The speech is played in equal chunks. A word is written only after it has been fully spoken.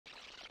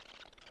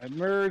I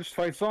merged,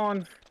 fights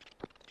on.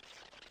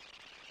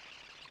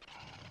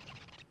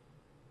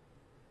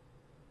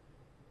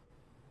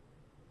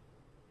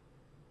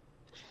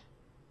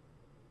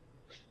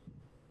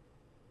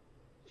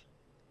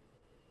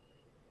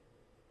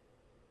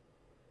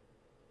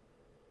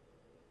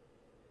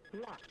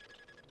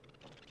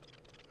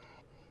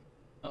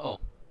 Oh,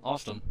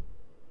 awesome.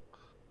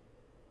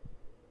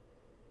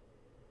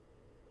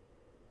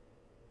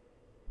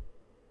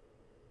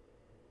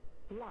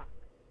 Lock.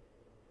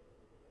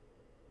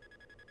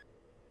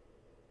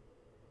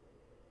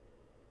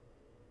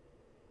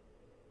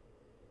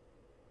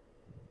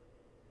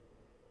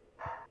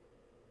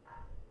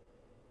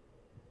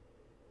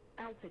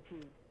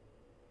 Altitude.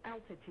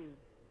 Altitude.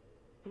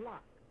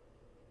 Lock.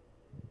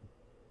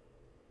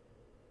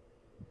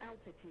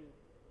 Altitude.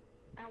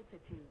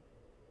 Altitude.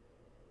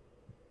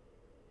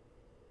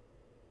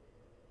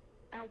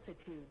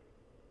 Altitude.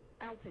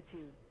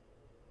 Altitude.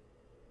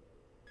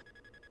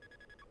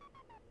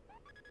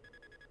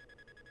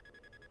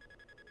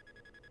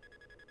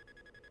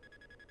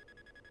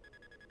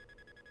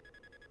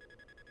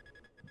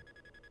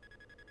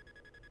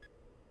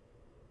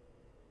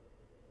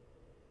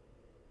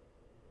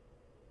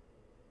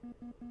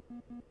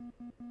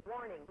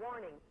 Warning,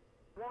 warning,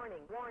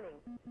 warning,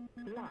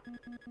 warning. Lock.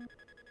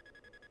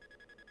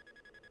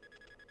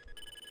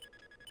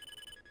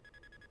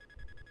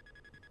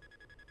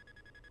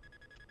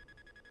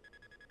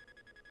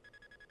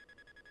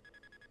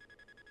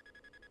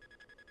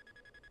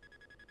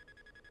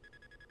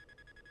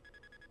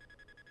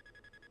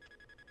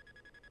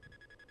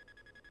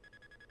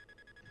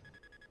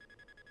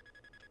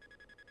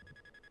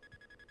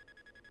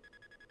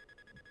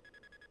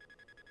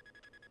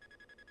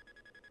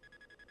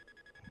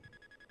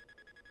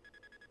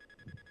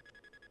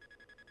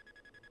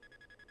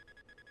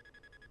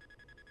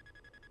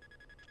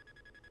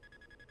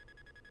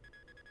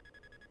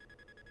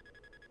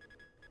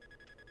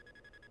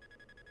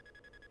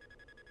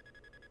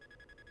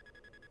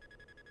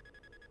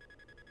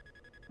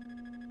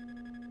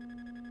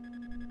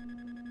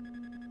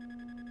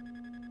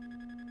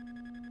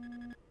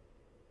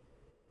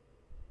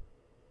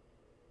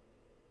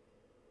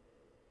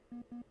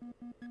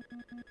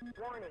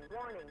 Warning,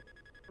 warning,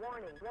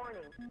 warning,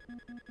 warning.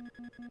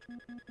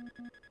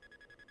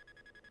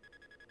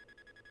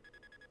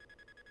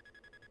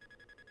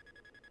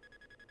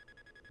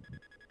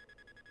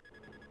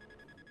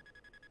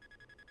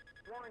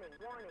 Warning,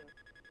 warning,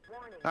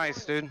 warning.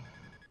 Nice, dude.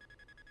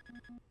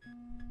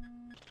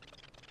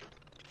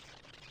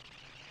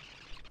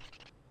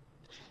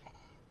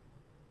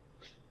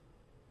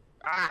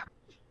 Ah!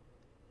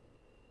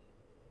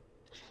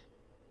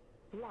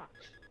 Lock.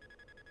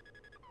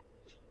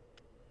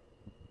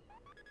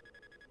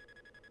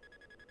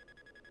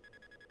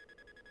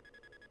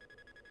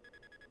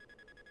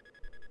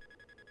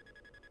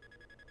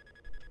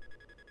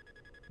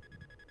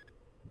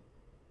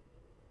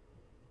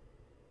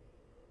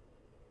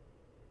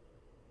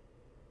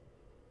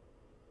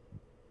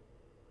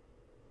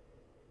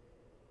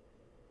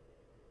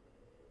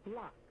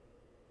 Lock.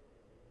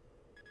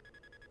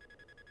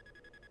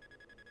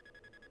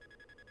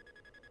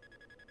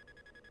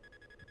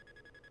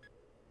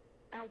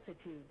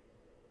 Altitude.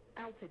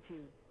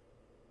 Altitude.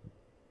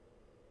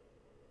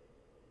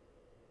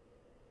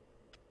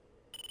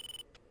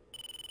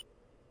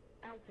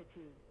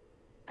 Altitude.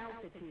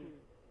 Altitude.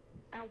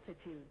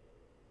 Altitude.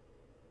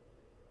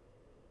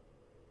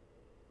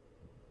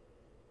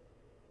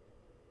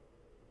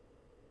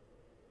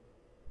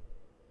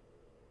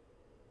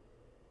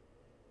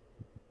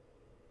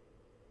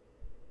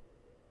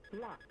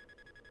 Lock.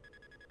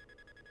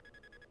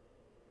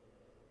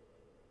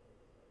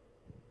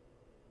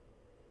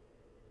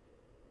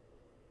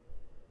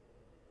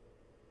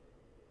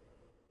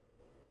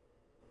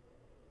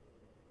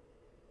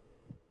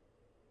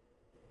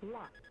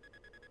 Lock.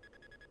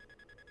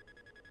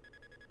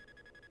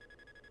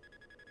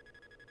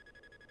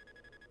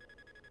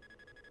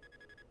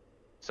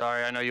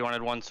 Sorry, I know you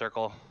wanted one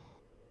circle.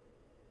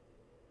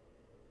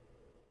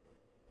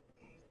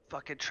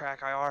 Fucking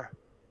track IR.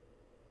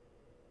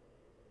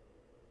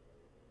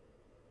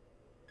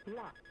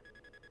 Lock.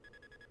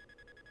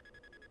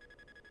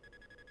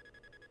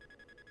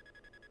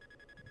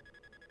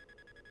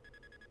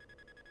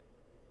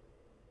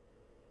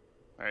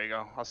 There you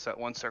go. I'll set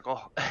one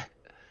circle.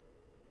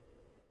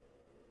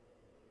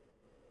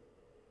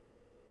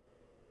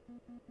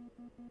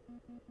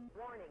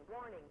 Warning,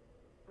 warning,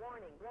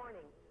 warning,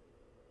 warning.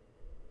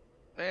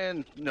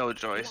 And no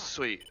joy.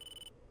 Sweet.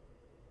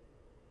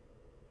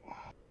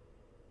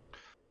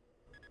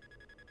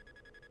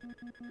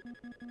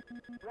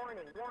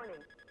 Warning,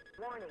 warning,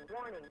 warning,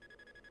 warning.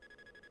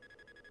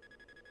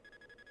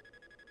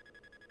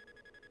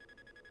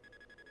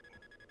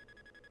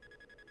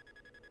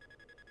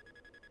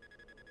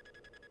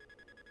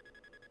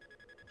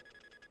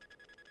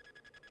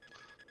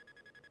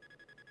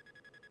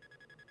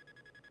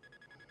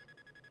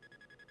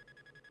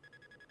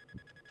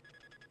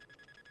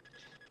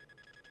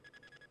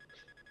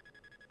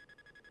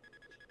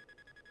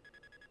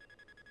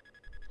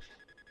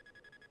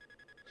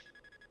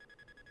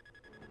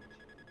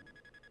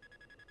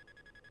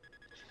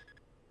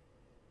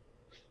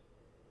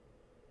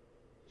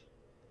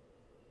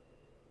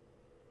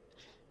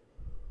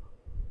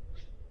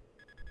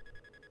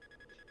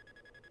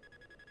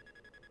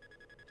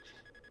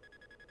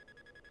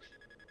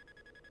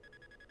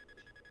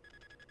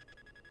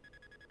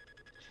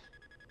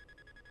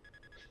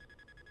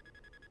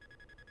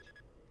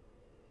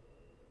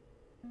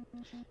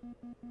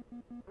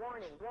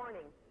 Warning,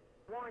 warning,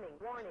 warning,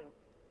 warning.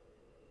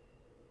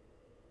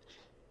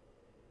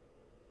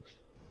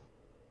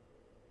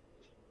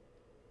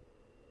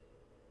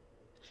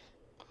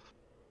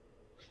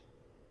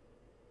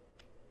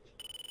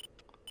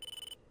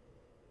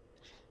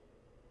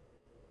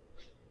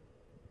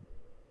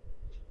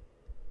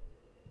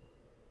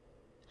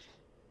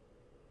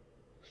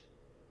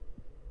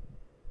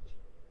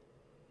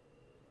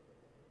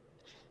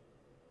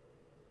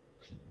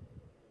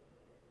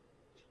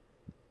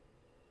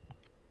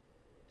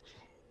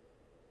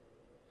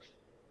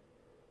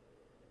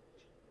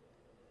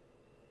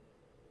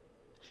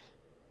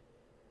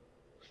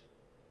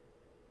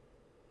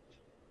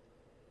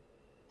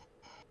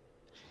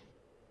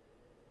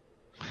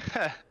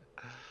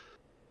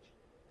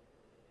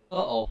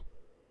 Uh-oh.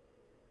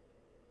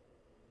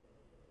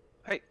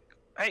 Hey,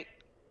 hey,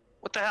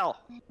 what the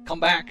hell? Come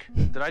back.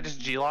 Did I just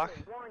G-lock?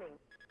 Warning,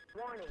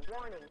 warning,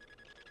 warning.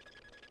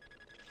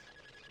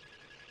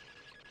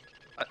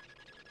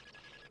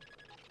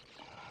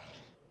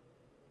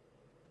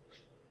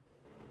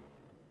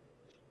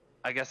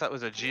 I guess that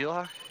was a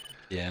G-lock?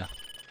 Yeah.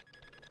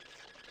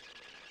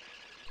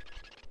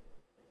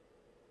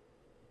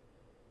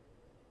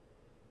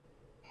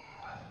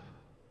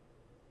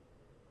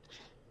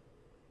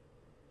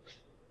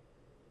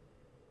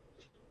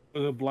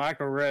 Was it black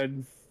or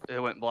red? It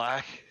went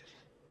black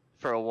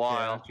for a Yeah,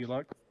 while.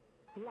 G-lock.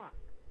 Lock.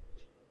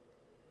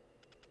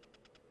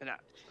 And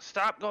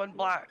stop going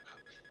black.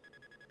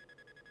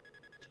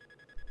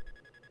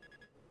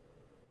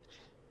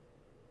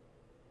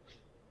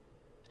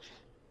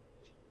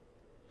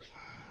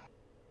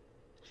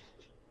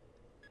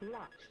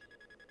 Lock.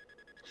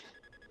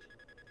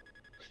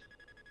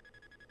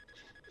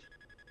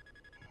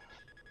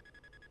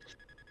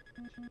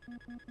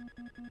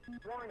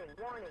 Warning,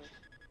 warning,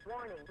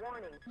 warning,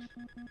 warning.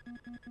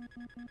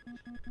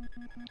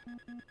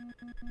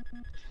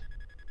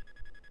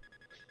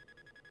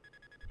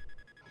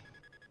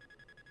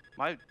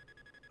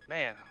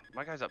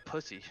 My guy's a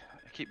pussy.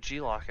 I keep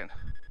G-locking.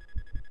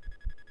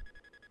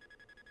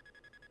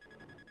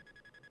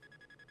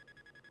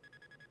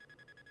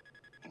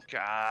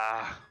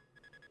 Gah.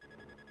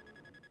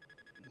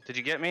 Did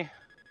you get me?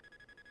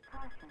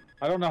 Caution.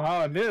 I don't know how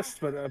I missed,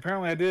 but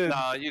apparently I did.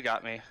 No, you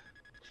got me.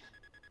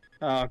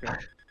 Oh, okay.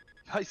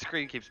 My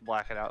screen keeps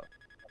blacking out.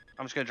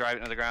 I'm just gonna drive it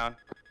into the ground.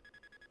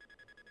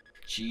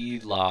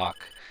 G-lock.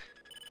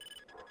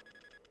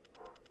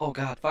 Oh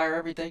god, fire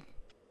everything.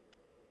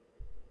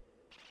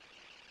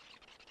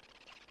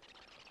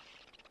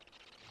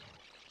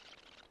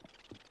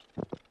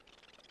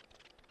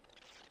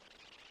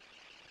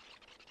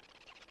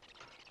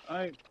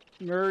 Alright,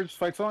 merge,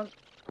 fights on.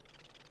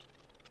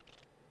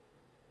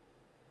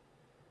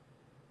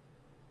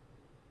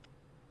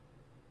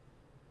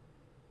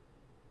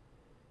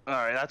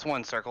 Alright, that's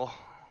one circle.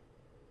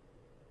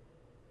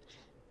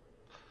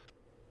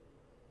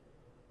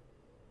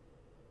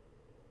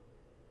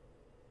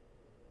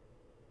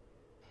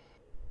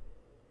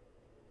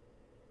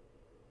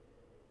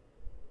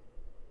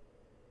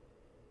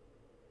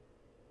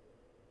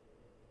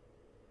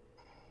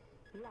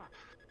 Lock.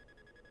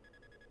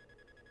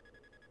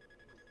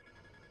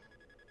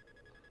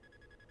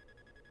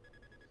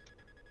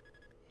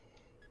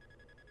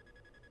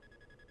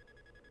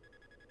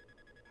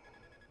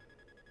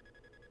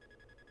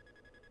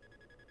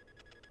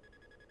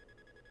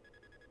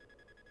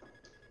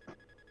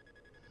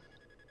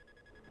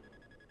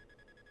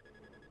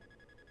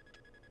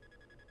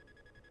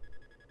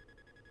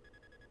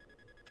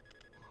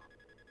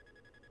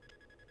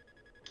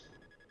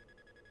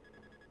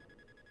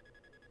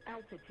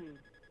 Altitude.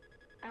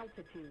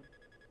 Altitude.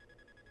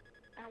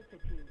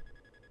 Altitude.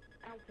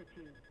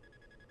 Altitude.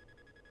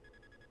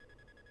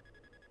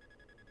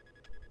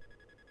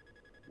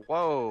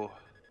 Whoa.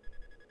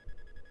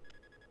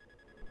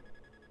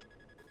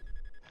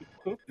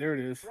 Oh, there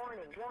it is.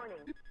 Warning,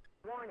 warning,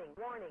 warning,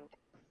 warning.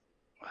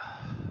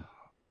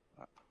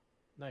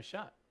 Nice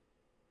shot.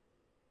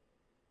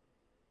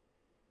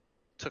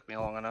 Took me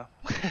long enough.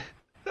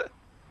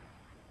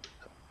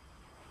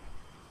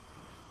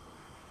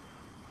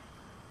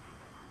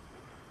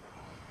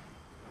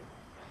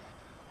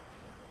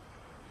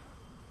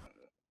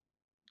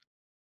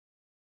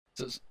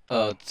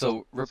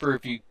 So Ripper,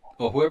 if you,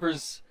 well,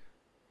 whoever's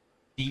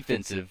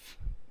defensive,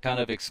 kind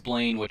of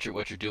explain what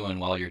you're doing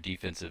while you're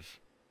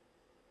defensive.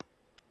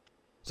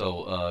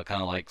 So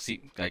kind of like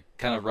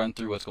kind of run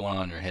through what's going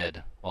on in your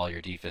head while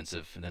you're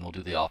defensive, and then we'll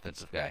do the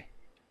offensive guy.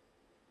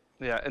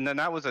 Yeah, and then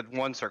that was a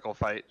one circle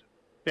fight.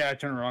 Yeah, I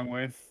turned the wrong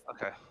way.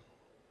 Okay.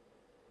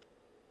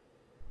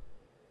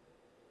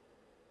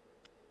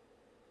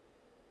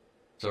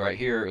 So right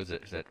here is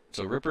that.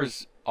 So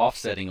Ripper's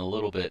offsetting a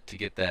little bit to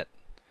get that,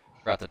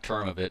 forgot the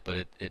term of it,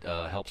 but it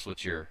helps with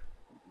the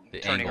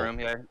Turning angle. room,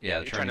 yeah. Yeah,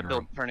 the You're trying to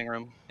build room. turning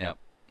room. Yep.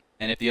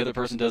 And if the other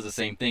person does the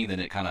same thing, then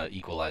it kind of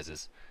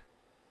equalizes.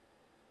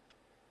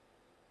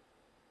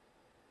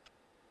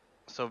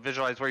 So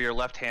visualize where your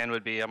left hand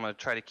would be. I'm going to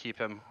try to keep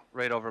him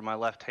right over my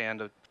left hand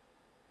to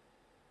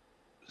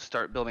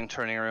start building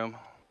turning room.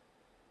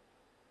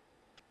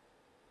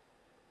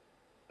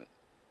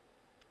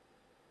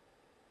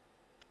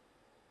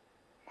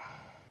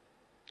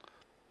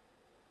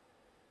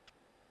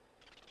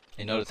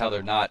 And notice how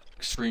they're not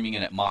screaming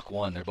in at Mach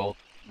 1. They're both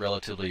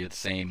relatively at the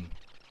same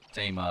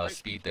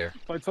speed there.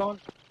 Flights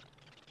on.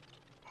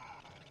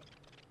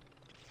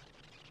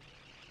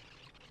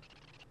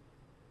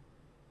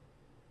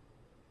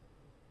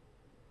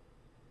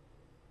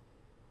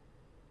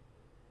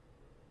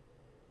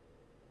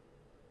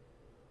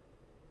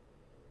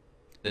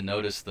 Then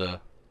notice the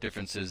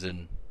differences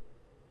in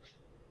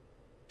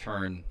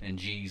turn and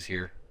G's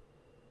here.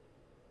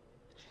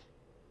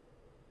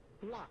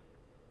 Lock.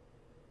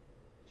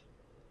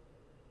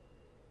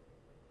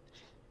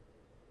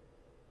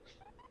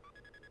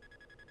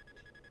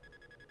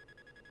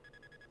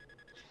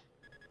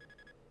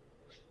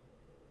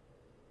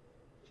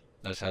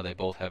 Notice how they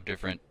both have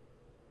different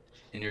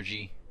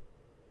energy.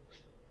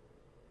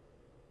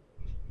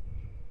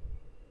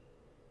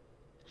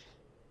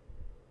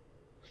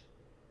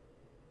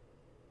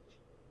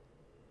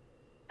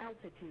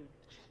 Altitude.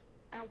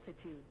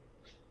 Altitude.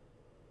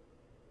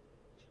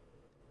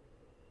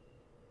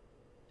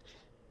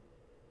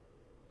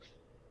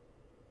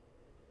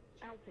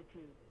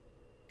 Altitude.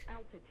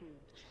 Altitude.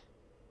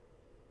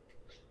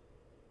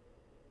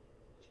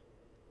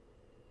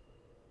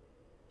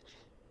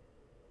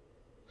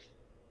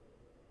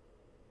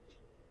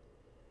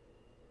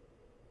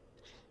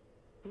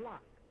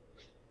 Lock.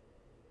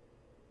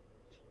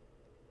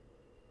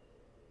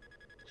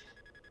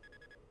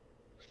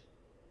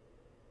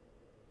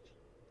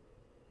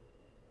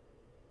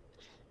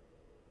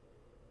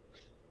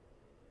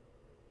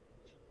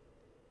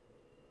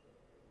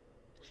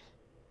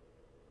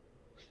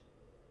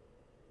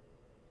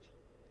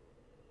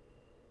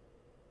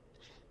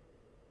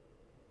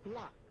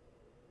 Lock.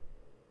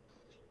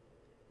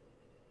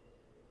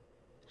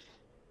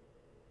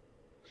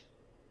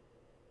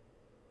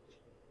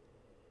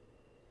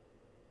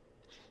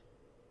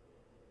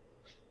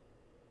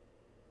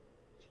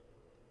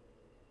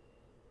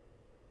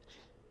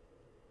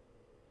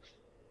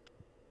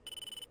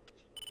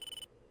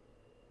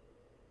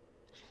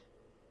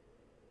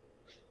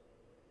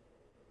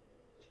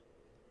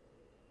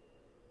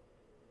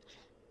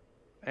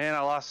 And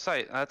I lost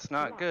sight. That's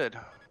not good.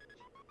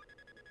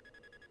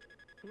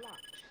 Lock.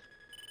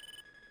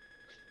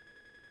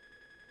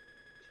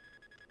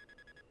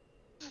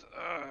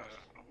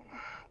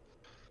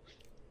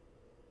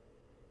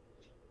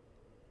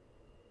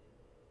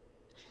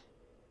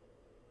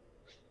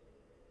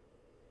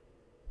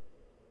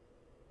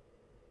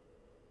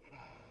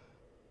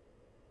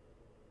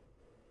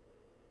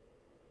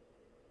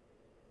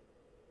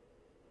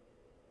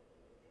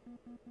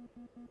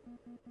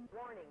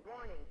 Warning,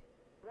 warning,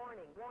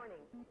 warning, warning.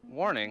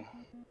 Warning.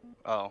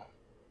 Oh.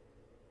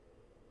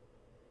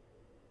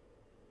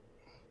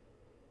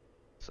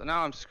 So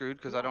now I'm screwed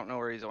because I don't know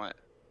where he's went.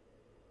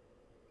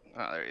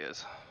 Oh, there he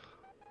is.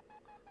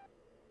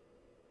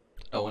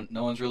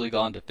 No one's really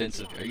gone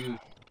defensive. Are you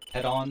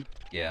head on?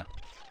 Yeah.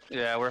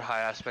 Yeah, we're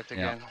high aspect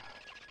Yeah. again.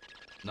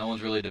 No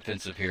one's really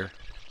defensive here.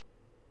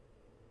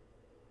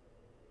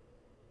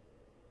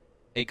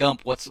 Hey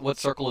Gump, what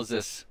circle is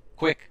this?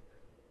 Quick.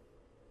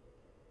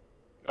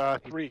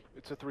 3.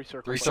 It's a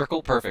 3-circle.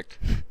 3-circle? Perfect.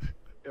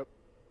 Yep.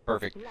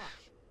 Perfect. Lock.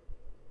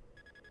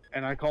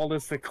 And I call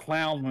this the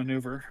clown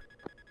maneuver.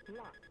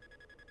 Lock.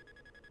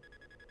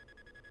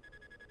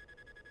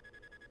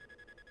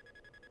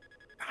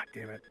 God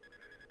damn it.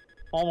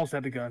 Almost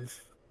had the guns.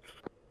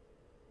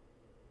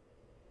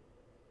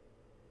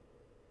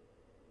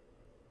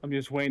 I'm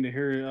just waiting to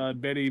hear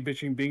Betty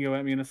bitching bingo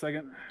at me in a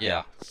second.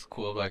 Yeah, it's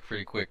cooled back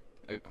pretty quick.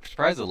 I'm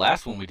surprised the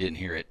last one we didn't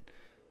hear it.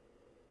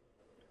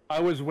 I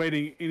was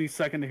waiting any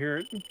second to hear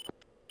it.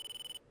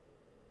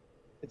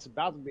 It's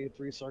about to be a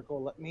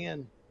 3-circle. Let me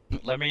in.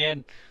 Let me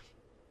in.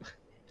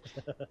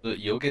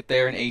 You'll get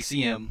there in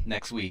ACM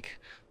next week.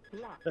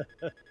 Lock.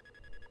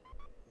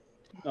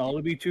 No,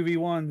 it'll be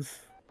 2v1s.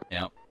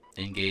 Yep.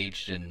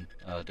 Engaged and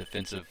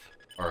defensive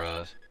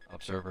or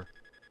observer.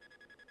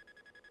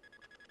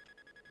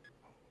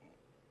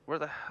 Where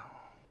the hell?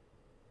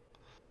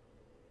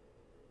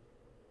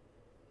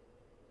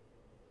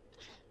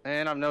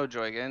 And I'm no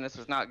joy again. This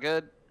is not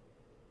good.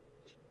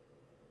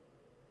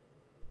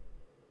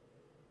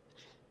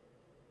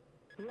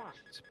 Lock.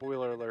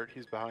 Spoiler alert,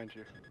 he's behind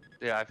you.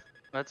 Yeah,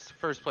 that's the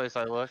first place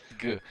I look.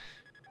 Good.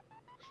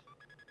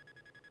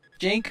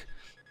 Jink.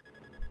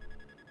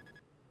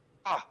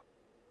 Ah!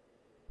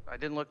 I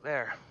didn't look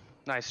there.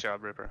 Nice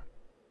job, Ripper.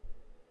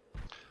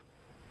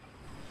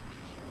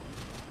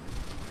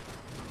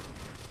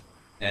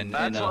 And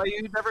That's why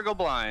you never go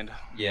blind.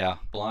 yeah,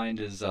 blind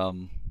is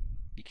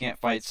you can't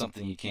fight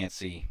something you can't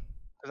see.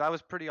 Because I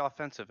was pretty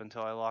offensive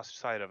until I lost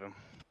sight of him.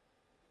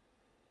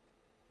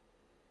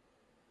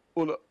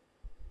 Hold up.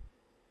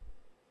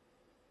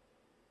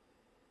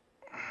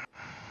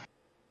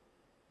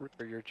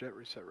 Ripper, your jet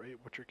reset rate.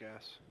 What's your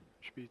gas?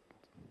 Should be.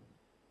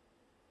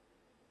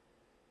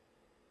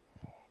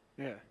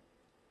 Yeah.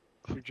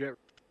 Your jet.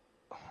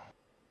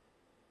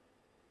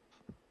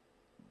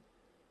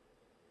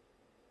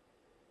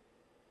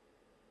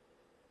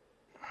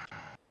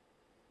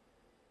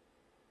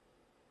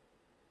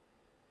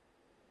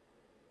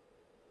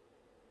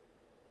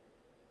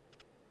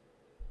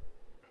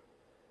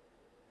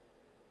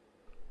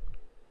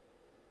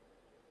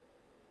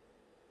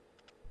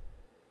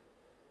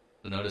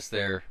 notice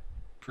they're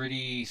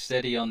pretty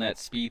steady on that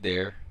speed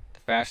there. The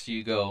faster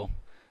you go,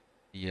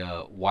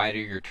 the wider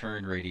your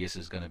turn radius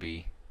is going to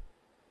be.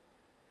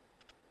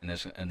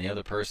 And the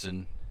other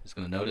person is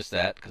going to notice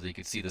that because they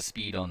can see the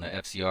speed on the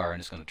FCR and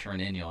it's going to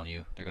turn in on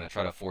you. They're going to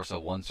try to force a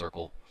one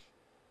circle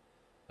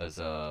as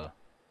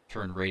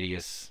turn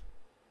radius.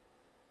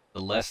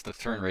 The less the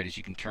turn radius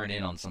you can turn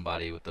in on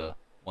somebody with the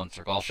one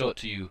circle. I'll show it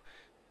to you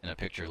in a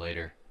picture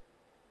later.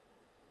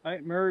 All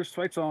right, mirrors,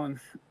 lights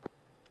on.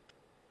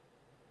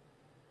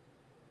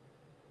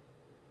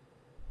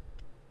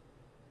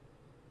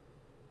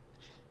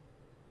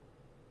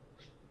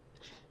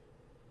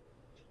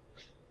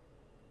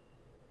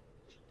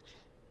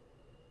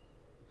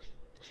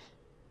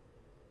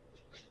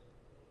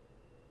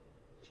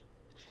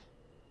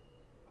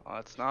 Oh,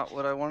 that's not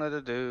what I wanted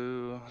to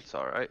do. It's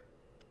all right.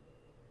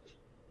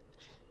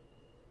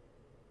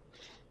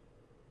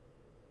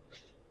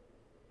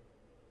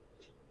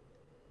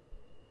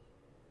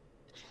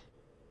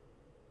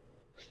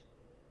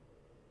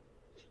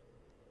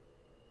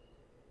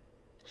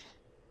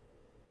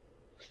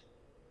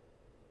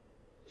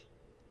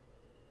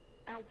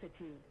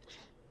 Altitude.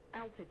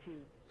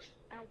 Altitude.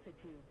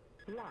 Altitude.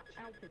 Lock.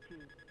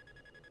 Altitude.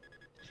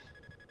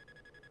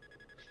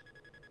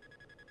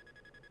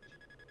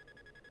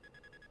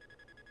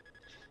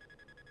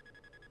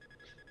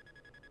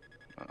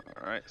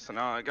 All right, so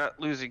now I got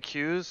losing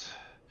cues.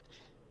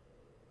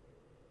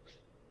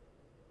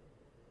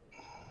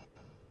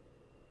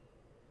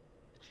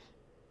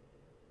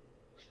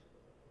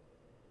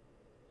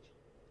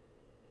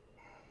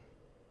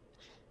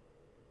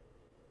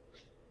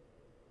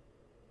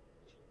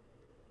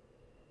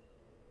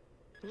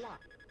 Lock.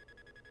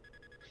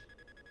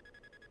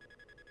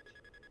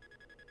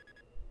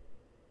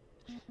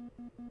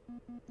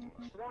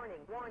 Warning,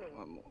 warning.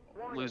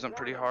 I'm losing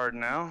pretty hard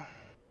now.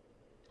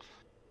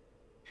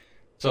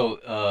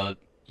 So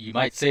you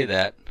might say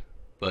that,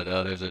 but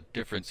there's a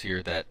difference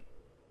here that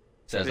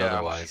says Yeah,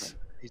 otherwise.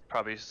 He's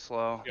probably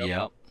slow. Yep.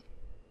 Yep.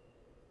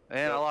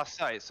 And I lost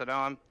sight, so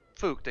now I'm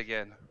fooked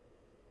again.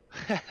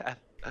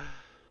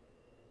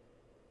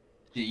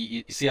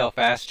 You see how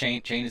fast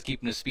Chain is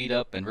keeping his speed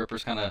up, and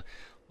Ripper's kind of a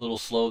little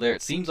slow there.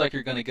 It seems like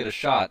you're going to get a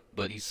shot,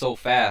 but he's so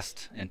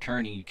fast and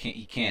turning,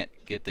 you can't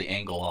get the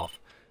angle off,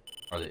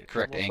 or the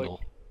correct Almost like-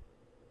 angle.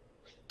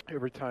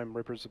 Every time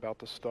Ripper's about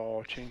to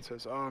stall, Chain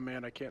says, "Oh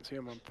man, I can't see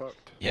him. I'm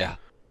fucked." Yeah.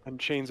 And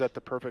Chain's at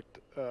the perfect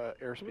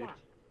airspeed.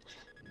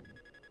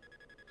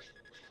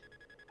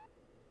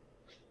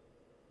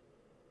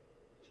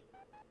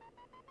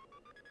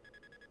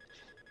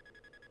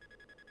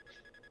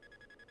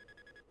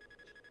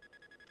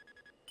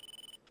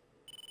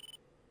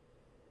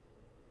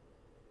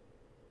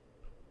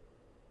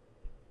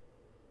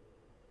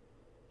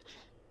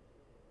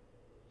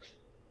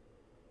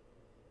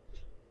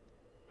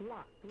 Lock.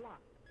 Lock.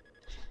 Lock.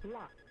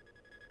 Lock.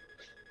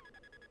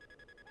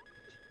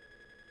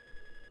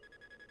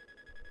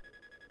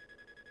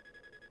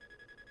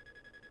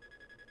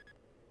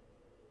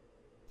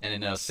 And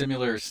in a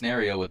similar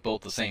scenario with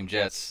both the same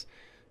jets,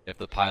 if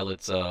the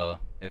pilots,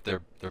 if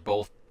they're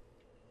both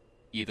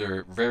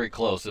either very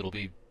close, it'll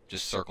be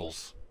just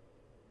circles.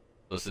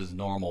 This is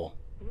normal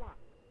Lock.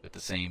 with the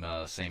same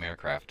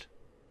aircraft.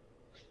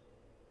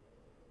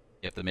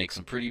 You have to make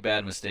some pretty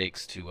bad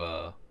mistakes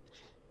to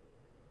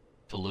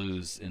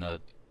lose in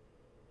the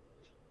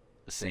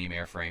same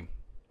airframe.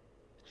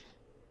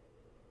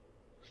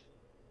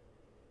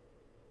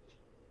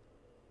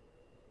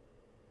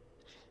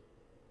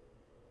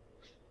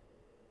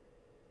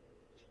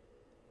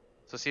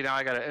 So see, now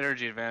I got an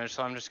energy advantage,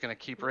 so I'm just gonna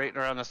keep rating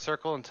around the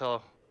circle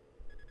until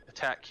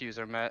attack cues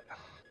are met.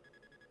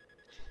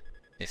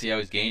 You see how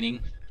he's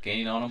gaining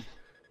on him?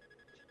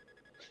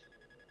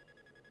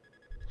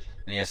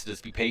 And he has to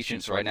just be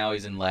patient, so right now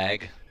he's in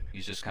lag.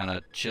 He's just kind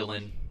of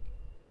chilling.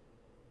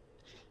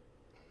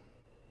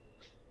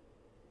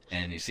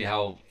 And you see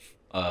how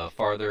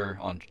farther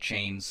on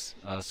Chain's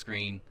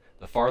screen,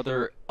 the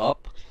farther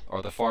up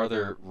or the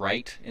farther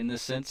right in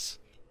this sense,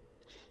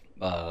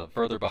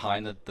 further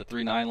behind the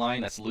 3-9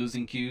 line, that's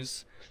losing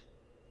cues.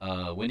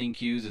 Winning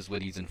cues is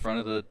when he's in front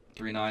of the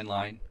 3-9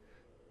 line.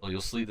 Well, you'll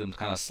see them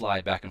kind of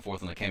slide back and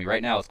forth on the cami.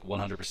 Right now it's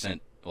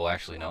 100%, well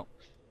actually no.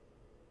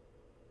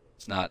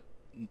 It's not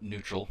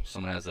neutral,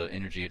 someone has an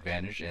energy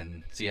advantage,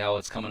 and see how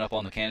it's coming up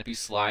on the canopy,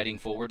 sliding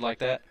forward like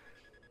that?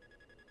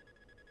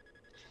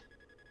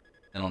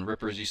 And on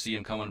Rippers you see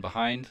him coming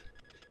behind.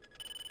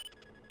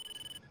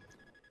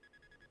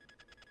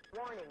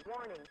 Warning,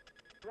 warning,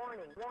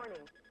 warning,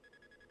 warning.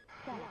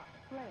 Set up,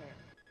 flare.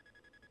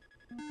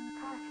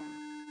 Caution,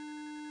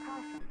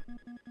 caution.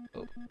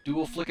 Oh,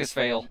 dual flickus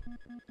fail.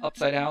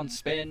 Upside down,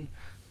 spin.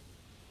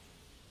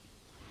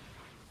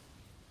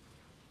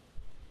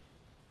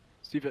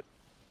 Steve it.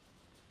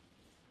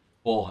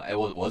 Well,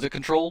 was it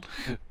controlled?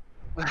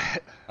 I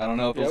don't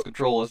know if it was Yep.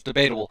 controlled, it's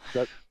debatable.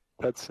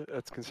 That's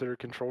considered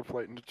controlled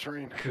flight into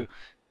terrain.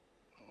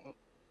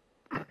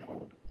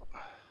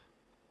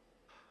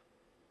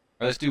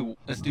 Let's do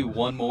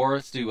one more.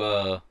 Let's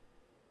do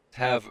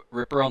have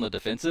Ripper on the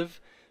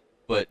defensive,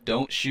 but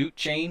don't shoot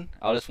Chain.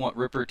 I just want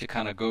Ripper to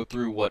kind of go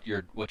through what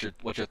your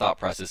thought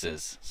process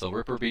is. So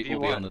Ripper will be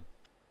on the.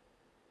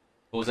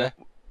 What was that?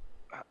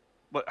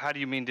 What? How do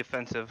you mean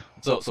defensive?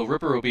 So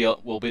Ripper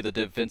will be the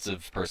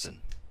defensive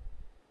person.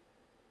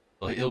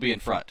 So he'll be in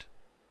front.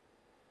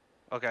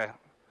 Okay.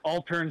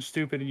 I'll turn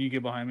stupid and you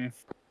get behind me.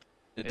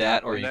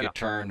 That, or you could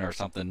turn or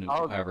something,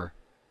 however.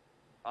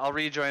 I'll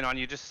rejoin on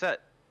you. Just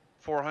set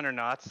 400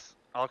 knots.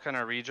 I'll kind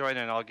of rejoin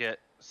and I'll get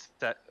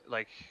set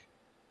like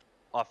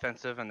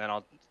offensive, and then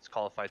I'll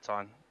call fights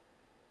on.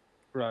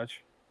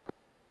 Raj.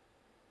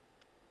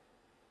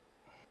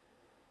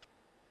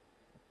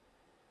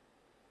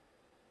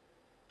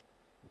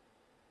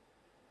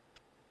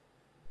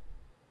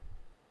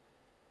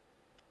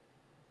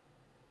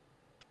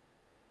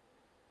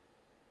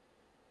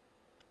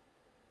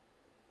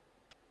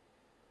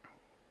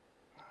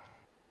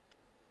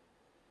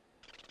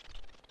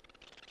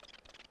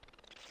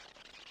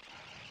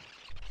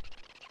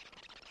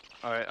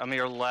 Alright, I'm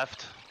your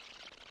left,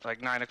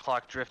 like 9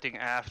 o'clock, drifting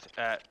aft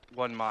at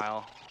 1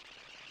 mile.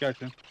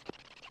 Gotcha.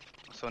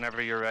 So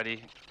whenever you're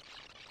ready.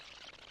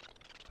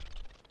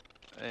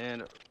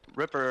 And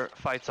Ripper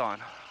fights on.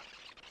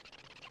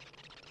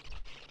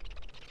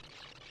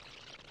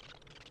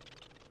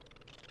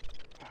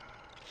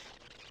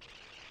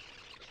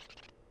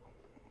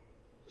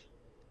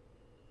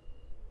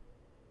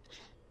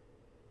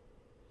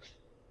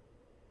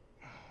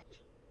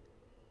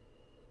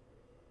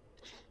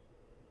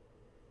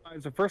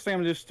 The first thing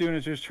I'm just doing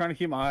is just trying to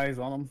keep my eyes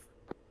on them.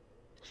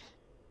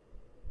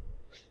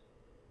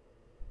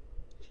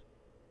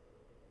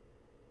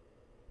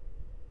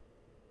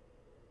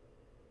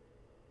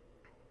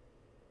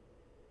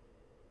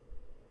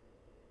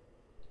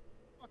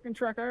 Fucking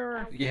track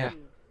error. Yeah.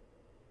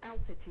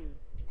 Altitude.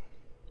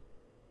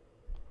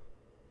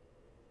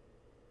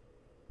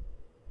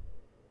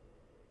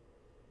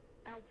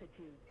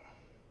 Altitude.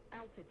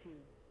 Altitude.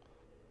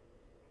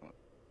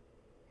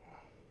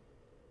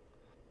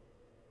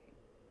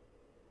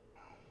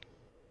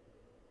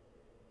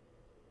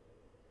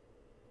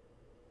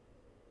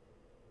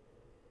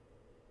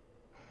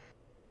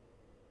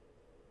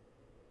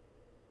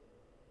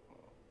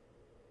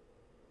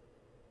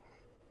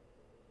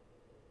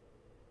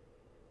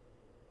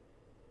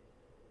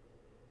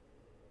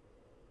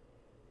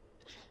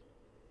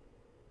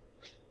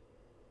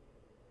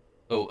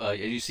 So as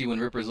you see, when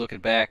Ripper's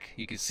looking back,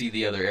 you can see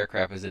the other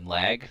aircraft is in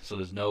lag, so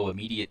there's no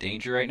immediate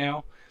danger right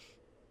now.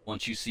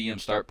 Once you see him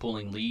start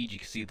pulling lead, you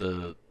can see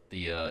the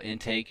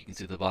intake, you can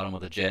see the bottom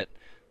of the jet.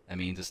 That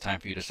means it's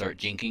time for you to start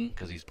jinking,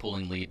 because he's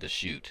pulling lead to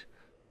shoot.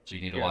 So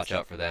you need to watch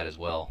out for that as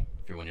well,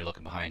 when you're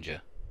looking behind you.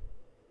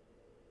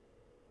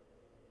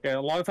 Yeah,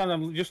 a lot of times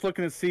I'm just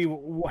looking to see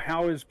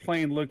how his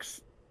plane looks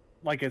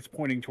like it's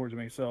pointing towards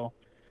me. So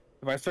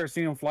if I start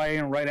seeing him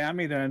flying right at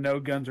me, then I know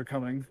guns are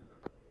coming.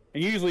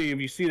 And usually if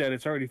you see that,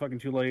 it's already fucking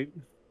too late.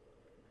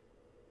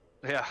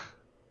 Yeah.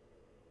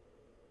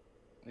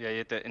 Yeah, you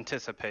have to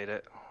anticipate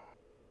it.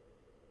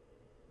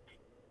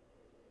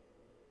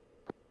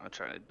 I'm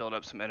trying to build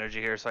up some energy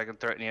here so I can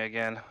threaten you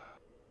again.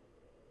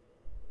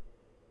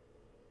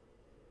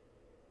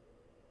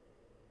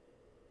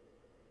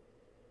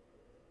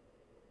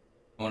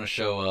 I want to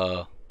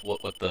show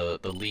what the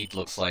lead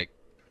looks like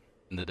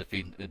in the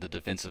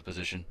defensive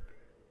position.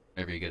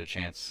 Whenever you get a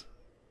chance.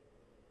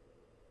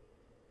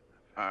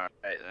 Alright,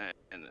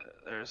 and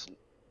there's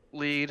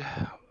lead.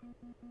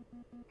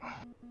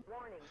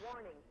 Warning,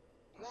 warning,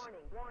 warning,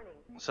 warning.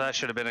 So that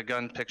should have been a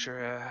gun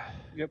picture.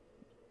 Yep.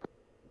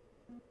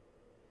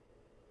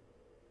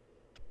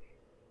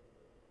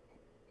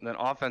 And then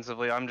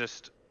offensively, I'm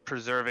just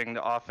preserving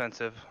the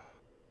offensive.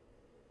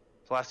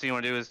 The last thing you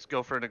want to do is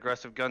go for an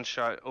aggressive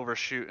gunshot,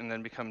 overshoot, and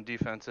then become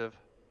defensive.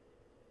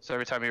 So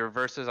every time he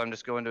reverses, I'm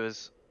just going to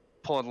his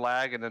pull and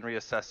lag and then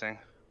reassessing.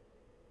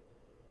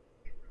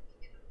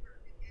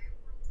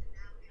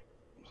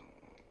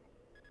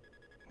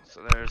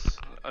 So there's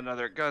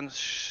another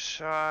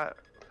gunshot.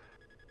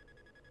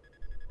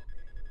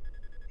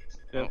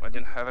 Yep. Oh, I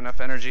didn't have enough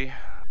energy.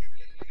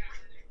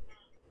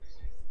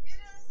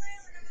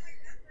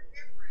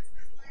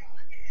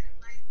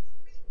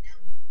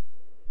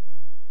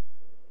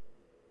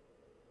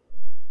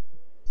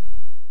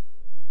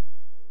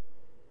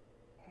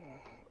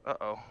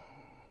 Uh-oh.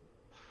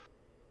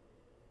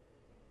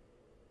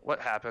 What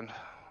happened?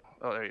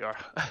 Oh, there you are.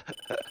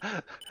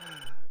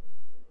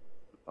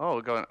 Oh,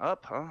 going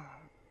up, huh?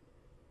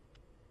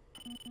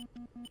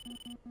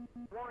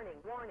 Warning,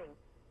 warning,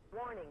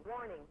 warning,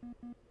 warning.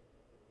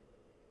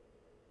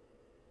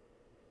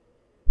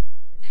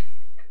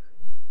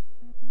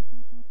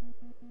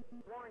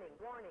 Warning,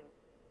 warning,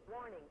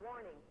 warning,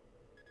 warning.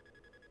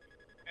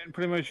 And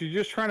pretty much you're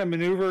just trying to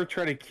maneuver,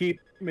 try to keep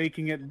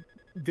making it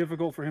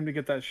difficult for him to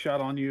get that shot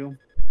on you.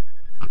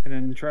 And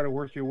then try to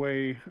work your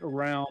way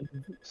around.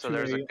 So to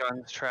there's a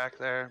gun track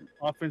there.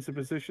 offensive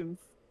position.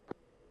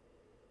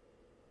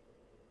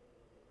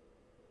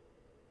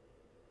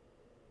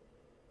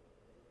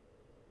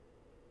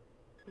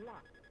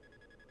 Lock.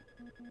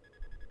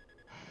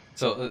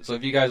 So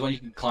if you guys want, you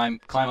can climb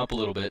up a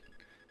little bit,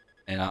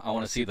 And I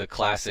want to see the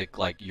classic,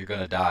 like, you're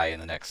going to die in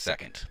the next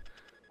second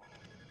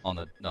on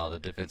the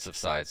defensive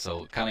side.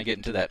 So kind of get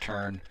into that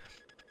turn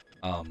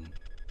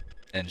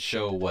and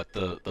show what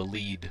the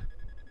lead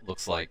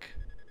looks like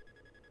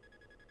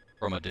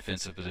from a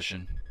defensive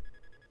position.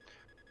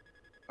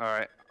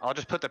 Alright, I'll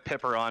just put the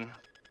Pipper on.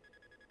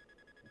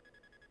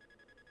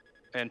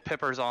 And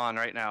Pipper's on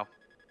right now.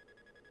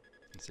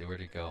 Let's see, where'd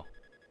he go?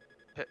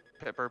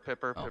 Pipper,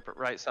 Oh. Pipper,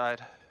 right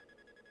side.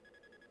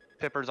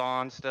 Pipper's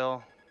on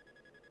still.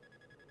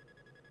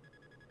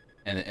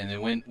 And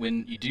then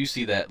when you do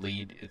see that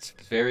lead, it's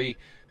very,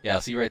 yeah,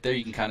 see right there,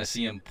 you can kind of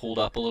see him pulled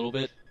up a little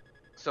bit.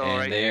 So And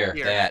right there,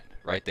 here. that,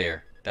 right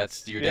there.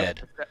 That's, you're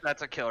dead.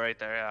 That's a kill right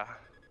there, yeah.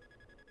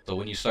 So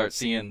when you start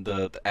seeing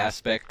the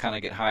aspect kind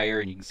of get higher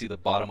and you can see the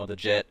bottom of the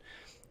jet,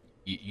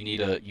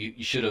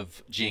 you should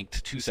have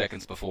jinked 2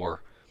 seconds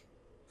before.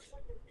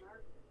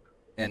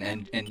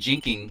 And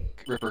jinking,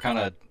 Ripper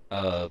kind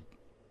of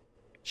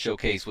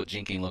showcase what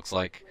jinking looks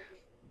like.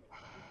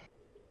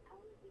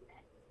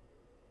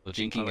 So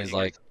jinking is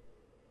like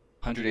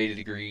 180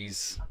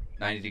 degrees,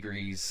 90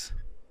 degrees,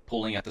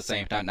 pulling at the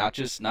same time. Not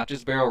just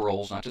barrel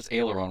rolls, not just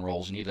aileron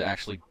rolls. You need to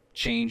actually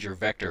change your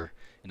vector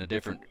in a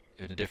different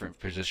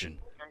position.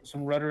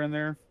 Some rudder in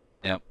there.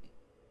 Yep.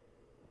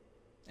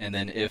 And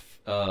then if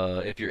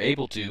you're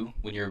able to,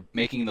 when you're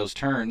making those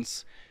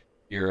turns,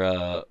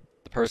 the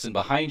person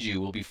behind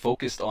you will be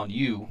focused on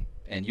you,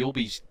 and you'll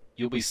be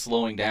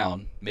slowing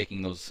down,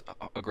 making those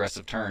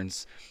aggressive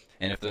turns.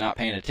 And if they're not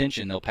paying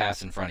attention, they'll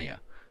pass in front of you.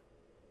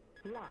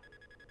 Lock.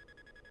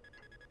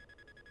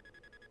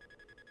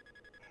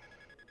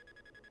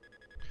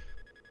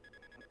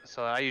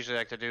 So I usually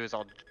like to do is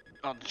I'll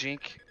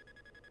jink.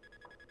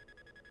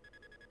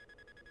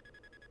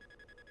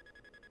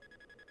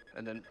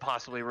 And then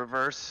possibly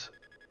reverse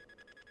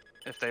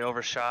if they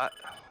overshot,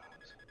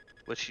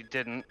 which he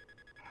didn't.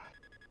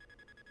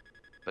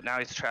 But now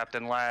he's trapped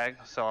in lag,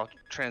 so I'll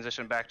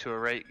transition back to a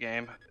rate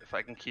game if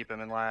I can keep him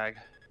in lag.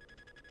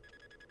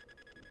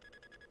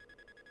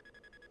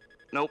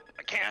 Nope,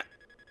 I can't.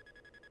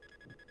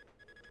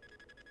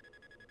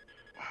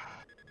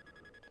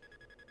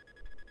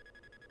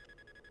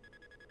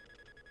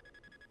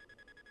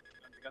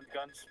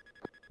 Guns.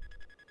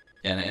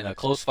 And in a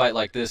close fight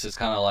like this, it's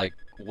kind of like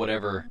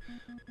whatever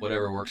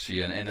works for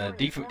you. And in a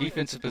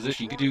defensive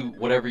position, you can do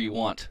whatever you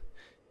want.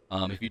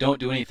 If you don't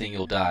do anything,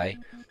 you'll die.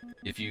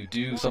 If you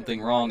do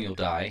something wrong, you'll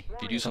die.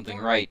 If you do something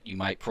right, you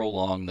might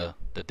prolong the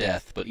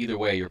death. But either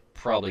way, you're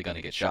probably going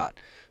to get shot.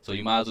 So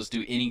you might as well just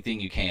do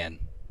anything you can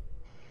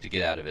to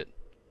get out of it.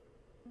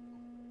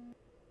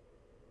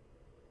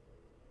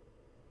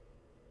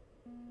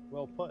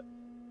 Well put.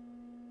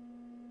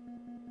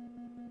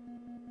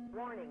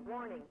 Warning,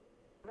 warning,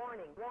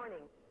 warning, warning.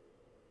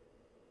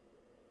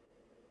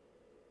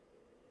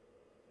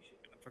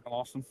 Freaking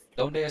awesome.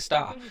 Donde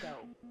está? Bingo.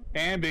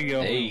 And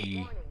bingo. Hey.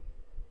 Warning,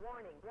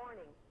 warning,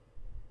 warning.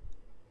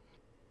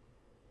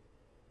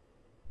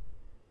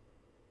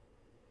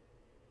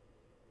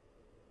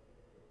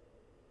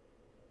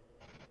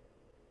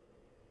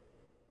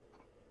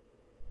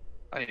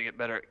 I need to get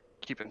better at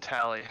keeping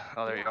tally.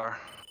 Oh, there you are.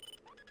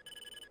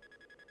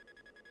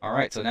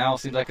 Alright, so now it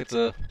seems like it's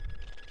a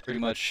pretty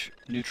much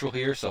neutral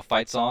here, so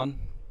fight's on.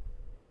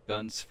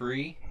 Guns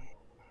free.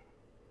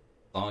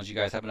 As long as you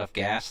guys have enough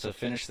gas to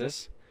finish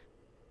this.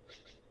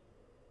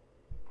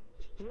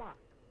 Lock.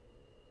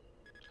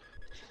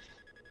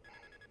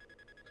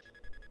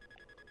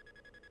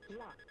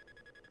 Lock.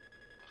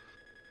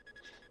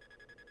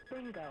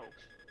 Bingo.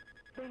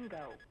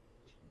 Bingo.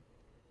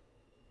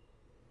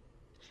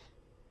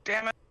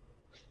 Damn it!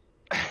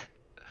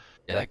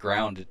 Yeah, that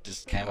ground, it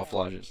just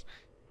camouflages.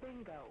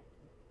 Bingo.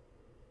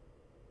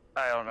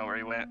 I don't know where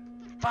he went.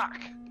 Fuck!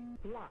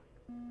 Lock.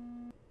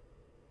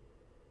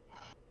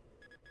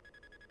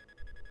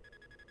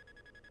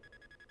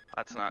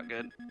 That's not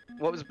good.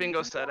 What was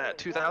bingo set at?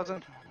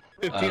 2,000?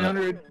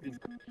 1,500.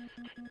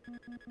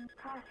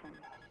 Caution.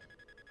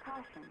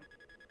 Caution.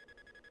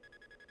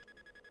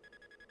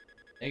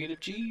 Negative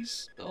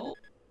G's. Oh,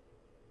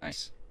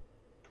 nice.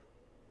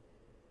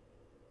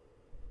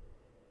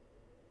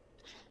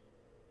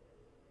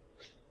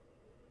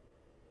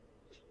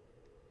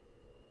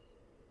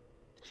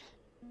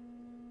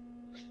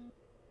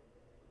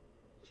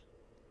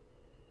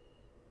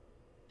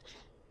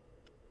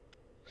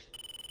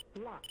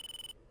 Lock.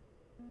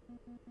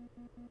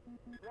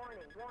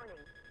 Warning,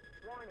 warning,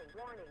 warning,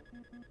 warning.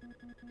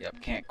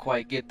 Yep, can't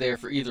quite get there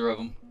for either of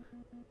them.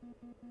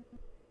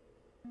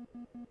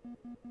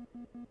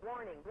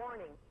 Warning,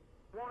 warning,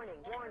 warning,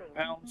 warning.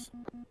 Pounds.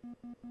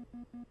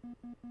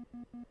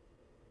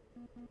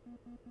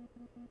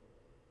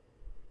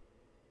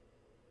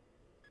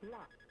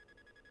 Lock.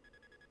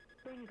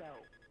 Bingo.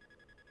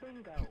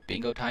 Bingo.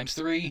 Bingo times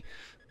 3.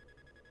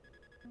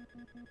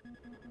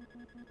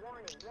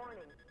 Warning,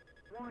 warning,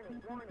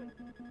 warning, warning.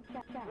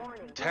 Chat,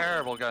 warning.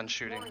 Terrible gun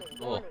shooting. Warning,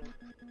 Oh. warning.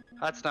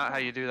 That's not how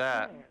you do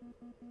that. Flare.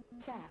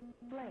 Chat,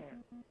 flare.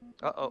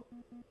 Uh-oh.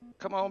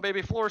 Come on,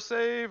 baby, floor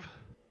save!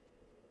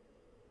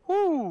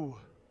 Woo!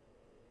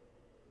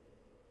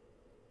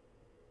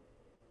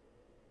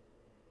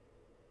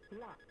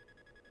 Lock.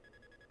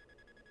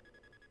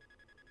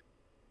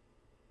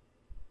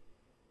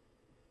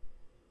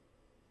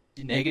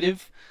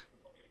 Negative?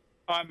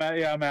 I'm out.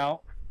 Yeah, I'm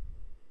out.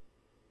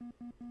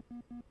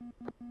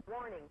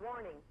 Warning,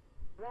 warning,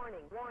 warning,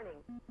 warning.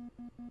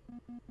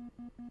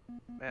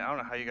 Man, I don't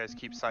know how you guys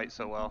keep sight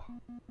so well.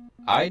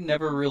 I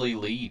never really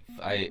leave.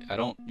 I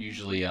don't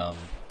usually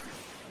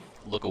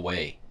look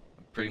away.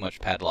 I'm pretty much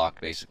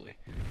padlocked basically.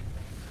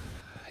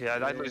 Yeah,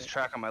 I'd lose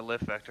track on my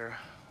lift vector.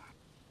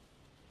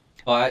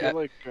 Well, I I feel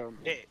like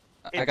It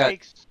I got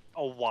takes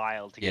a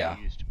while to Yeah.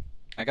 get used to.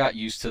 I got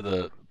used to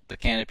the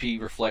canopy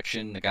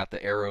reflection. I got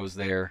the arrows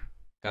there.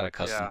 Got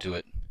accustomed to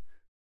it.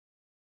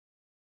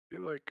 I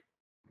feel like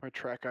my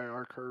track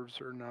IR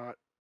curves are not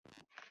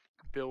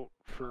built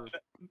for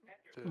this.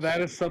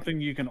 That is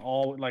something you can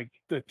all like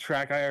the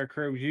track IR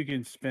curves. You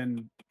can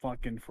spend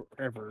fucking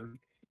forever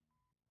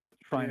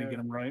trying to Yeah. get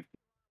them right.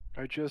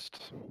 I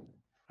just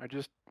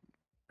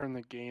turned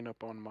the gain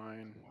up on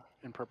mine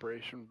in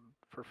preparation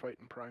for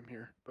fighting Prime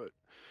here, but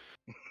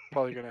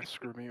probably gonna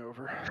screw me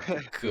over.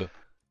 Cool.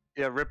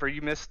 Yeah, Ripper,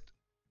 you missed.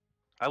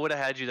 I would have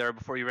had you there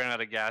before you ran out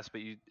of gas,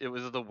 but it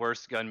was the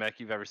worst gun mech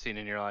you've ever seen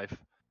in your life.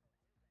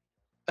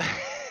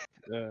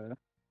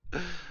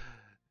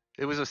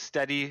 It was a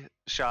steady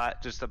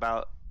shot, just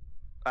about,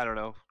 I don't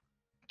know,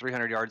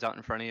 300 yards out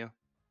in front of you.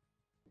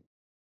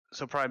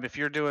 So Prime, if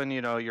you're doing,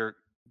 your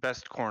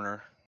best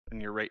corner in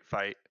your rate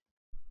fight,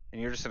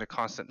 and you're just in a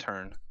constant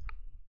turn,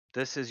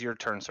 this is your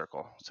turn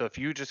circle. So if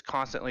you just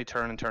constantly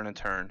turn and turn and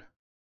turn,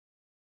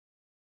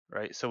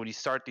 right? So when you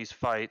start these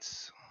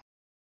fights,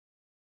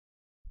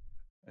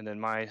 and then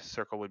my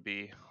circle would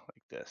be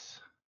like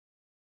this,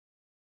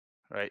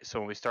 right? So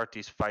when we start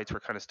these fights, we're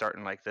kind of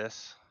starting like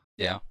this.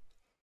 Yeah.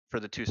 For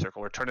the two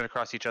circle, we're turning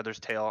across each other's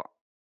tail.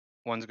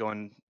 One's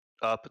going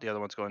up, the other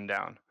one's going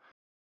down.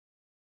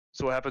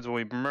 So what happens when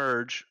we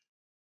merge,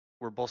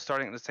 we're both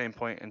starting at the same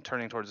point and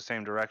turning towards the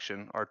same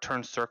direction. Our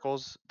turn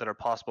circles that are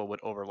possible would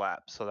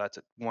overlap. So that's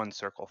a one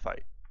circle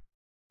fight.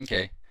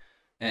 Okay.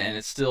 And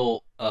it's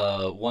still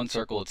one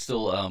circle. It's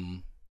still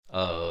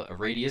a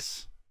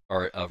radius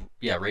or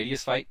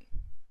radius fight.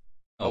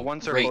 Oh,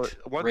 one circle.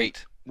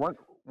 Rate.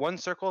 One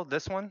circle.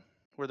 This one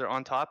where they're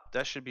on top.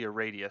 That should be a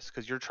radius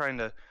because you're trying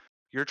to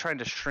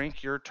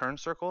shrink your turn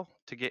circle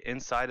to get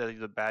inside of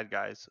the bad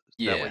guys.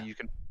 Yeah. That way you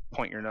can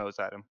point your nose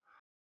at them.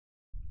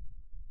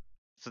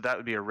 So that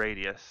would be a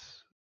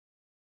radius.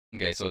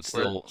 Okay, so it's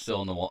still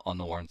on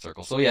the one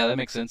circle. So yeah, that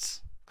makes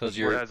sense because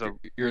you're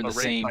in the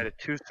same. By the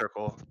two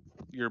circle,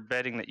 you're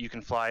betting that you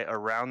can fly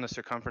around the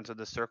circumference of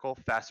the circle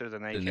faster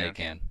than they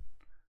can.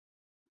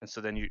 And so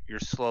then you're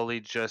slowly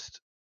just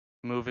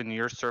moving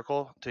your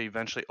circle to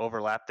eventually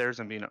overlap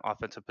theirs and be in an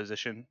offensive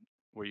position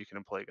where you can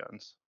employ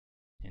guns.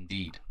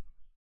 Indeed.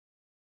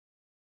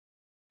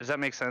 Does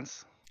that make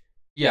sense?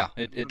 Yeah,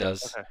 it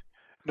does. Okay.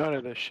 None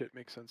of this shit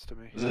makes sense to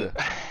me.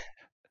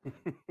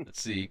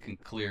 Let's see, you can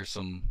clear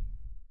some.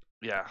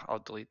 Yeah, I'll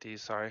delete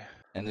these. Sorry.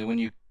 And then when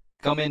you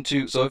come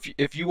into, so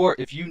if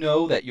you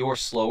know that you're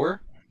slower,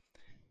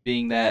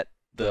 being that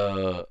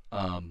the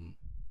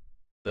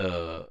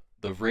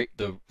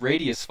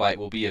radius fight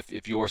will be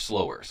if you're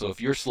slower. So if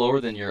you're slower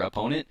than your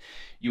opponent,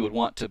 you would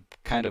want to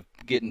kind of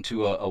get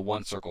into a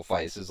one circle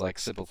fight. This is like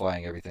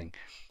simplifying everything.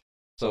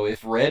 So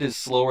if red is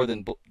slower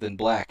than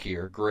black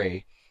here,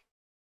 gray,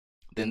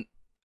 then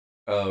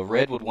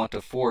red would want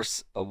to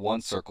force a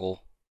one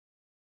circle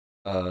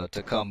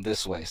to come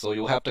this way. So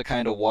you'll have to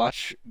kind of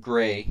watch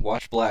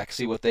black,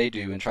 see what they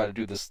do, and try to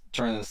do this,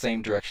 turn in the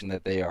same direction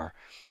that they are.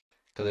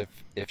 Because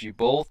if you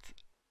both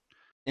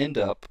end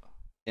up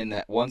in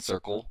that one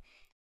circle,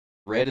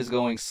 red is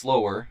going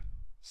slower,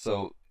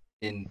 so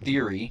in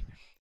theory,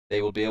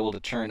 they will be able to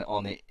turn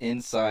on the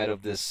inside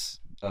of this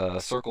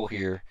circle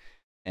here,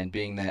 and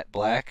being that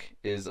black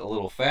is a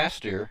little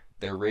faster,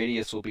 their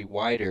radius will be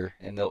wider,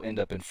 and they'll end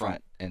up in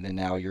front, and then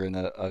now you're in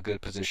a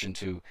good position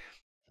to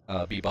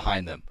be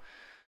behind them.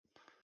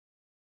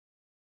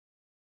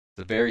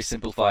 It's a very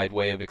simplified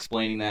way of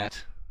explaining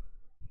that,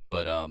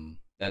 but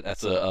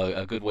that's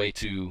a good way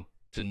to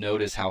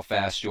notice how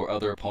fast your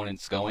other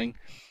opponent's going,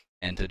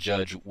 and to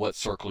judge what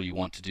circle you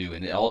want to do.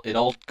 And it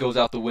all goes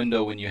out the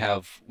window when you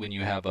have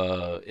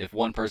if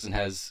one person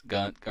has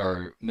gun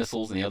or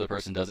missiles and the other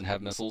person doesn't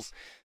have missiles,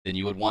 then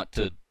you would want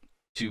to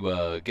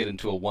get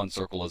into a one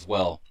circle as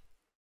well.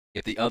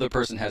 If the other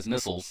person has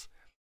missiles,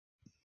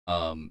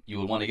 you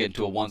would want to get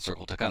into a one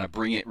circle to kind of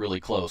bring it really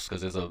close,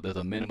 because there's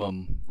a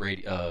minimum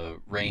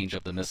range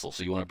of the missile,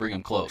 so you want to bring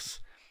them close.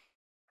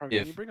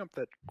 Can you bring up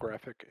that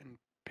graphic and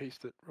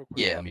paste it real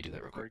quick? Yeah, let me do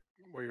that real quick.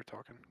 While you're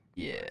talking.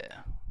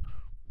 Yeah.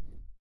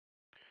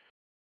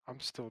 I'm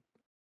still.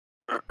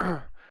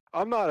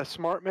 I'm not a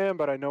smart man,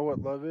 but I know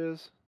what love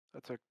is.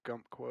 That's a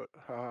Gump quote.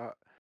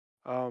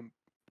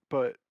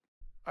 But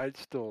I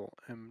still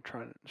am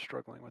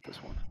struggling with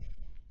this one.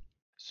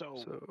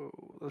 So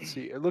let's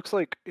see. It looks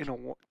like in a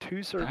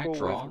two circle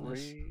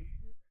with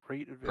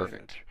rate advantage.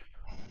 Perfect.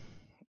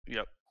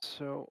 Yep.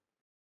 So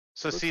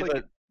see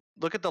like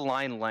look at the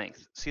line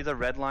length. See the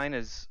red line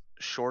is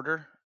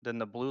shorter than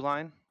the blue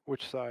line?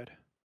 Which side?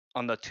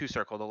 on the 2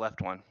 circle, the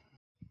left one.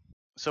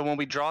 So when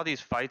we draw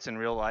these fights in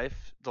real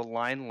life, the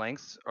line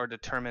lengths are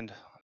determined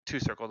 2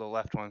 circle, the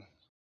left one.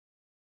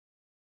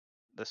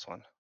 This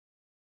one.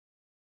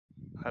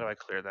 How do I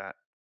clear that?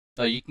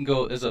 You can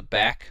go, there's a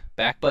back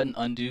button,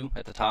 undo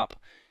at the top.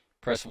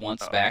 Press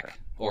once Oh, back, okay.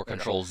 or There we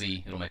go. Control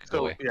Z, it'll make it go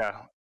So away.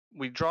 yeah,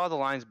 we draw the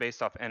lines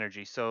based off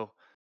energy. So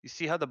you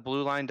see how the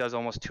blue line does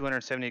almost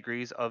 270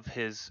 degrees of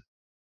his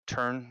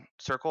turn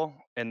circle,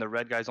 and the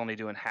red guy's only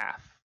doing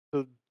half.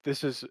 So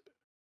this is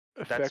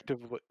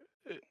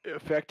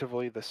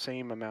effectively the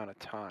same amount of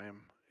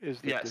time.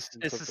 Is the Yes,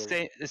 distance it's of the the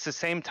same. It's the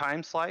same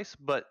time slice,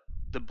 but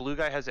the blue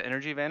guy has the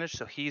energy advantage,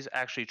 so he's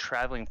actually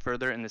traveling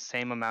further in the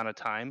same amount of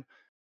time,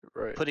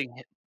 right?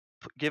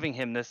 giving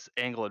him this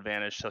angle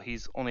advantage. So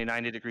he's only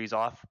 90 degrees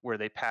off where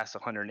they pass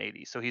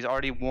 180. So he's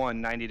already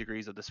won 90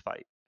 degrees of this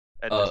fight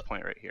at this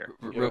point right here.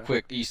 Real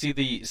quick, you see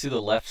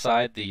the left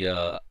side,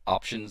 the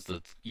options,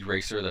 the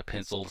eraser, the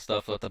pencil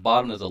stuff. At the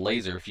bottom is a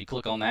laser. If you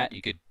click on that,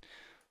 you could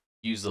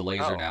use the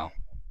laser now.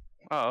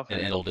 Oh, okay.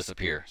 And it'll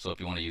disappear. So if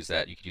you want to use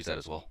that, you could use that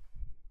as well.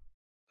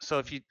 So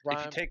if you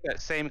take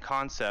that same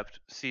concept,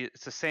 see,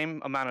 it's the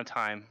same amount of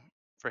time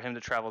for him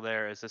to travel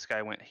there as this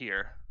guy went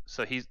here.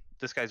 So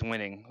this guy's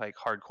winning like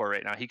hardcore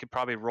right now. He could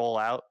probably roll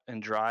out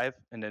and drive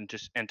and then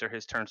just enter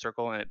his turn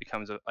circle, and it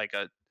becomes like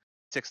a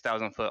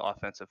 6,000 foot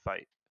offensive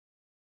fight.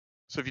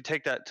 So if you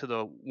take that to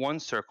the 1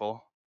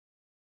 circle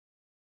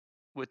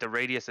with the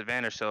radius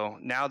advantage, so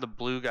now the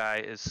blue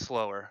guy is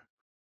slower.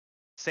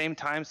 Same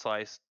time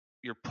slice,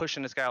 you're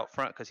pushing this guy out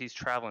front because he's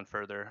traveling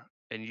further,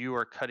 and you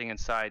are cutting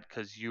inside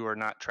because you are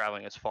not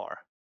traveling as far.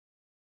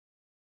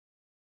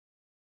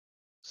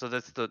 So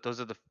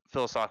those are the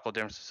philosophical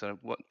differences in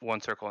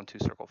 1 circle and 2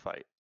 circle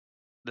fight.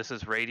 This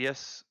is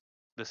radius,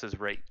 this is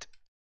rate.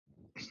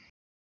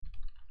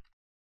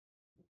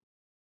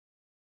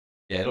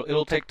 Yeah,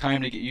 it'll take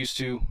time to get used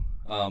to,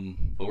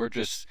 but we're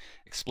just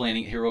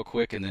explaining it here real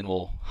quick, and then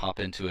we'll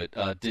hop into it.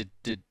 Did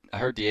I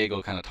heard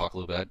Diego kind of talk a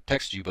little bit? I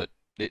texted you, but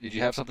did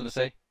you have something to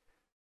say?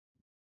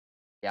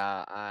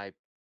 Yeah, I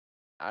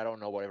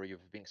don't know whatever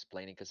you've been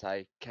explaining because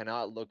I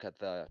cannot look at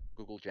the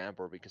Google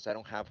Jamboard because I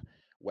don't have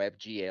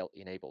WebGL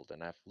enabled,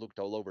 and I've looked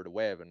all over the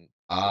web and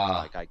seems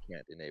like I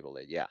can't enable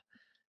it. Yeah,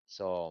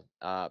 so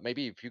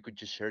maybe if you could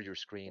just share your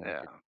screen.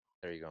 Yeah.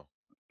 There you go.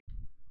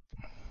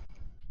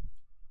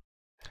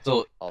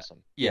 So awesome.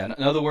 Yeah,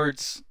 in other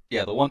words,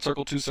 yeah, the 1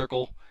 circle, 2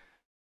 circle,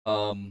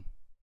 the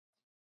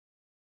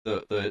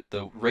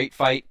rate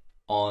fight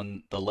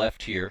on the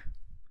left here.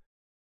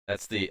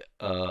 That's the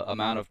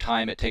amount of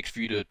time it takes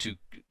for you to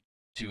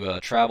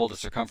travel the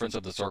circumference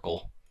of the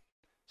circle.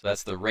 So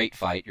that's the rate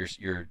fight.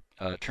 You're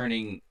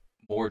turning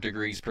more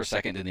degrees per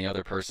second than the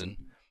other person.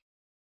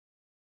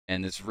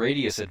 And this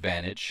radius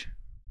advantage,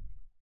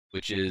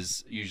 which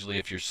is usually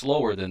if you're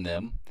slower than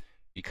them,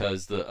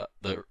 because the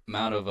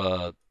amount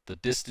of the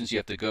distance you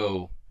have to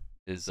go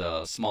is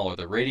smaller.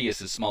 The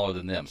radius is smaller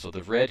than them. So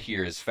the red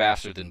here is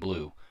faster than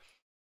blue.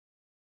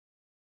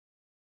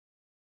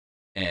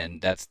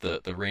 And that's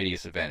the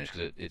radius advantage,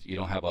 because you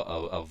don't have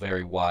a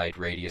very wide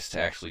radius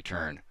to actually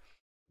turn.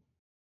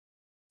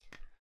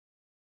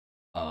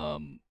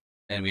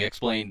 And we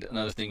explained,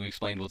 another thing we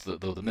explained was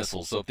the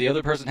missiles. So if the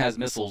other person has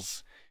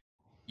missiles,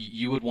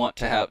 you would want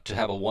to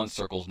have a 1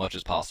 circle as much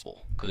as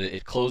possible, because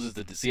it closes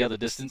see how the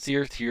distance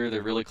here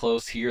they're really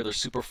close, here they're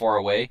super far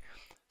away.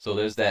 So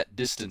there's that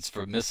distance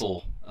for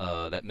missile,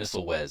 that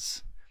missile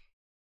whiz.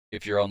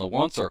 If you're on the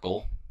 1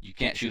 circle, you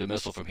can't shoot a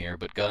missile from here,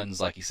 but guns,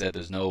 like you said,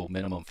 there's no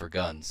minimum for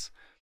guns.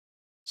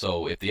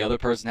 So if the other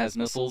person has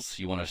missiles,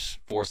 you want to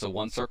force a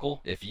 1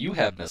 circle. If you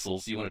have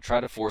missiles, you want to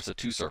try to force a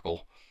 2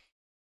 circle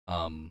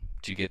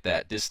to get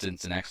that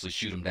distance and actually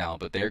shoot them down.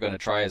 But they're going to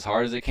try as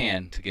hard as they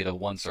can to get a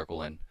 1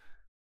 circle in.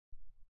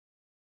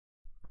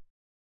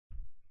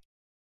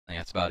 I think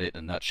that's about it in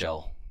a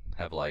nutshell.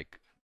 Have like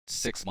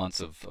 6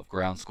 months of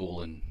ground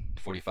school in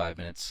 45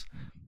 minutes.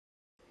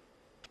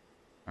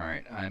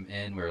 Alright, I'm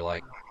in. We're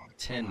like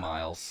 10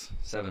 miles,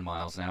 7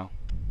 miles now.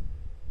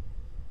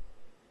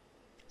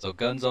 So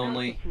guns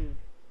only.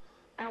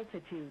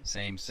 Altitude.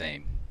 Same.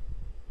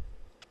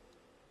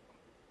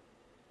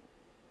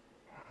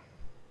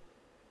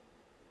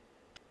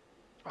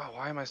 Oh,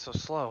 why am I so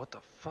slow? What the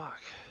fuck?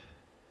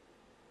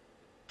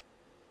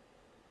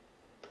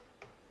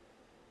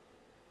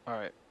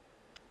 Alright.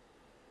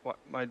 What?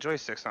 My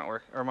joystick's not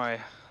working. Or my...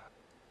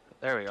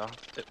 There we go.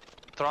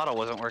 Throttle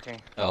wasn't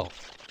working. Oh.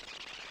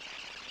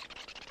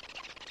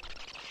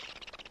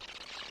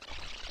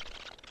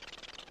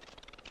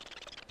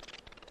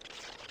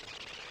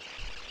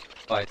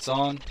 Lights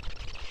on.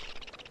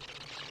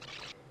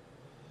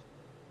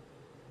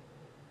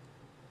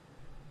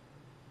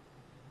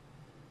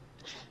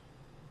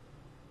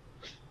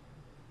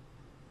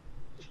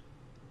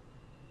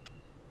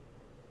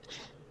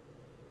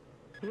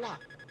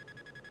 Lock.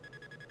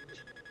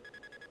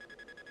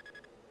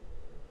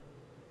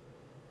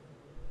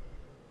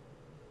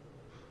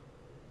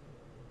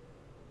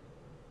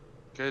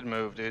 Good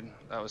move, dude.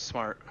 That was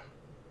smart.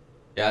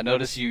 Yeah, I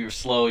noticed you were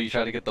slow. You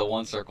tried to get the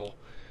 1 circle.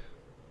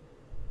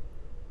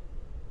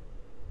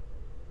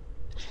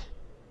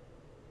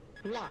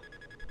 Lock.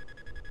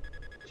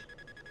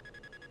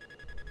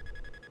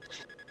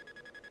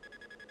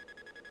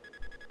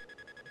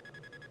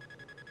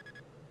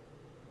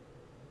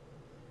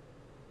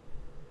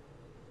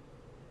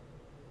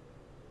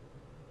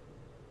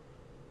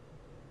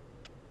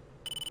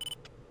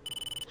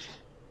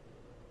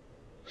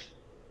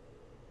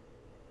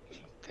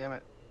 Damn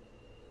it.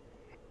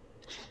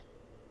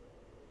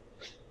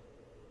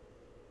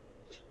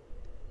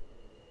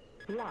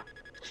 Lock.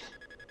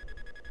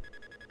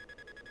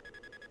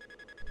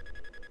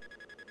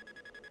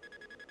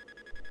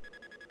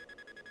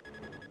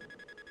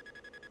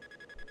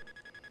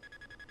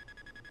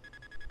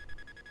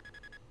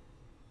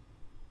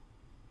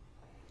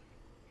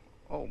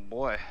 Oh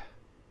boy.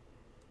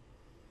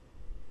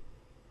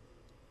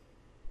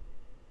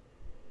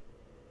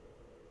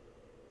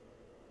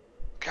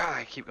 God,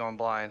 I keep going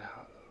blind.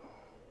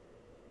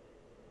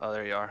 Oh,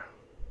 there you are.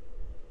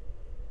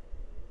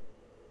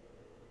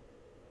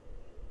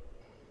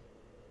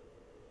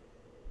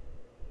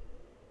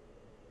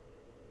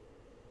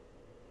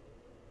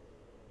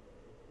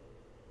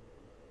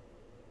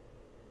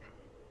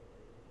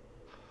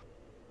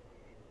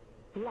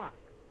 Lock.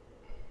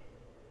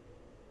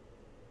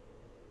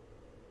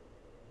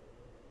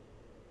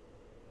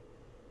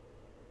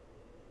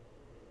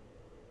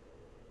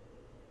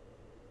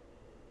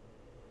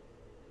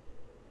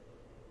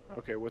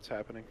 Okay, what's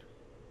happening?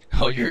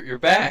 Oh, you're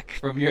back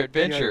from your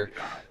adventure.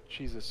 Yeah,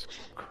 Jesus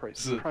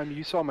Christ. So- Prime,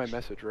 you saw my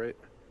message, right?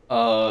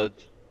 I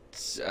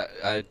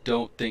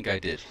don't think I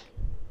did.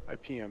 I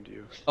PM'd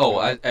you.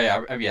 Oh,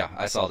 yeah,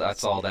 I saw that. I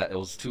saw that. It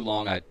was too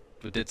long. I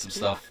did some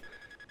stuff.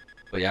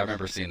 But yeah, I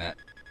remember seeing that.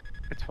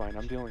 It's fine.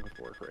 I'm dealing with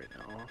work right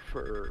now.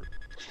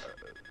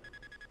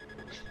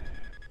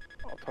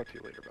 I'll talk to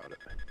you later about it.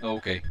 Oh,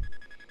 okay.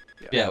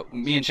 Yeah,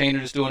 me and Shane are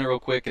just doing it real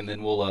quick, and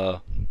then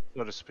we'll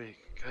So to speak.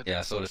 Good.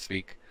 yeah, so to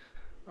speak.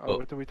 Oh,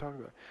 what did we talk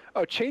about?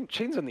 Oh,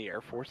 Chain's in the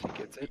Air Force. He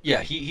gets it.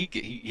 Yeah, he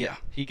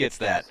gets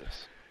that.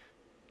 Jesus.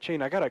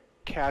 Chain, I got a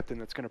captain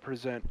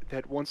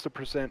that wants to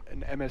present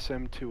an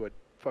MSM to a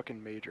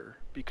fucking major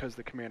because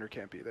the commander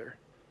can't be there.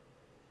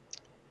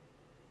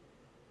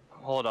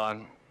 Hold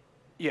on.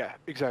 Yeah,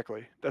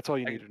 exactly. That's all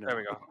you need to know. There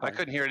we go. I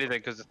couldn't hear anything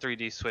because the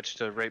 3D switched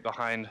to right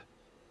behind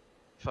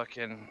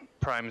fucking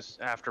Prime's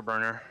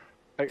afterburner.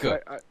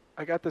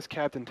 I got this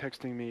captain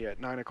texting me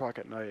at 9 o'clock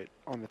at night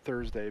on the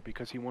Thursday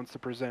because he wants to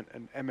present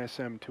an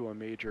MSM to a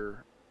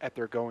major at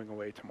their going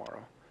away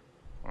tomorrow.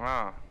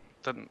 Wow.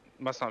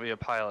 Must not be a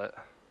pilot.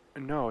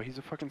 No, he's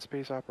a fucking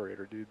space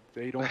operator, dude.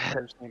 They don't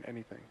understand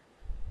anything.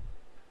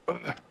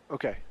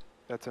 Okay,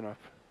 that's enough.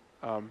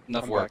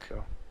 Enough I'm work. Back,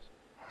 though.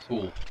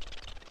 Cool.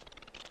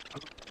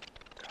 God,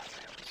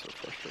 man, I'm so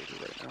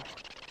frustrated right now.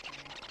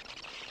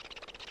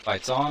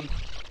 Lights on.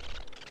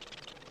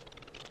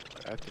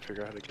 I have to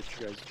figure out how to get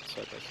you guys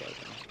side by side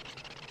now.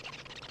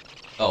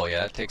 Oh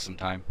yeah, that takes some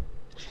time.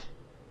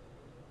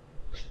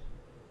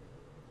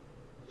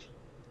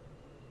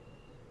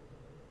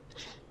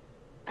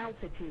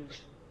 Altitude.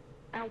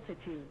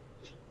 Altitude.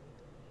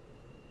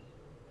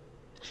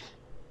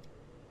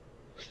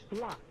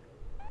 Lock.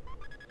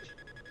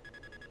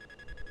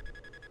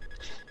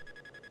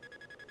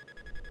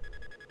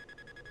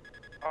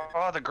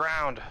 Oh, the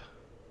ground.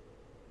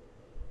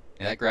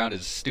 Yeah, that ground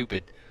is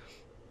stupid.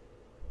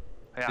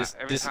 Yeah,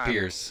 every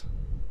Disappears.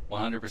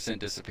 100%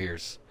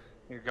 disappears. time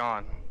you're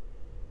gone.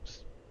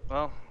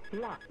 Well,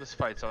 Lock. this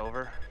fight's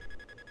over.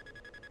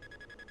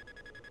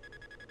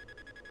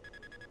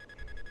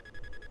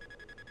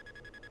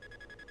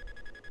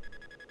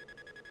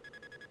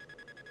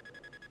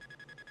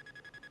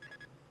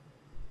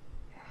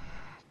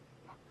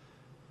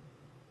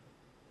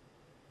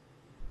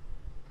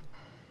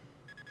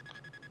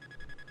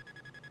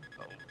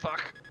 Oh,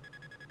 fuck.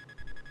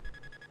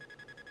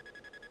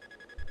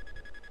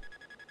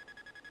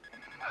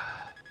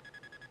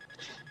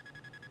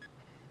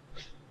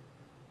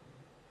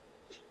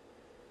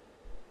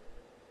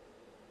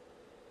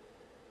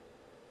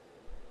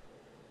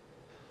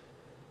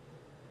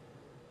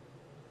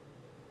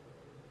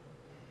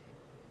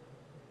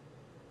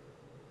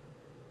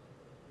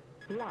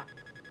 Lock.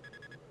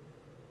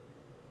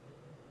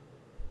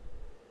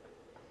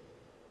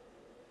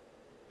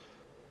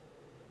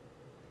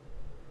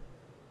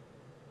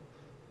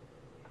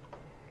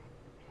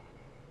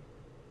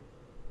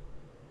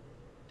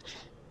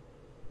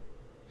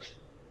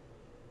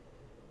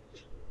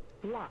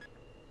 Lock.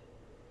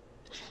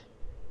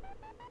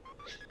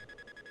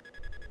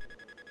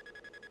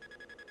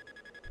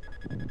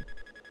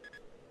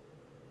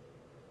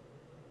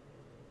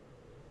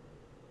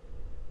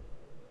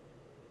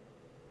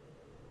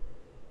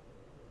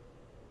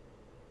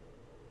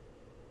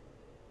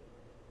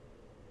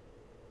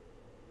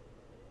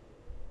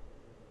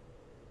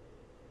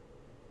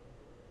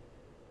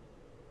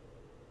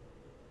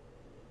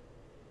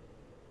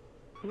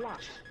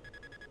 Lock.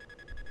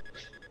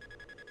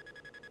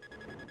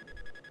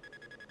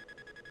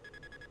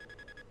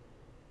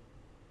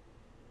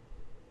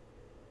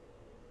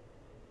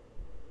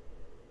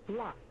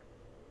 Lock.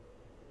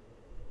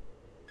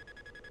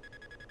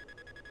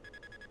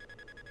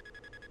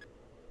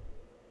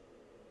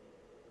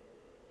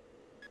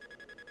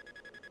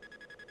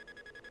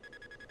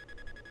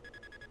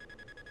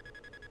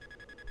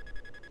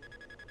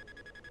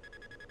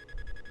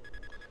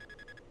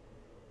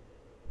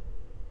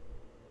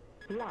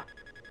 Lock.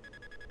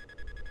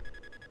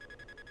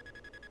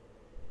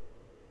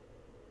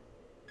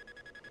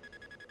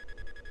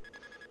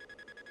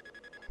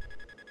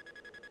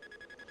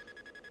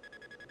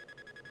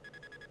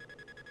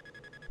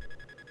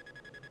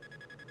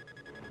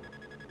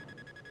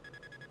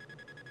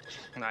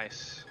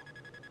 Nice.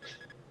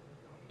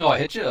 Oh, I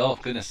hit you? Oh,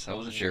 goodness. I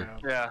wasn't sure.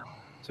 Yeah. Yeah.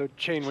 So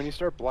Chain, when you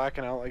start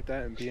blacking out like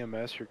that in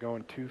BMS, you're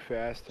going too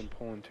fast and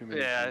pulling too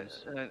many Yeah.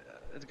 G's.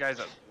 This guy's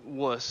a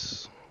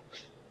wuss.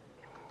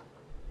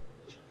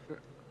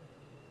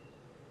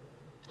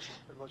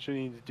 Unless you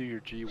need to do your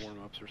G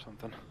warm-ups or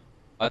something.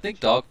 I think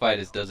dogfight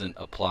doesn't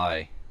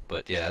apply,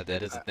 but yeah,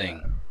 that is a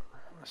thing.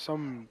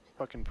 Some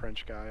fucking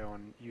French guy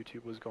on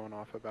YouTube was going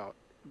off about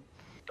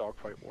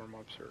dogfight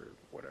warm-ups or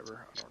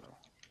whatever. I don't know.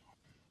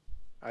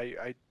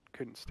 I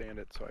couldn't stand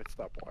it, so I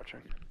stopped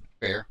watching.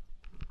 Fair.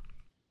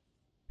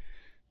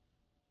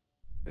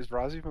 Is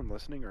Roz even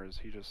listening, or is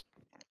he just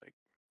like?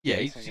 Yeah,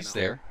 hanging he's out?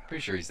 there.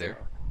 Pretty sure he's there.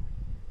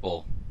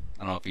 Well,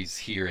 I don't know if he's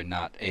here and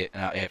not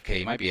AFK.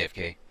 He might be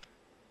AFK.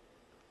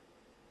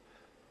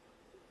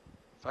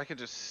 If I could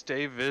just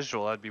stay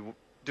visual, I'd be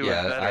doing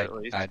Yeah, better at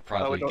least. I'd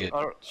probably don't- get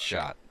I don't-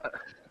 shot.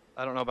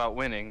 I don't know about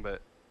winning,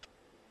 but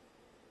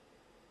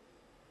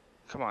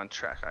come on,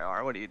 track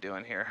IR. What are you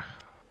doing here?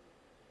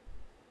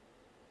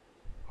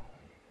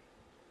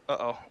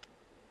 Uh-oh.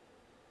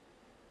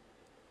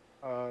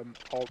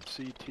 Alt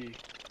CT.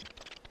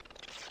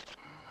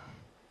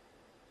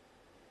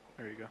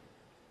 There you go.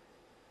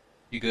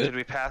 You Did good?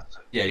 we pass?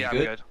 Yeah, you I'm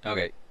good?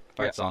 Okay,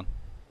 fight's on.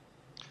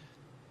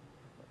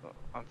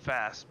 I'm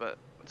fast, but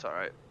it's all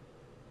right.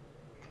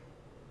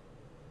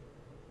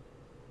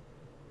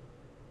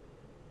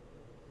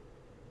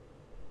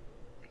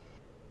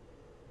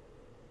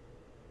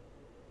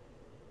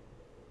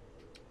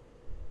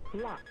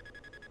 Lock.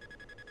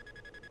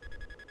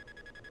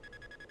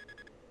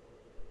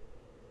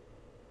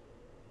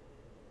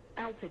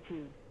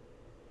 Altitude.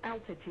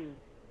 Altitude.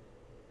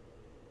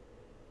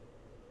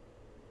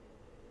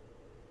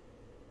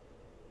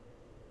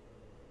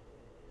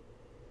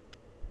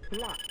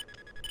 Lock.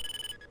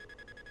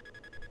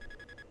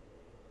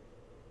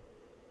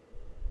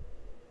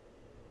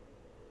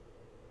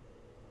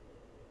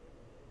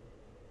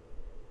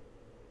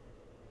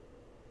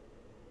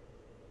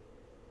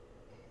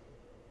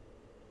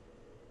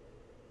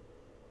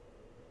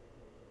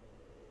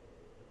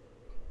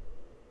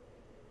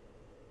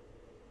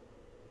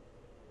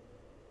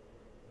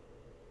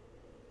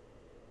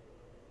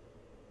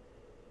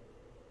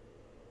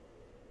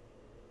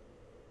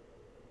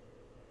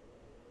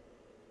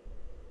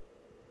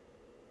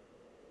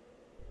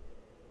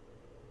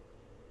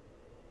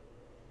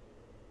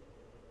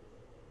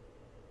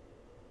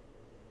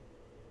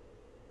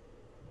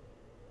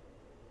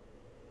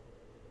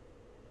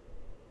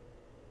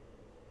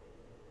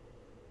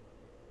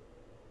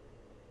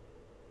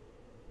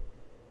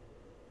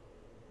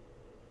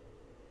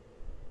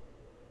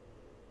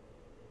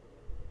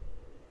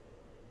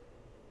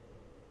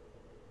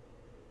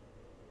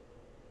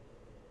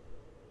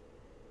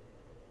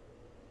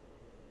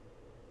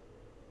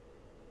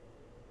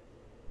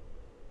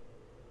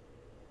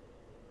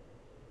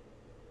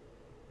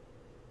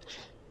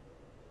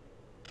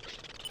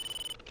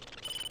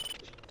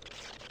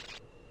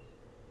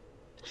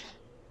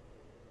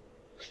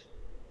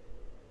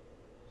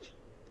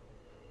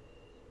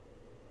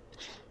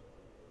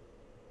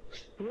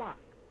 Lock.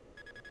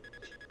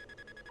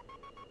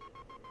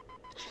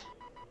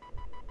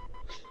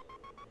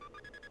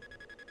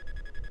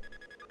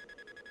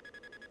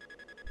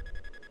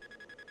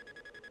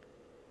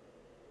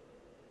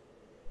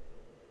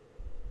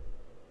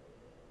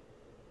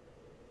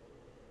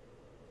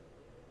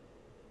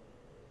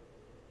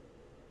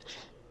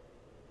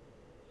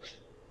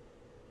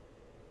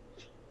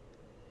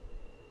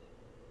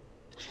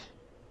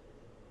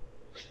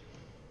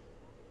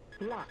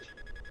 Lock.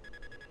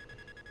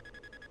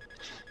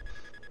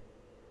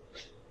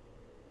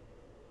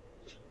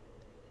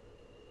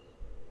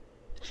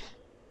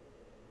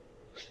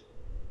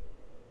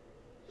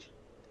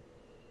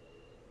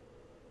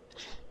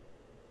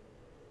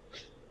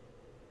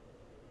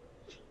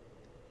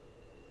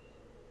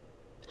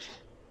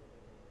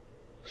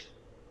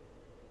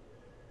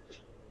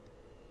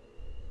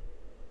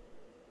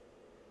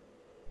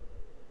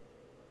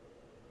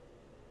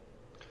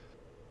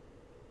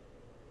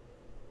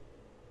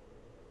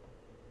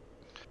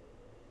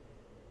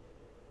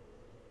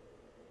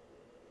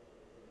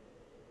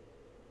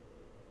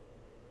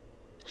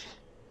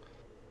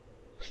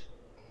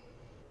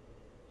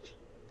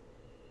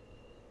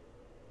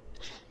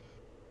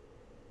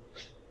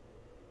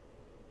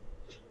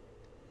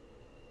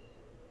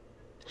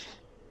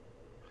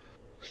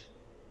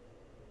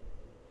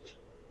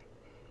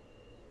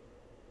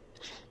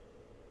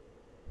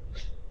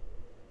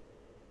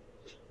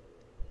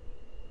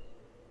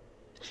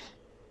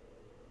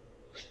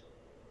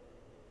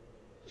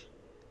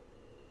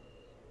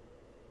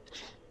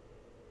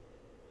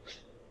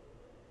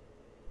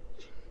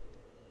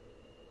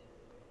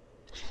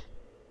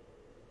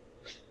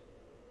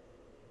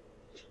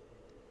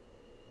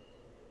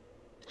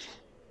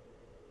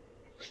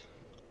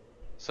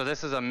 So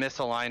this is a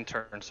misaligned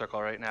turn circle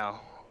right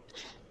now.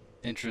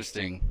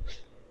 Interesting.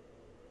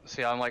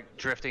 See, I'm like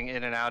drifting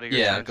in and out of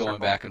your Yeah, turn going circle.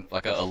 back in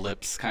like a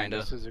ellipse kind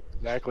of. This is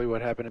exactly what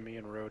happened to me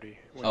and Rhodey.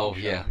 when Oh,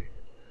 he shot yeah. me.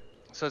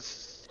 So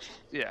it's,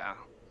 yeah.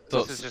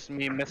 So This is just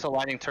me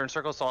misaligning turn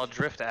circle, so I'll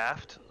drift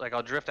aft. Like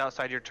I'll drift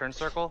outside your turn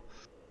circle,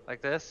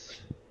 like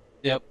this.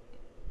 Yep.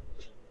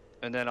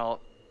 And then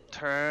I'll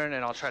turn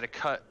and I'll try to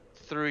cut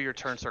through your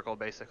turn circle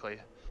basically.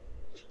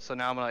 So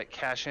now I'm gonna like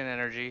cash in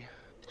energy.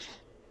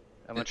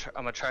 I'm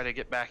gonna try to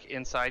get back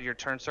inside your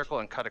turn circle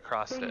and cut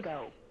across it.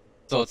 Bingo.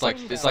 So it's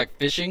like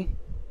fishing.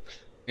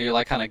 You're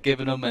like kind of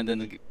giving them and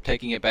then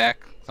taking it back.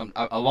 I'm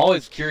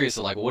always curious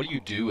of like, what do you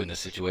do in this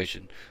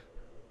situation?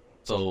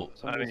 So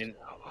I mean,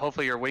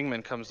 hopefully your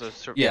wingman comes to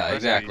yeah, rescue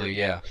exactly, you.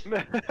 yeah.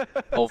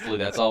 Hopefully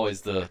that's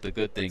always the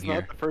good thing It's here.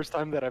 not the first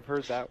time that I've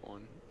heard that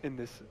one in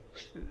this.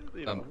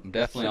 You know, I'm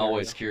definitely scenario.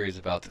 always curious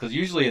about because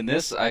usually in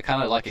this I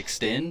kind of like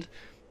extend.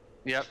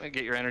 Yep, and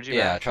get your energy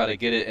Yeah, back. try to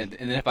get it, and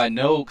then if I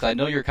know, because I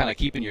know you're kind of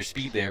keeping your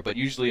speed there, but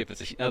usually if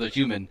it's another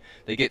human,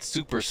 they get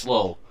super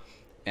slow,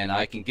 and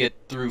I can get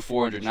through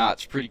 400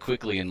 knots pretty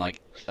quickly and like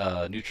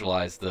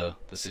neutralize the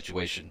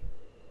situation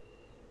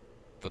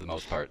for the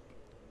most part.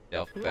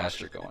 Yeah, how fast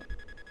you're going.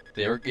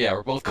 Yeah,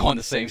 we're both going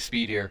the same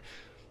speed here,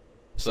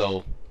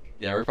 so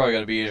yeah, we're probably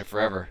gonna be in it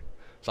forever.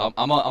 So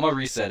I'm gonna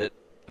reset it.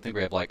 I think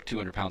we have like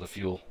 200 pounds of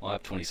fuel. I'll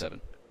have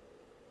 27.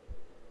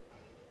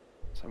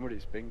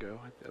 Somebody's bingo.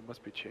 That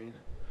must be Chain.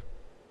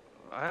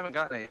 I haven't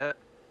gotten it yet.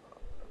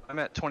 I'm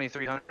at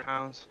 2,300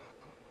 pounds.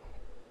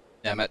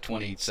 Yeah, I'm at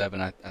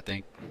 27, I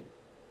think.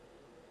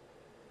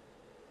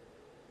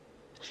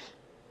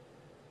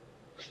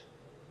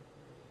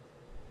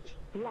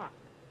 Lock.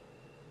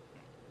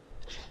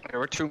 Yeah,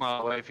 we're 2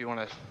 miles away if you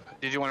want to.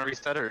 Did you want to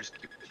reset or just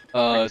Keep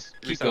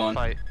reset the going.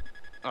 fight?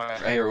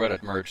 Alright. Right here we're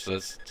at merge, so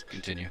let's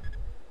continue.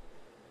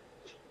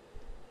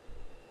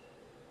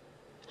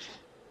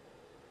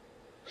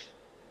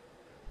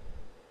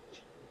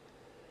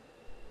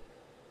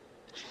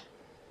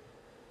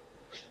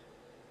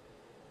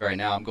 Right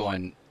now I'm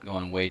going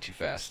way too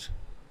fast.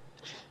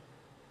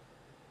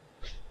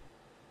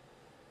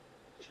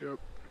 Yep.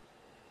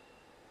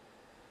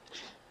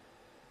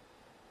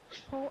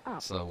 Pull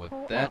up. So with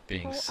pull that up,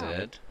 being pull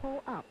said, Up,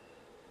 pull up.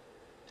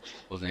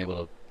 wasn't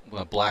able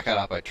to black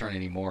out if I turn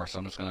anymore, so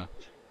I'm just gonna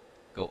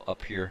go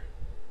up here.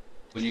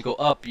 When you go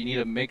up, you need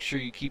to make sure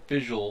you keep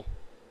visual.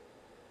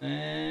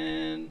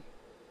 And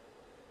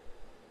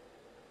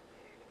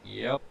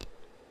yep.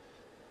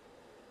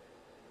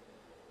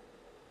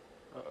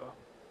 Uh-oh.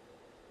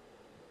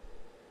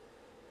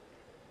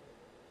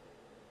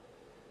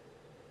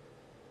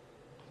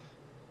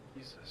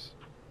 Jesus.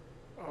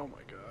 Oh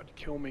my god.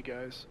 Kill me,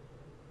 guys.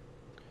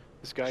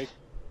 This guy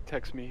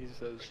texts me, he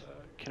says,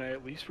 can I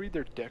at least read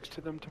their decks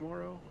to them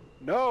tomorrow?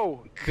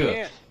 No! You Good.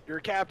 can't! You're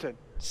a captain!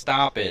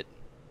 Stop it.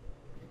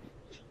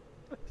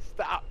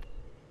 Stop!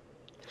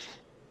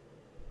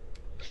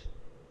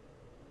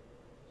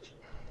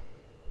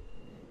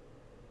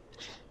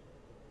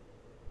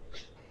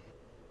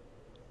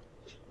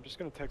 I'm just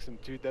gonna text him,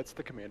 dude, that's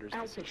the commander's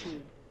decision.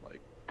 Altitude. Like,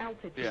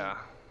 Altitude. Yeah.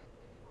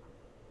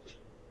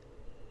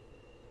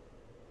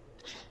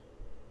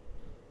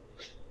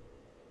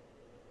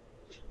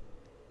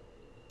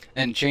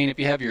 And Chain, if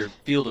you have your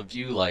field of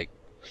view like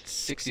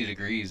 60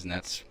 degrees, and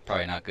that's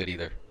probably not good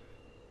either.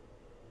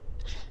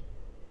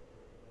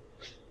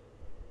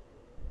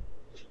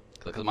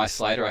 Because my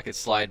slider, I could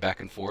slide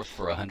back and forth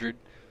for 100,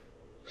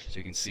 so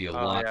you can see a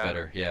lot yeah.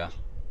 better. Yeah,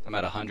 I'm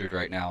at 100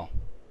 right now.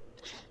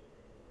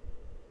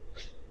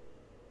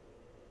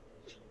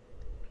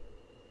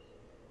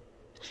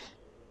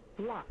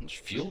 Lock. How much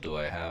fuel do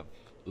I have?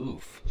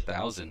 Oof,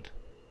 1,000.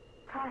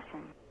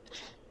 Caution.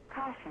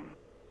 Caution.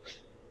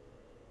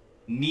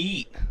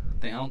 Neat.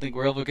 I don't think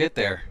we're able to get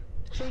there.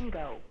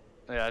 Bingo.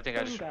 Yeah, I think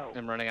I just Bingo.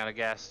 am running out of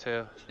gas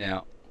too.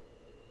 Yeah.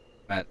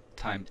 I'm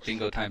at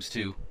bingo times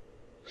 2.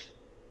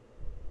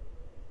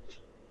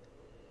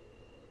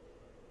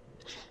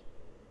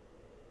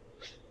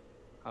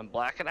 I'm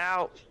blacking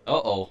out.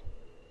 Uh-oh.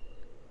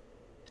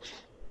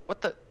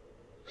 What the?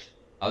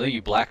 I think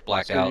you blacked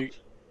so out.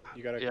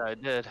 you gotta, Yeah, I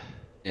did.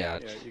 Yeah.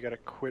 yeah, you gotta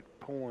quit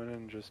pulling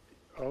and just,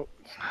 oh.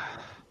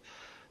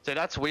 So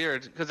that's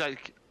weird because I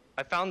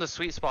found the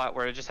sweet spot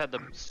where it just had the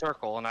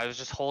circle and I was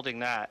just holding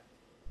that,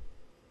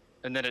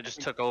 and then it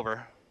just took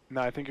over.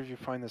 No, I think if you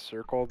find the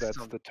circle, that's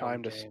Some the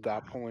time to fun game.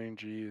 stop pulling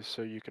G's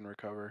so you can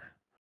recover.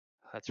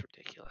 That's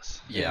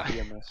ridiculous. Yeah. BMS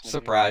anyway.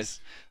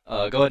 Surprise. Go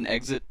ahead and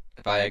exit.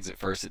 If I exit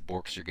first, it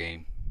borks your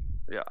game.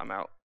 Yeah, I'm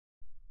out.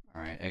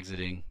 Alright,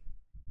 exiting.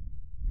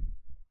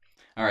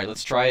 Alright,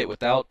 let's try it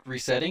without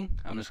resetting.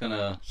 I'm just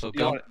gonna, so You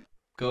Gump, want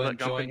go ahead let and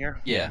Gump in join.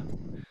 here? Yeah,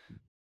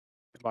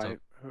 By,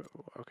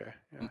 okay,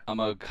 yeah. I'm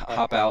gonna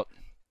hop out.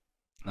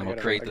 And I'm I gonna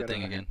gotta- create I the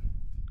thing gotta- again.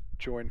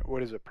 Join,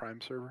 what is it,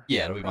 Prime server?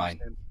 Yeah, it'll be Prime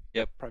mine.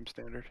 Yep. Prime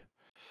standard.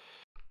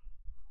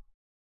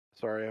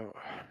 Sorry,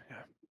 yeah.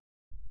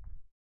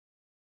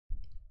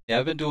 Yeah,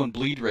 I've been doing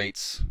bleed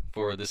rates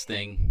for this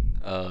thing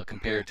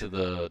compared to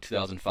the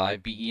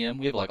 2005 BEM.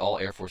 We have like all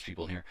Air Force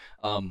people in here.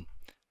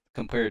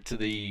 Compared to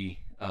the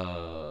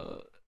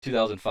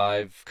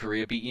 2005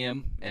 Korea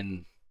BEM,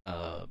 and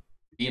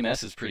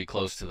BMS is pretty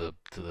close to the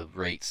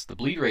rates. The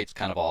bleed rate's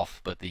kind of off,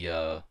 but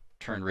the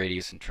turn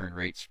radius and turn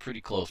rate's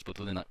pretty close, but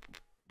within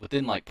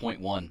like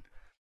 0.1.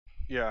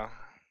 Yeah.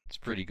 It's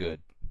pretty good.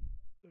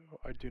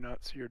 I do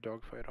not see your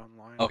dogfight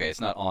online. Okay,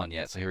 it's not on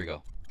yet, so here we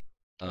go.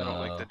 I don't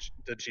like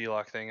the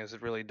G-lock thing. Is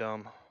it really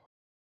dumb?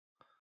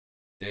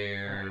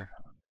 There.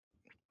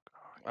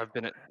 I've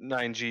been at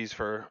 9Gs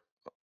for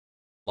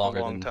Longer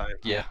a long than time.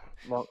 Yeah.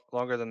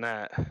 Longer than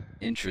that.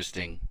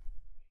 Interesting.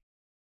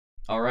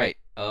 All right.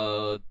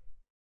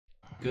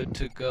 Good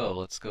to go.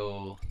 Let's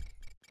go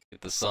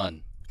get the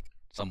sun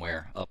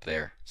somewhere up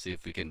there. See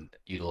if we can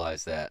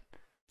utilize that.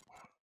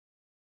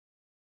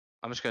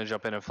 I'm just gonna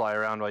jump in and fly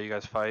around while you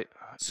guys fight.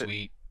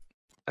 Sweet.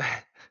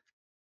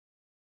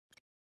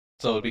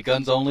 So it'd be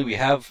guns only. We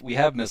have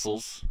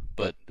missiles,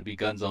 but it'd be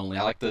guns only.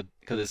 I like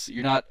because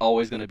you're not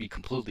always going to be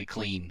completely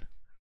clean.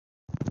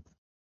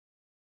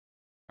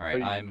 All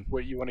right,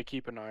 What you want to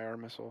keep an IR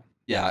missile?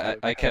 Yeah,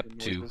 I kept having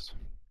 2. noises?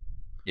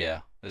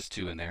 Yeah, there's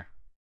 2 in there.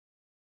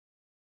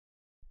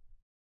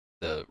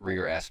 The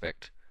rear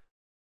aspect.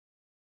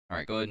 All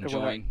right, go ahead and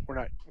join.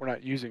 We're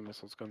not using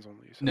missiles. Guns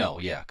only. You said. No,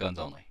 yeah, guns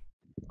only.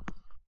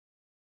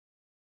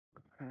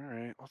 All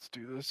right, let's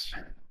do this.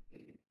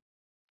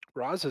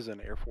 Roz is in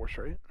Air Force,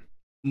 right?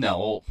 No,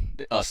 well,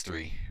 us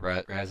 3.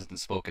 Raz hasn't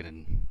spoken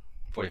in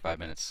 45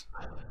 minutes.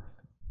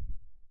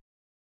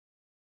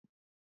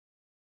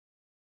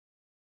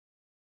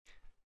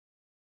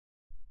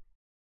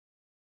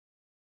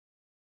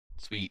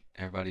 Sweet,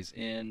 everybody's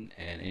in,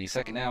 and any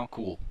second now,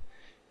 cool.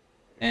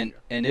 And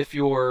if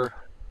your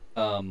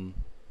field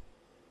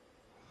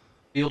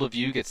of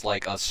view gets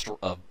like a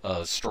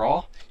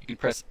straw, you can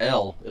press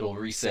L, it'll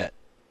reset.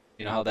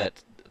 You know how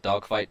that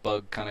dogfight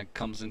bug kind of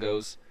comes and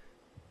goes?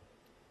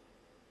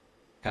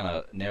 Kind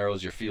of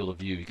narrows your field of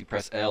view. You can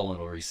press L and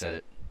it'll reset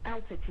it.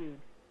 Altitude.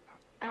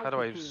 How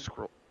do I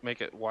make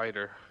it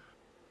wider?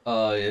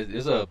 It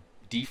is a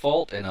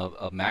default and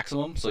a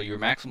maximum. So your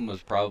maximum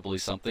is probably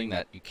something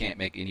that you can't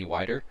make any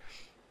wider.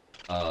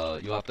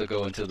 You'll have to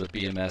go into the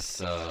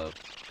BMS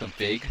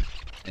config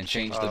and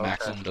change the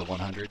maximum to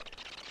 100.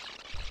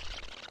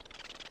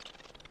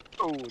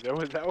 Oh,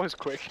 that was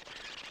quick.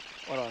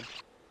 Hold on.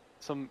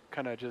 Some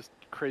kind of just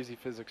crazy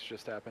physics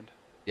just happened.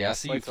 Yeah, I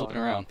see you flipping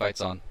around.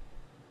 Fight's on.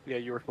 Yeah,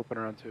 you were flipping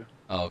around too.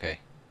 Oh, okay.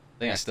 I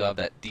think I still have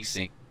that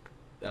desync.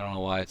 I don't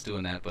know why it's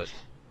doing that, but...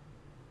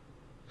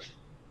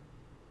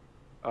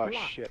 Oh,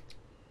 shit.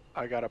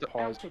 I gotta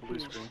pause the blue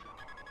screen.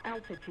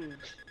 Altitude.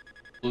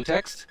 Blue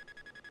text?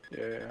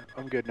 Yeah,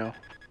 I'm good now.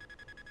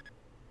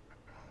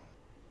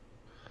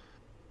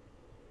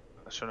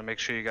 I just want to make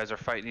sure you guys are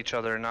fighting each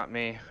other and not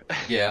me.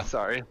 Yeah.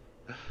 Sorry.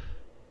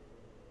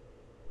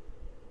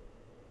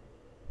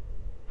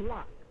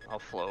 Lock. I'll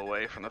flow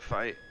away from the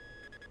fight.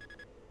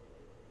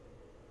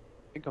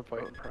 I think I'm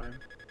fighting Prime.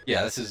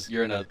 Yeah,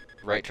 you're in a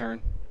right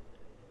turn.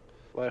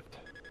 Left.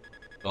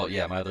 Oh,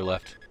 yeah, my other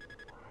left.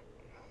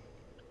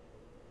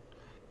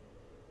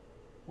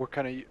 We're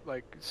kind of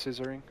like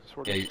scissoring,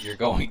 sort of. Yeah, you're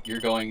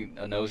going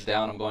a nose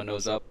down, I'm going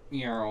nose up.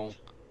 Meow.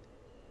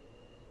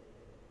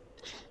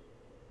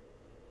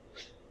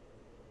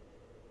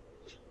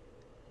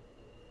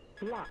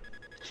 Lock.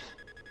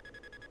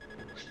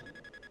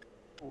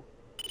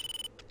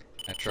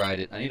 I tried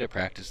it. I need to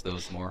practice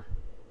those more.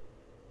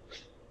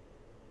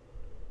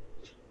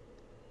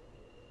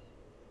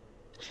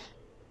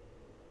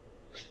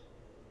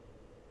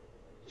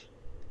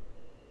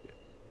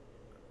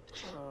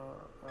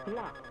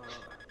 Lock.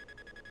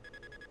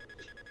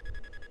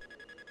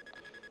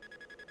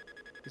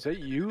 Is that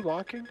you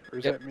locking? Or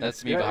is Yep, that me?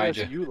 that's me behind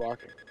that's you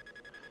locking.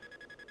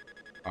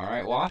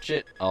 Alright, watch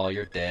it. Oh,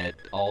 you're dead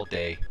all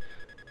day.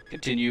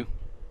 Continue.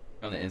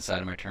 On the inside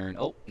of my turn.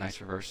 Oh,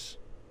 nice reverse.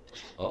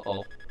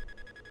 Uh-oh.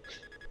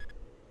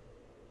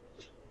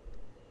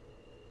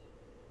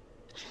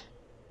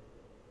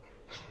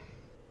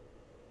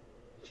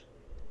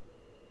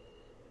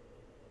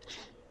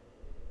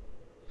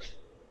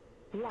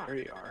 Lock. There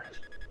you are.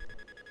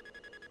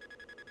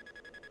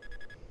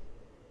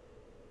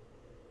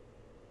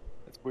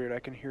 That's weird. I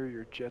can hear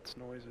your jet's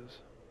noises.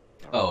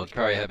 Oh,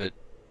 probably have it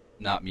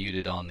not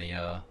muted on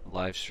the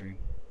live stream.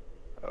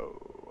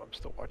 Oh, I'm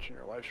still watching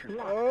your live stream.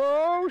 Lock.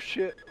 Oh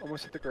shit!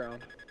 Almost hit the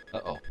ground.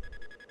 Uh-oh.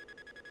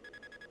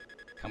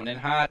 Coming in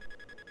hot.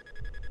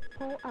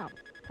 Pull up.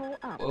 Pull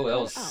up. Whoa, that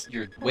was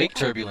your wake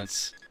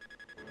turbulence.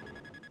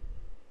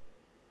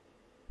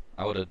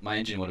 My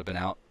engine would have been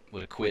out.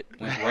 Would have quit.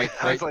 Went right.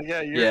 I was like,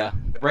 yeah,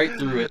 right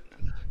through it.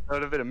 That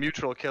would have been a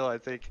mutual kill, I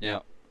think. Yeah.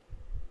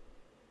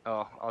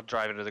 Oh, I'll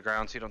drive into the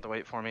ground so you don't have to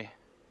wait for me.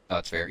 Oh,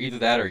 that's fair. Either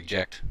that or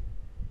eject.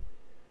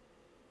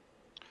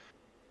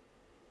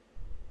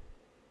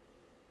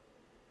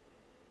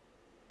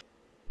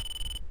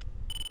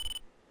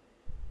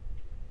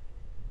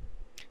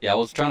 Yeah, I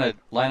was trying to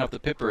line up the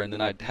pipper and then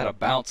I had a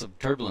bounce of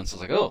turbulence. I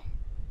was like, oh.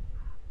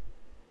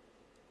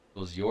 It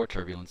was your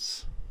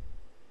turbulence.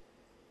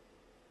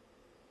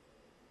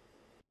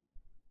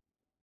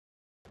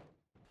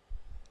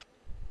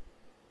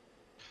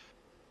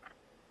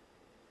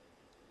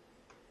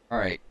 All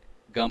right,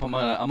 Gump. I'm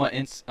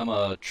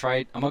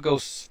gonna go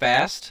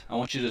fast. I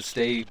want you to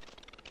stay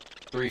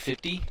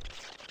 350,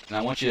 and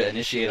I want you to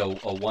initiate a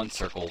one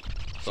circle.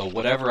 So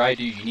whatever I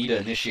do, you need to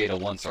initiate a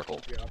one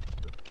circle. Yeah.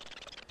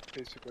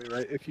 Basically,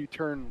 right? If you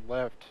turn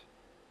left,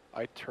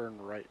 I turn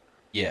right.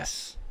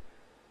 Yes.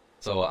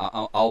 So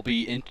I'll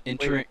be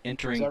entering.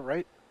 Is that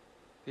right?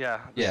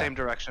 Yeah, the Yeah. same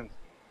direction.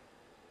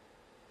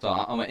 So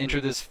I'm gonna enter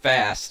this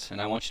fast,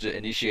 and I want you to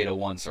initiate a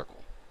one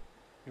circle.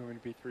 You want me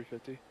to be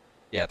 350?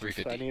 Yeah, So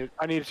 350.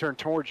 I need to turn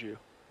towards you.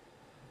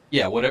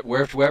 Yeah,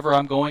 wherever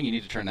I'm going, you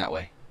need to turn that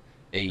way.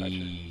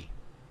 Gotcha.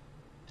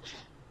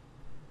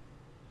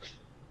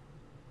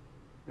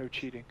 No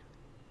cheating.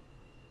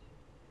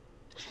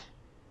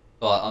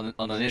 Well,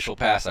 on the initial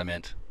pass, I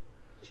meant.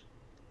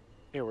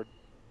 Yeah, we're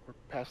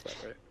past that,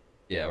 right?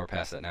 Yeah, we're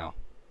past that now.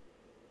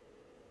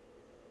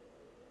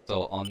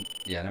 So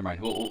yeah, never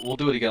mind. We'll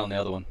do it again on the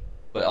other one.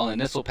 But on the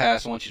initial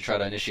pass, I want you to try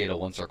to initiate a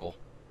one circle.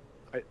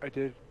 I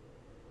did.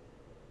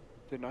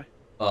 Didn't I?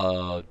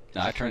 No,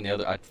 I turned the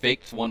other. I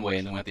faked one way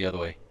and then went the other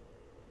way.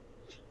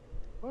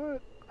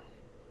 What?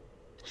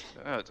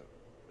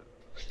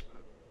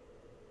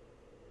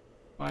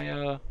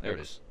 There it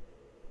is.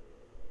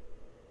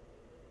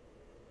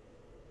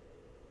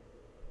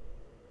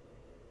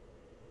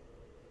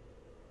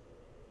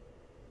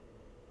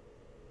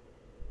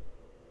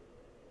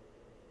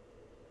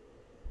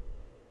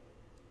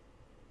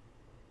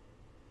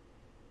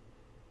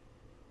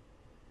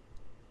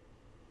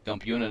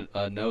 Gump, you in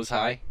a nose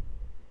high?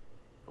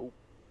 Oh.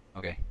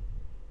 Okay.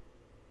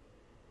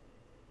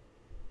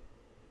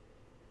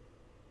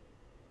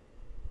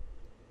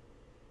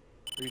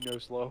 Are you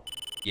nose low?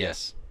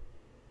 Yes.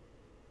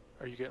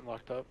 Are you getting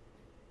locked up?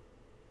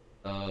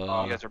 You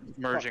guys are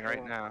merging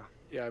right now.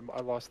 Yeah,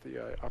 I lost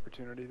the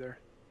opportunity there.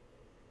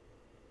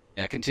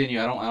 Yeah,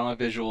 continue. I don't have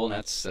visual, and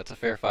that's a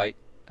fair fight.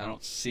 I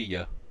don't see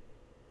ya.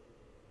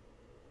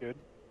 Good.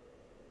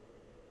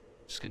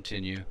 Just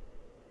continue.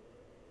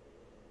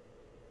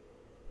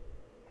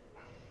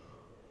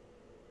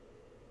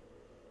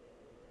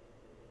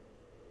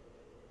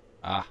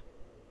 Ah.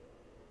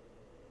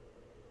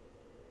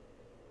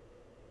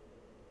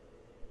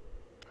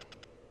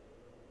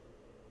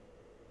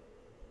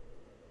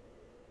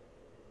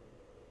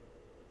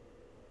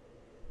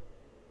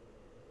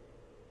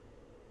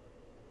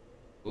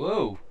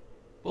 Whoa.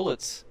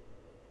 Bullets.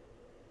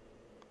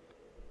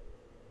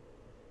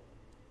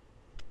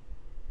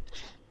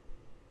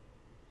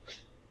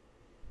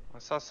 I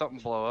saw something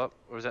blow up.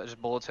 Or was that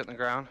just bullets hitting the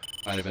ground?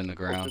 Might have been the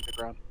ground. Hit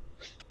the ground.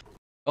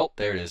 Oh,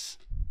 there it is.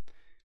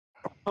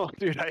 Oh,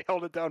 dude, I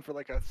held it down for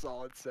like a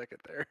solid second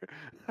there.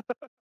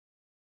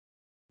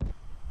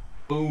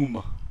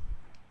 Boom.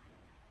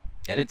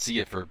 I didn't see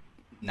it for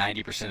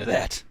 90% of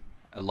that.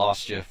 I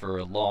lost you for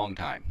a long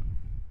time.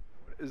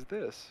 What is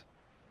this?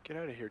 Get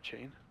out of here,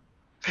 Chain.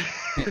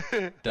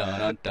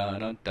 Dun dun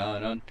dun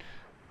dun dun.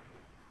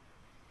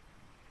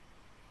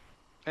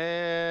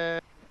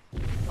 And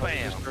Oh, you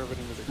bam. just drove it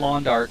into the ground.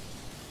 Lawn dart.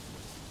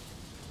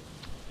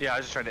 Yeah, I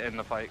was just trying to end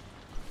the fight.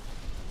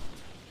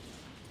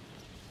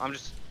 I'm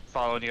just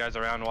following you guys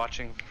around,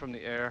 watching from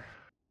the air.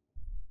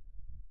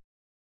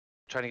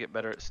 Trying to get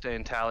better at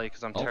staying tally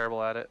because I'm Oh.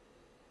 terrible at it.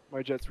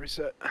 My jet's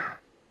reset.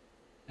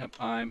 Yep,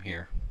 I'm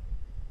here.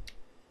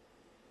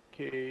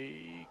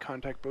 Okay,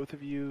 contact both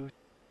of you.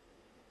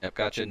 Yep,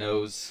 gotcha.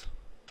 Nose.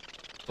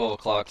 12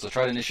 o'clock. So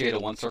try to initiate a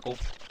one circle.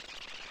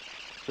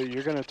 So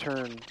you're gonna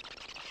turn,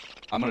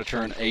 I'm gonna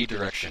turn a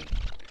direction.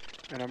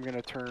 and I'm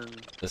gonna turn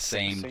The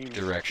same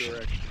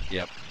direction.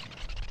 Yep.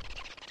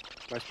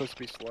 Am I supposed to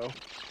be slow?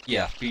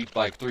 Yeah, be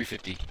like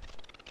 350.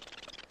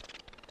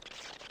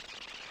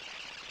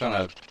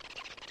 Trying to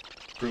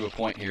prove a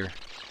point here.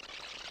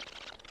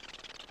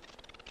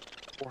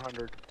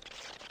 400.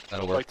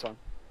 That'll work. Lights on.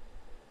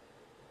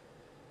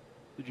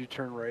 Did you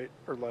turn right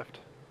or left?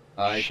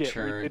 I Shit, we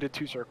turned. did a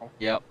two circle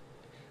Yep.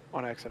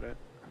 on accident.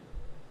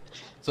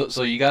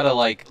 So you gotta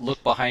like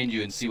look behind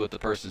you and see what the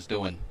person's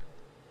doing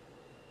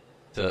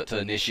to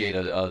initiate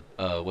a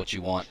what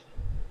you want.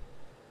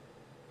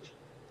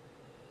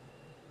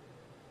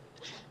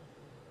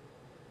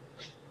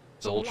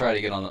 So we'll try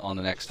to get on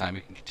the next time.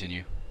 We can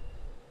continue.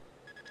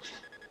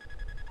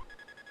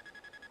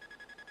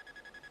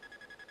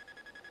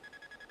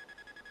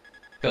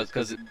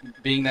 Because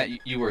being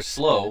that you were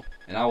slow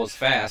and I was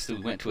fast, we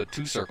went to a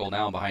two circle.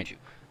 Now I'm behind you.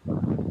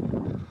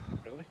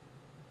 Really?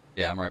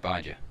 Yeah, I'm right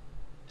behind you.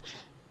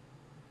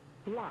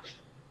 Lock.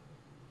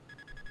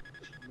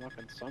 I'm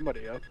locking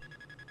somebody up.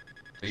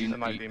 Are you That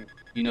might be.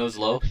 you nose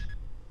low?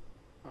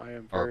 I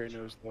am Or- very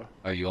nose low.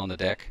 Are you on the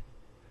deck?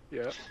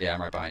 Yeah. Yeah,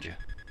 I'm right behind you.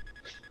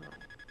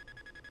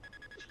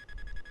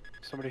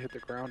 Somebody hit the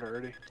ground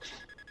already.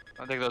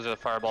 I think those are the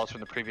fireballs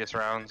from the previous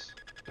rounds.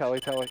 Tally,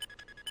 tally.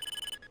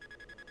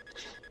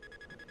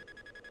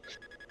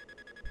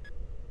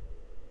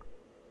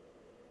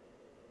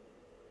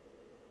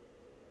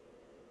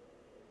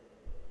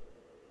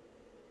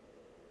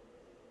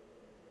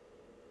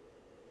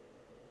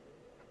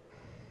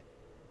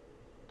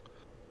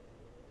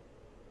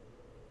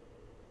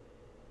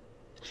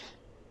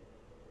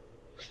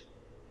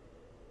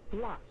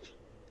 Locked.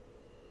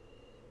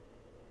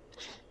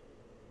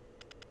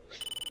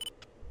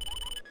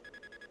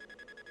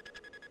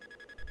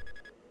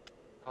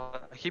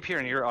 I keep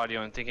hearing your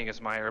audio and thinking it's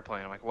my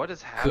airplane. I'm like, what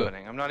is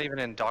happening? I'm not even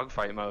in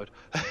dogfight mode.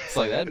 It's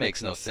like, that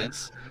makes no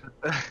sense.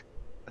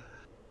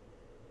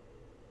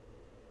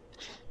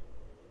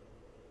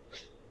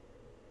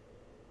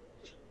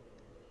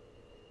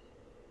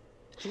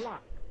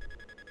 Locked.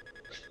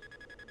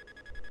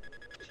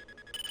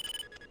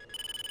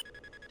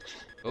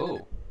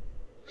 Oh.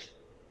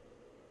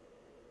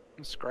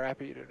 I'm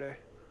scrappy today.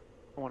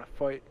 I want to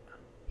fight.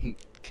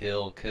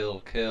 Kill, kill,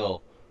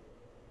 kill.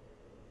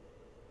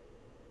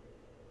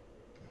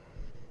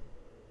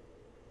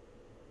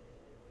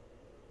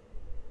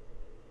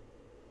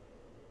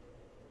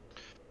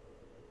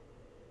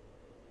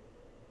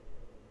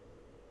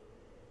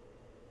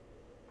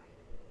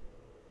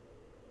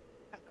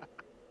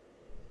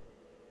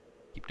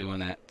 Keep doing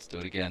that. Let's do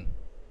it again.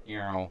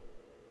 Yow.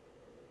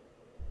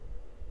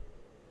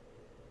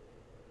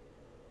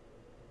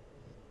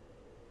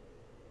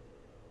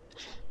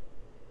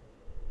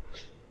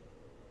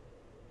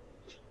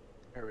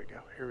 Here we go.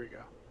 Here we go.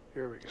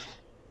 Here we go.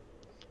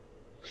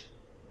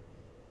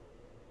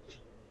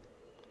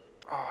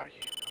 Oh,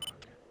 you fuck.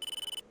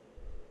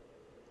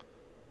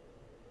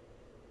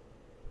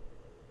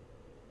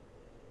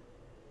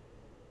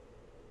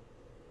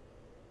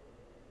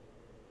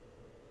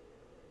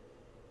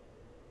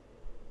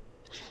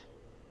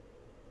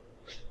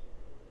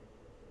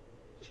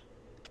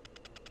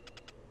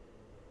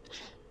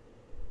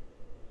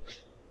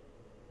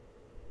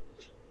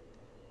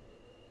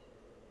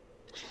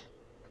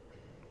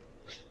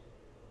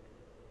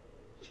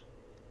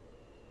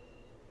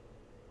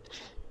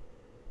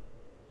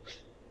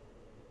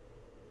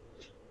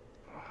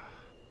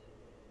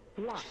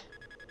 Locked.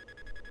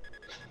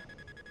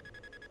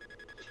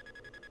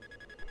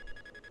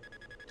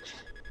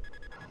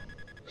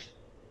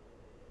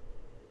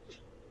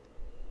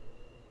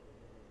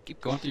 Keep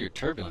going through your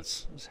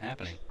turbulence. What's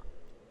happening?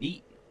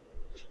 Neat.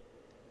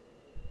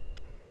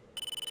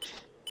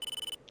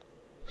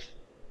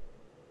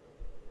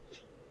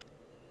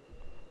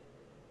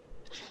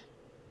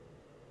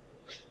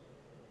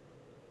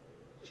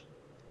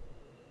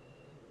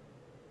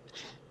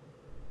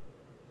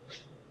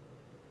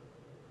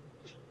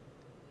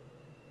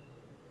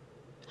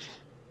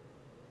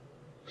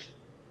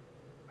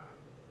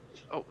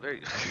 Oh, there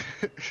you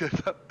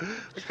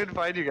I couldn't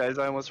find you guys.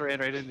 I almost ran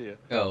right into you.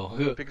 Oh,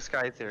 Big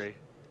sky theory.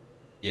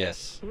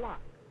 yes.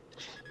 Locked.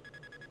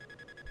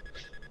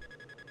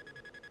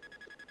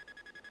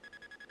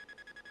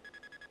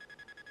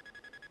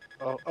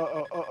 Oh,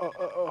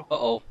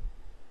 Uh-oh.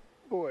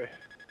 boy.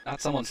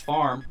 Not someone's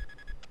farm.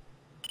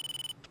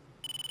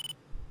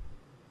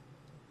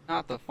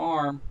 Not the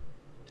farm.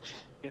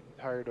 Getting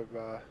tired of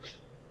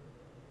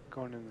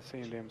going in the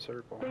same damn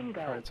circle.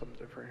 Bingo. Trying something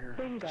different here.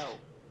 Bingo.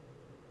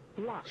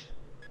 Locked.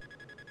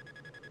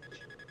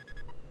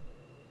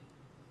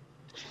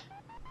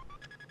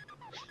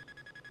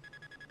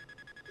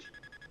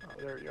 Oh,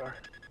 there you are.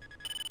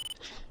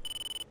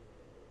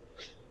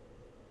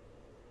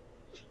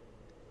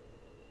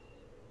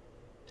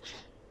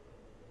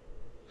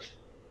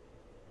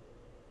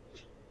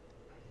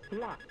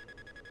 Locked.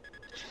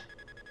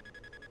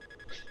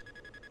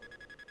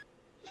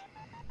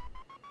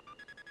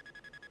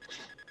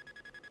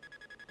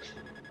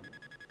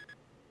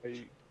 Oh,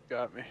 you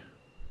got me.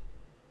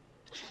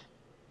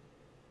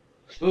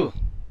 Ooh.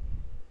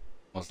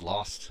 Was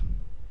lost.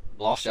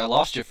 I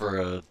lost you for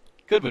a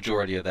good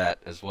majority of that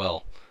as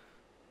well.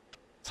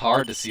 It's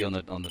hard to see on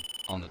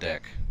the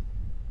deck.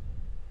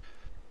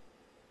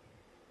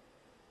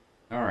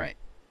 All right.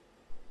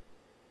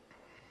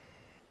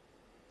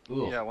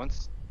 Ooh. Yeah,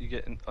 once you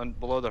get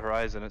below the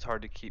horizon, it's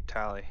hard to keep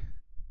tally.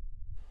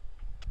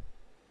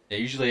 Yeah,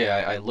 usually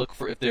I look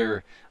for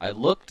I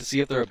look to see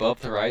if they're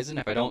above the horizon.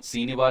 If I don't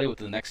see anybody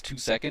within the next 2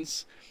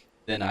 seconds,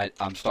 then I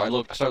start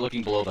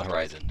looking below the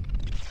horizon.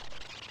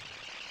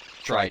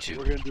 Try to.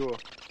 We're gonna do a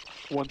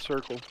one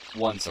circle.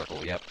 One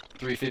circle, yep.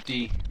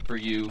 350 for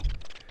you.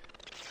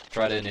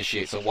 Try to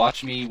initiate. So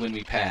watch me when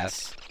we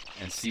pass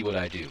and see what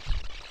I do.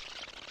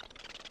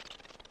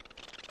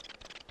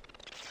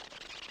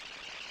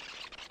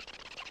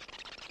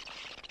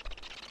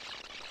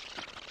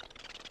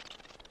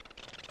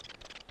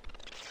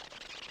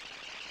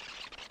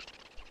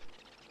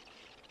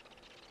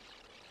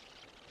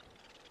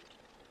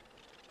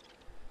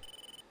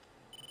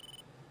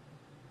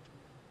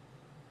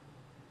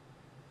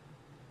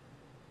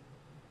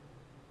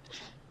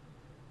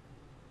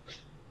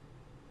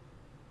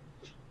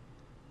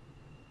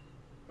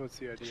 What's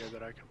the idea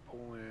that I can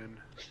pull in?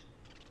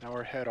 Now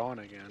we're head on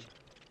again.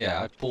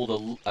 Yeah, I pulled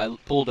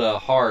a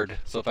hard.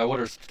 So if I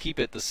were to keep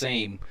it the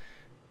same,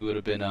 it would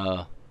have been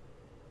on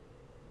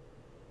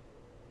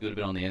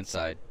the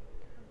inside.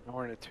 Now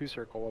we're in a two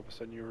circle. All of a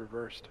sudden you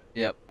reversed.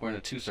 Yep, we're in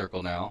a 2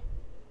 circle now.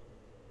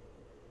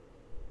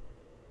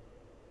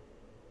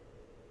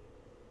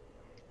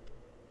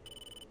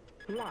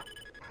 Locked.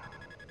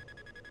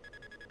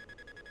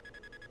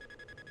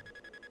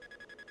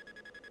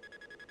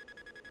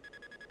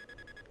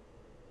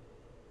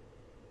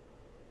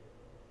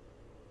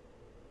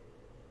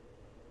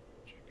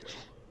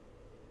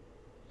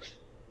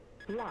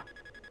 Locked.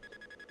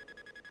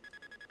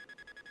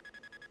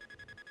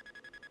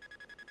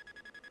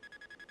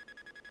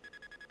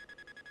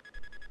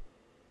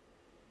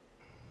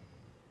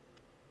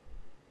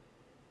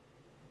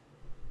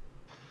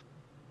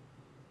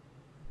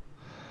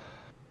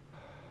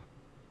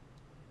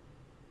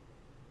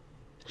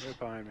 Right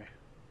behind me.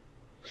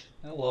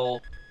 Hello.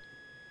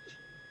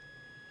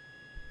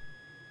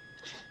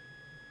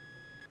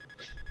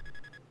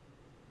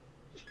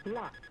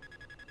 Locked.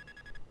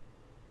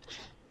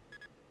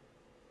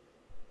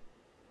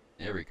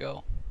 There we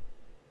go.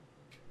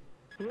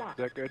 Is Locked.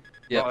 that good?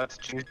 Yep. Oh, that's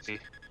juicy.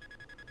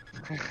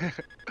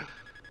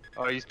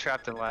 Oh, he's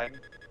trapped in lag.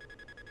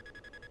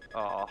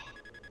 Oh.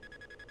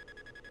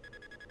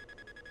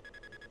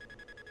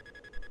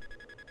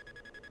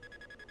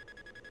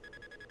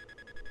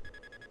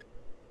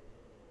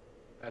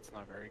 That's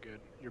not very good.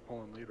 You're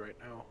pulling lead right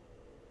now.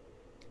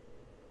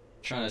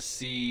 Trying to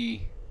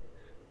see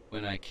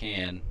when I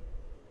can.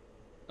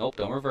 Nope,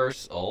 don't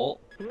reverse. Oh,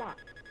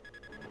 Locked.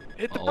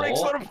 Hit the brakes,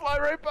 Oh. let him fly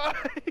right by.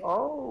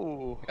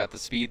 Oh. got the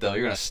speed though.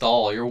 You're gonna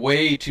stall. You're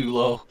way too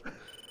low.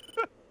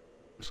 I'm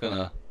just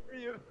gonna Where are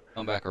you?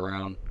 come back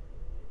around.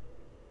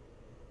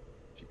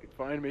 If you could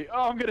find me.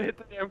 Oh, I'm gonna hit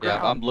the damn Yeah,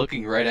 ground. I'm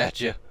looking right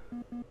at you.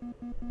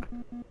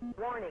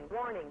 Warning,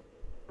 warning,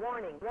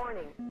 warning,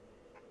 warning.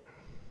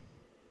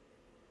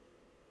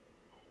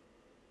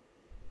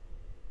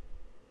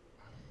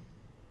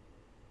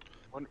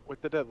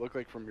 What did that look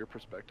like from your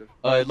perspective?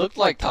 It looked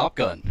like Top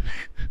Gun.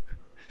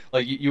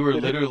 Like you were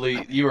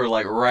literally, you were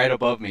like right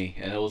above me,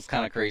 and it was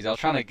kind of crazy. I was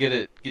trying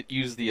to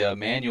use the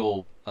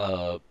manual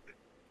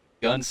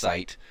gun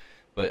sight,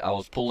 but I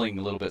was pulling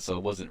a little bit, so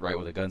it wasn't right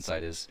where the gun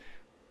sight is.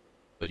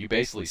 But you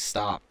basically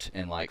stopped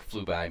and like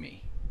flew by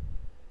me.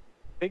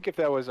 I think if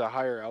that was a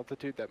higher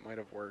altitude, that might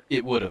have worked.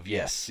 It would have,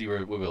 yes. We were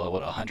like,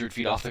 what, 100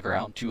 feet off the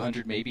ground,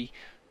 200 maybe.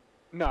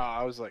 No,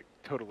 I was like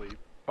totally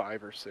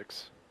 5 or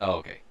 6. Oh,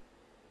 okay.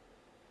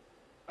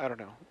 I don't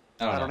know.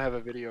 I don't know. don't have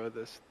a video of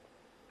this.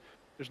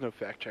 There's no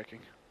fact checking.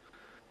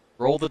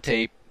 Roll the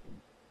tape.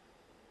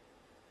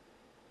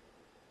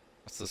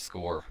 What's the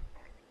score?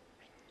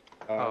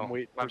 Oh, I'm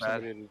waiting my for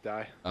bad. somebody to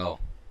die. Oh,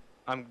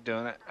 I'm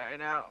doing it right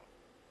now.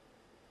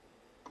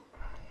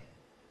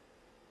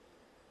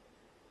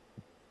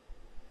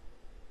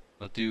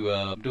 let's do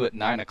it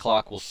 9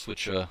 o'clock. We'll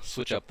switch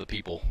up the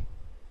people.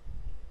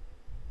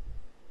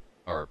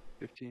 Or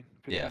 15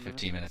 yeah, minutes.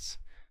 15 minutes.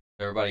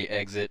 Everybody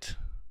exit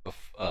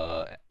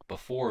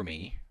before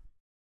me.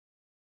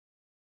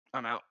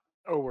 I'm out.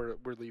 Oh, we're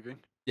leaving.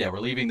 Yeah, we're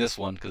leaving this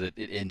one because it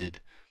ended,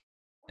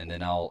 and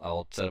then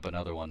I'll set up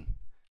another one.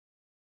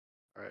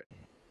 All right.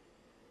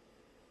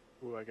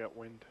 Ooh, I got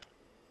wind.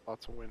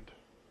 Lots of wind.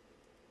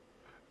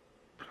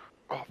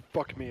 Oh,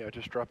 fuck me. I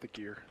just dropped the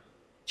gear.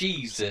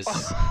 Jesus.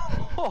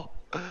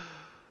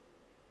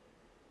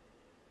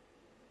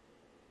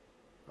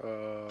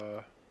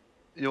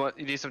 You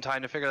need some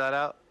time to figure that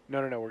out?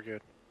 No, we're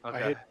good.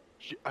 Okay.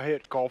 I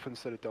hit golf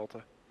instead of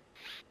delta.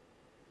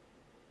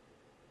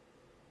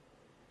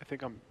 I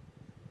think I'm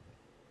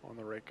on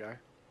the right guy.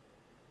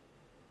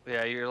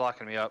 Yeah, you're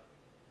locking me up.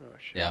 Oh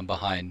shit. Yeah, I'm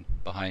behind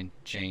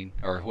Shane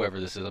or whoever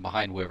this is. I'm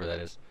behind whoever that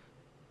is.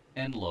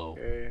 And low.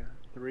 Okay.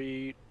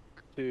 3,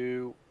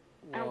 2,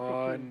 1.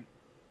 Altitude.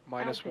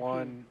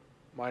 -1.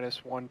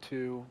 Altitude. -1,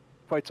 2.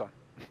 Fight's on.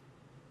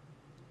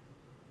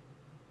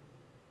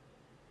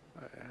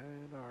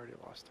 And I already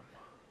lost him.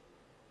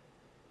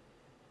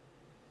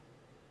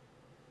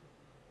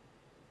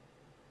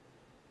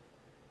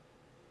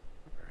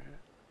 Alright.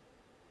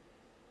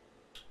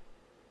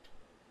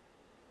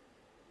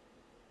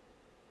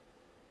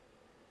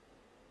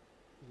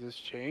 Is this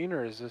Chain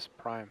or is this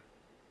Prime?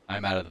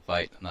 I'm out of the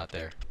fight. I'm not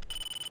there.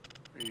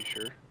 Are you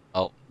sure?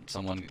 Oh,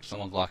 someone's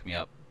locked me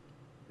up.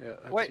 Yeah,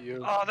 that's Wait.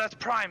 you. Oh, that's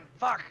Prime.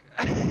 Fuck.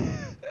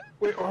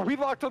 Wait, are we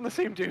locked on the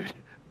same dude?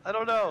 I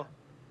don't know.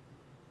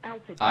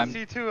 Altitude. I I'm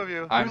see 2 of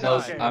you. I'm Who's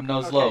nose I? I'm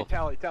nose Okay, low.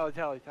 Tally.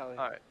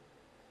 Alright.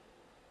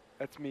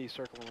 That's me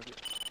circling with you.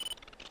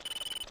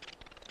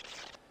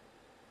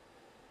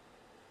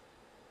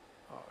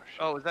 Oh shit.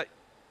 Oh, is that?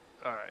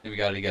 Alright. We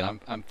got it again.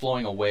 I'm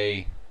flowing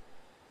away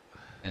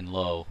and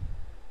low.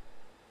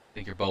 I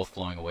think you're both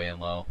flowing away and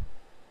low.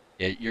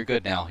 Yeah, you're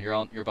good now.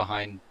 You're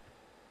behind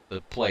the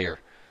player.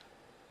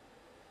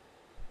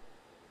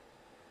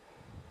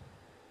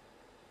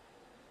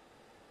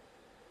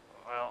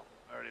 Well,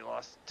 I already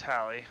lost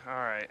tally.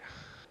 Alright.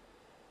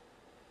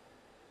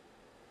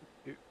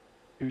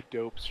 Two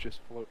dopes just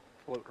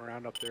floating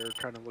around up there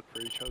trying to look for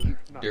each other.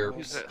 Not They're- knowing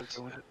Who's what that? they're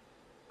doing.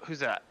 Who's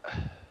that?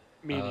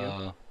 Me and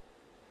you.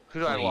 Who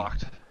do I Clean.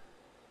 locked?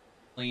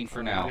 Clean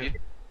for now. You,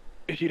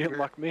 You didn't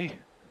lock me.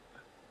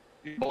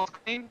 you both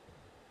clean?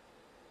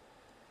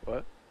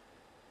 What?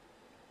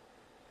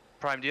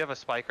 Prime, do you have a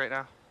spike right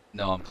now?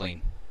 No, I'm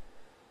clean.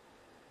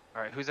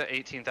 Alright, who's at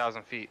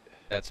 18,000 feet?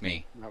 That's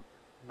me.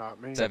 Not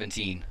me.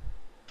 17.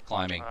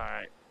 Climbing.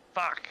 Alright.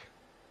 Fuck!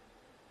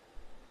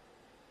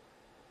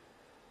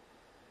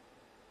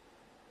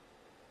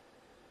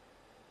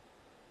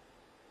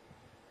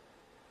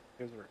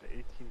 You guys are at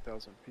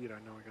 18,000 feet. I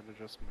know I gotta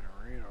adjust my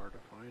radar to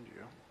find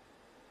you.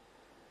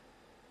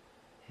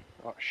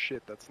 Oh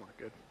shit, that's not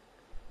good.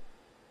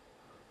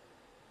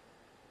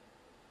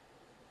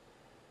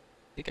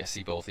 I think I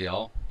see both of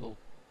y'all. Little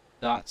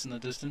dots in the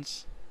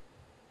distance.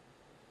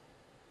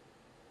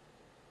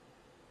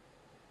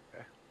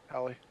 Okay,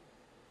 Hallie.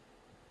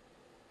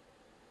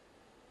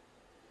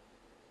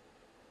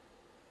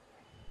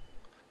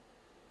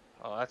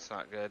 Oh, that's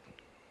not good.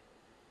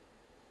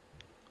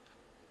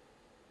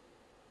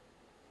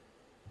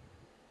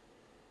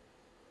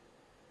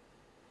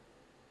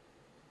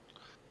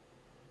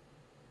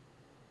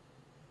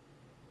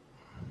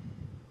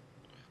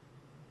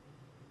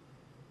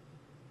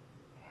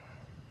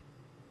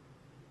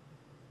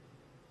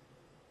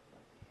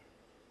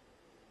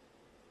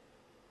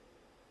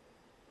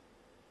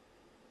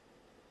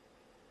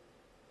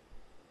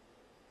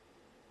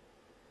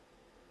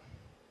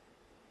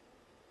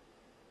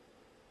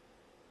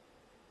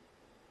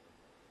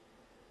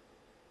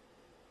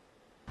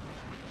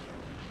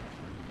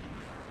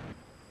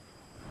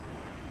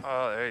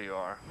 Oh, there you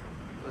are.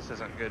 This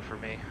isn't good for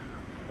me.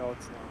 No,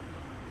 it's not.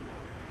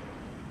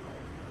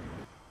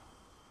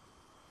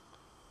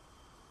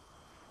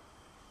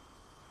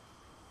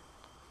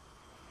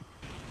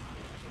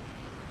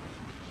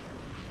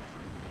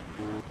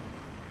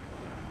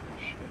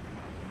 Shit.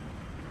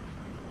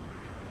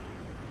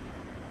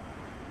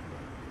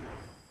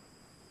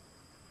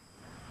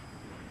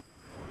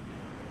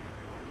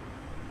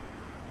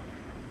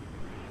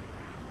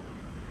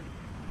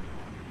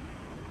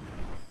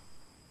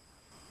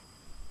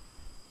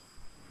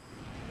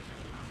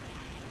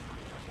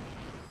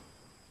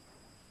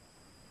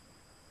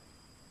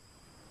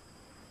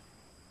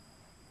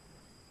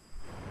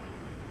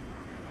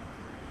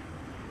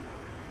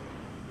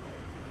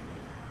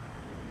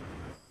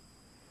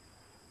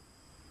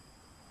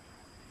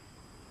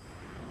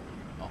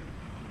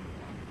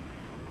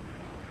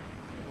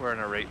 We're in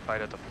a rate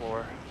fight at the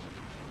floor.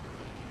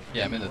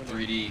 Yeah, I'm in the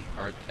 3D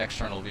or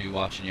external view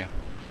watching you.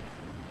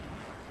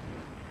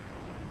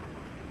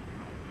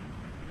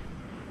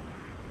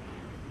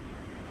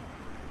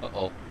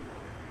 Uh-oh.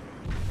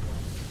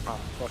 Oh,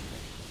 fuck me.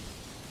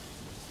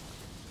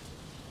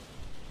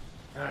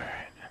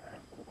 Alright.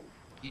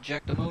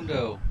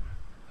 Ejectamundo.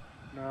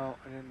 No,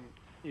 I didn't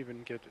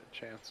even get a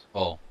chance.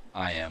 Oh,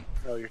 I am.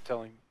 Oh, you're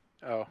telling.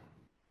 Oh.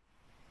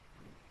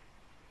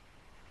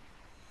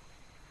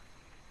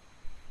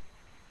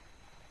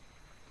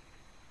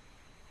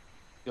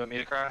 You want me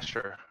to crash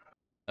or?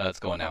 It's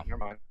going now. Oh, never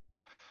mind.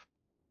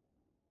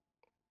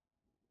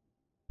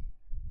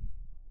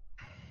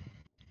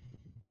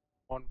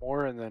 One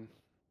more and then.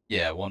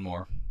 Yeah, one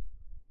more.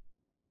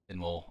 And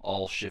we'll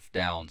all shift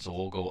down. So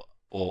we'll go.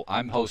 Well,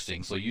 I'm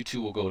hosting, so you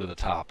two will go to the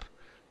top.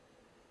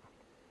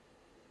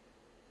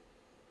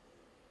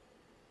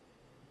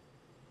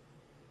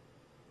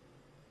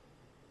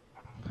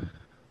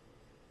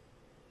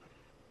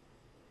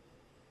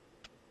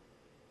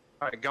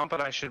 Alright, Gump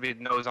and I should be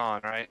nose on,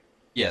 right?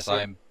 Yes,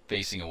 I'm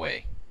facing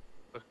away.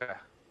 Okay.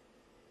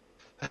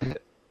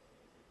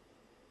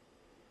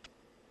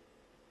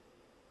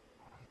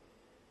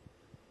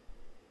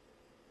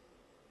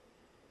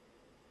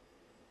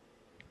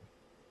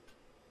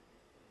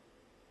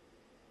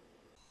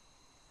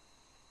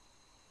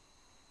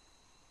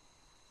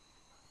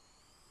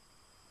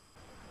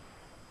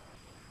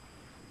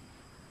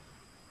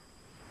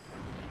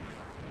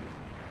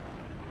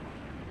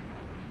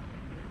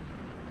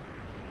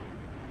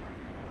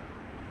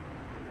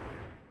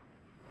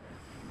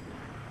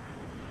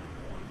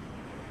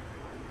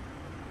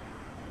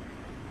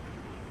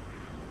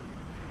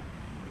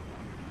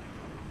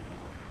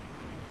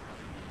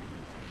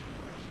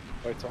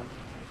 Lights on.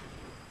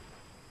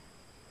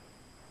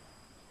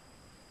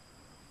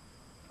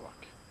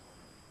 Fuck.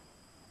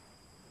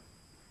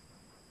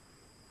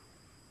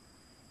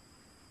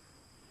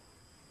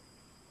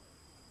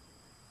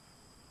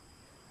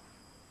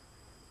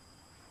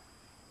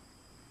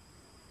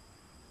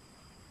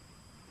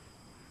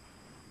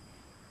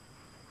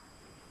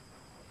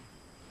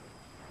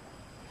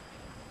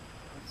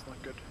 That's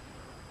not good.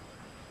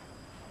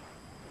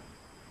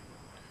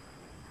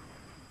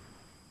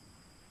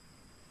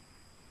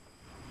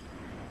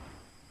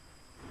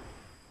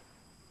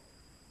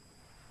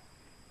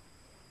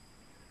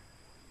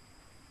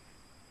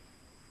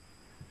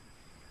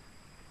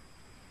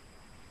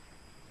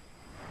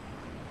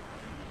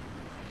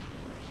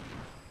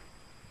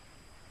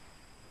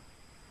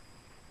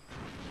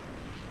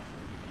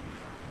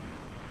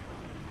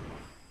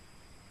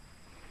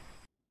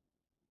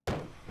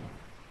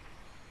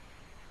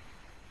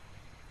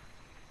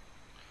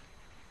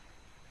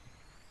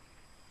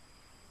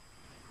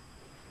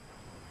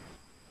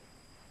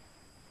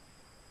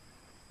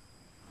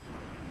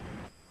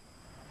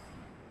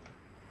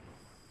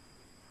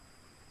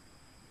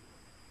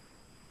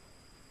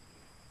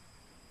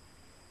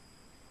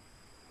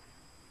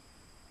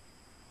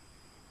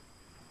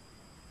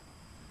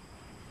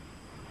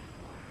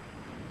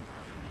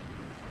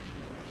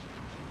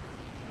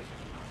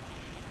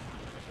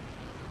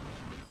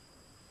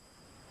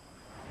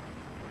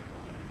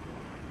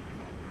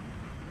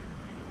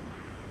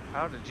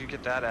 How did you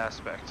get that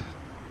aspect?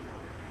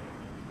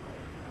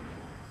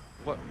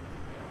 What?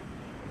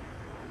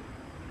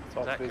 It's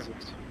all That could-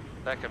 physics.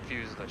 That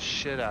confused the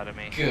shit out of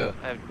me. Good.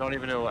 Don't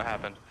even know what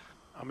happened.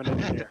 I'm an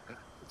engineer.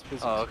 It's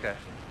physics. Oh, okay.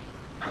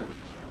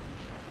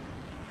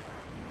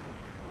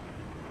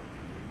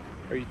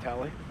 Are you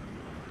Tally?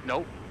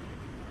 Nope.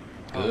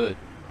 Good.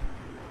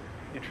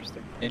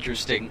 Interesting.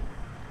 Interesting.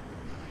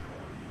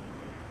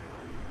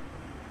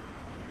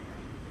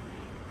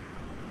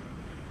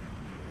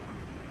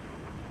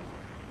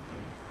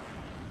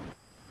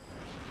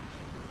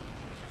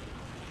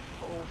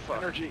 Oh, fuck.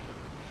 Energy.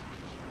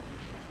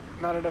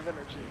 Not enough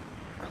energy.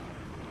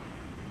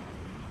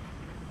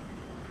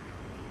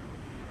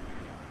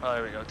 Oh,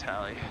 there we go,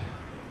 Tally.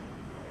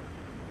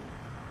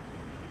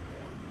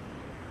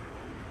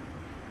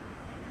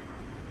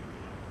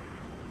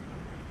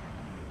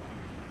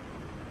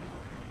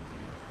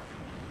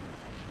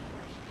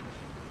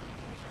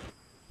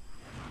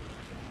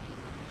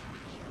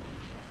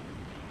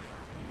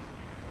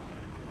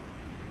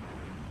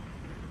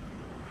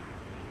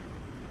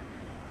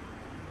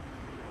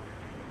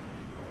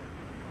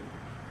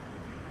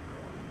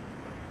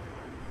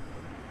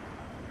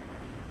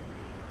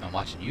 I'm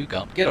watching you,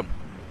 Gump. Get him.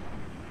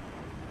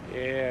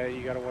 Yeah,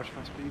 you gotta watch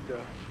my speed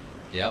though.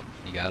 Yep.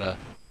 You gotta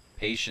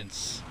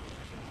patience.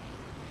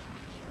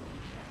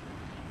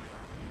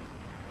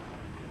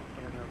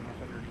 I don't have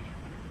enough energy.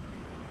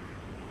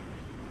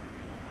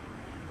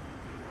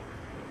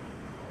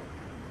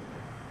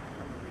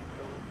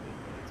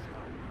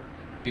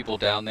 People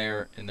down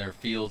there in their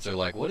fields are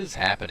like, "What is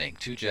happening?"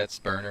 2 jets,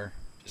 burner,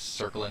 just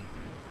circling.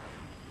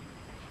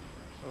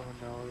 Oh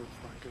no,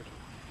 that's not good.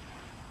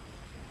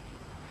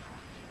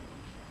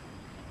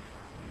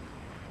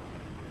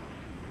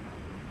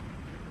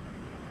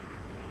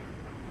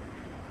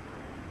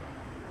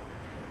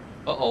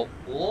 Uh-oh.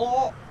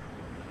 Whoa!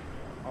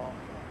 Oh,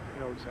 I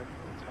know exactly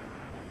what's happening.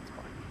 It's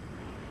fine.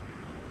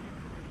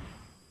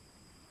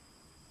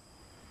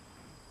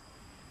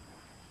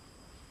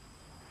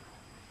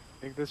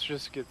 I think this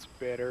just gets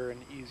better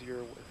and easier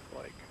with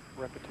like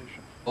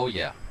repetition. Oh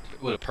yeah.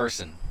 With a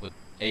person, with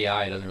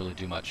AI, it doesn't really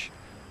do much.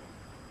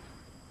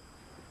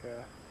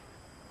 Yeah.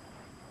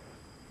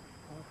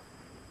 Oh,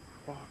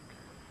 fuck.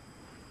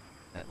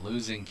 That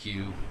losing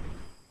cue.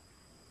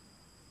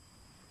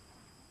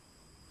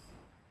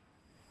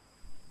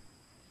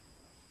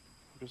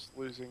 I'm just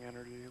losing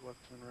energy left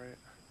and right.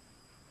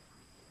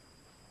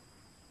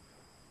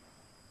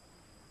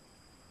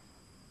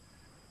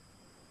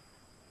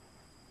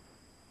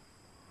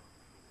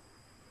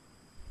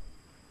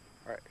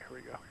 Alright, here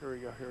we go, here we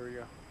go, here we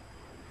go.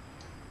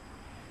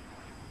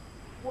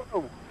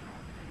 Whoa!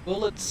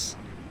 Bullets.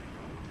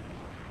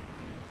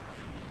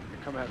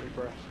 Come at me,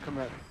 bro. Come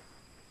at me.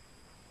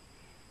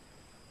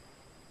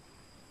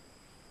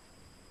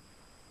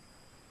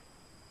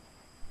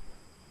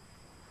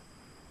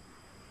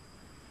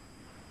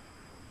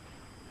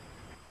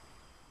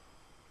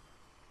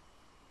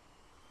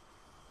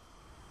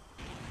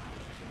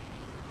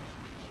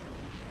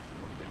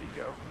 Where did he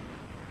go?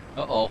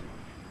 Uh-oh.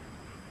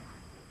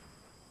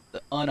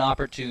 The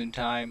unopportune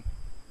time.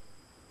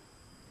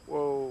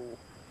 Whoa.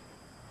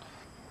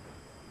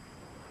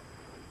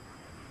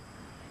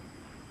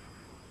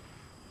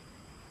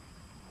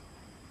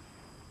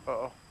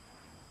 Uh-oh.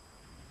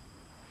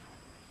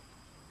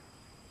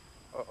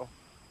 Uh-oh.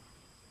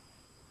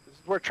 This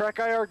is where track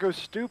IR goes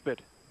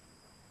stupid.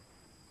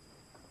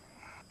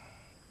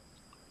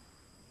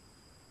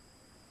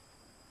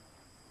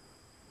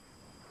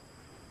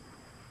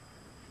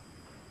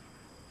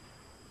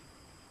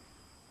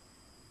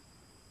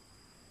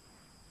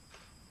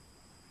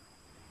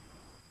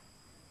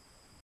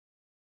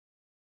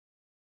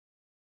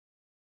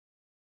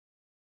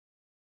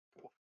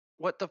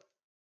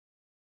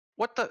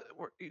 What the?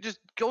 You just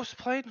ghost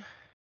plane?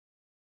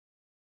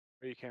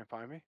 Oh, you can't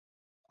find me?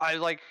 I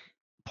like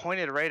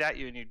pointed right at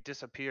you and you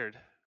disappeared.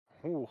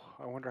 Ooh,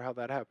 I wonder how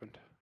that happened.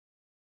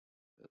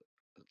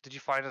 Did you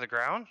fly to the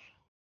ground?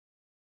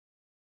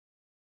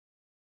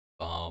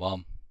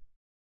 Bum.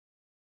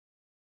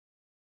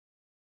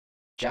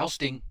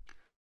 Jousting.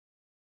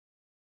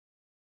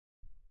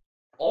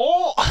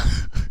 Oh!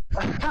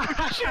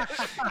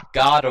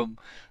 Got him.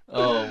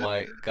 Oh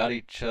my, got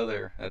each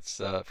other. That's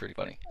pretty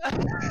funny.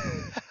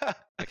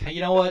 Like, hey,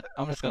 you know what?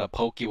 I'm just gonna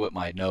poke you with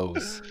my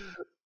nose.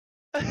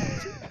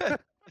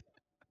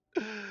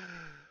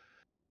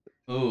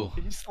 Ooh.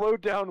 He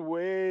slowed down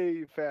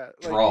way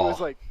fast. Like, Draw. he was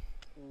like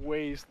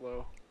way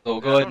slow. So Yeah,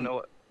 go I ahead don't know and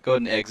what. go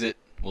ahead and exit.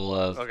 We'll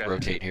Okay.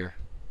 rotate here.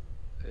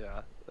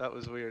 Yeah, that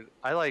was weird.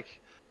 I like.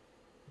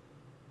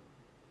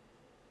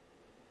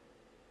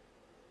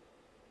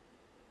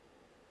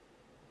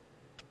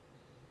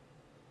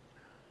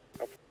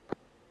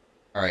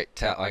 All right,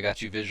 I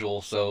got you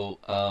visual. So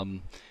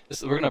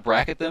we're gonna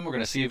bracket them. We're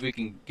gonna see if we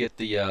can get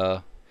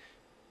the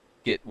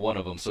get one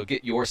of them. So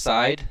get your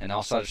side, and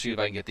I'll try to see if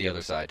I can get the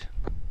other side.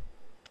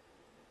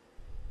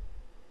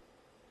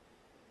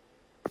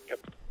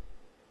 Yep.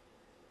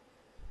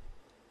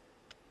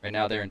 Right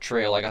now they're in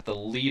trail. I got the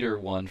leader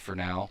one for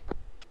now.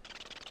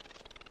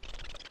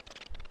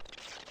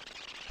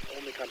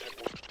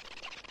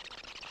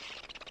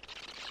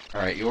 All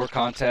right, your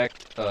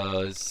contact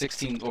is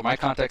 16, or my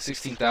contact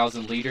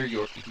 16,000 leader.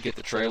 You can get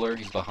the trailer.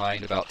 He's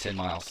behind about 10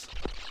 miles.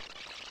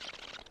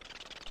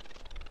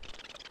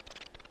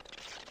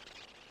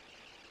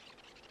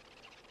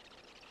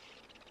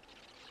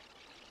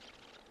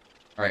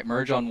 All right,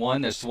 merge on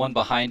 1. There's one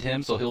behind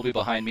him, so he'll be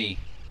behind me.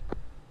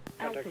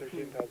 Contact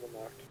Altitude. 13,000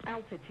 locked.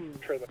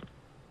 Altitude. Trailer.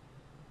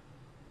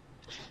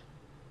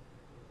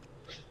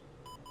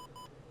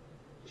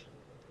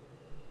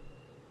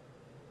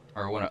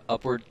 Or I want to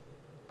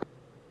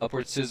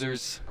upward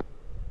scissors.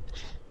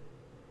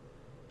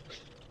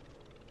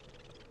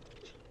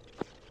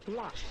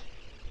 Lock.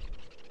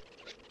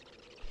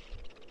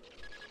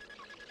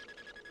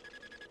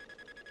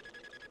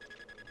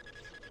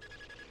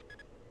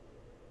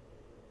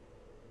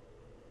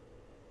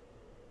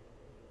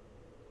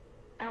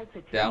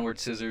 Altitude. Downward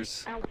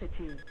scissors.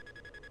 Altitude.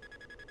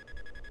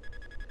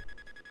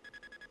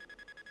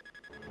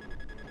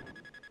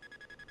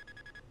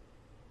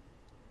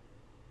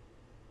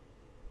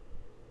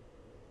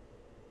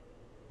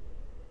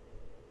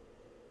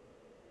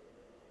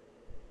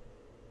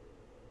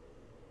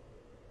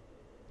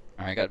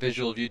 All right, got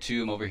visual of you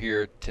two. I'm over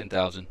here,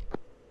 10,000.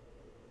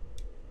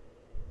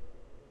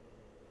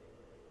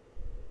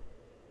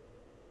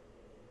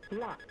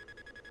 Lock.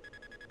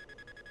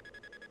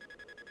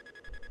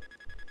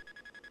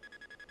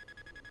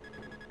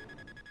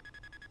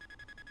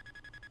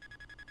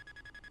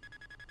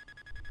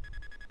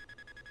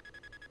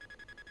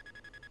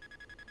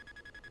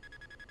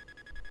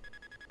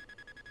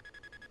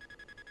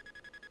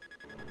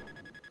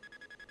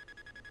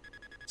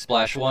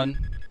 Splash 1.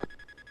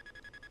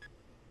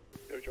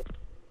 Dojo.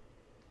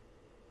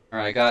 All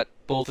right, I got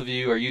both of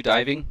you. Are you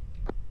diving?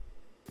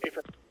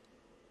 Affirm.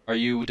 Are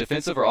you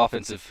defensive or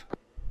offensive?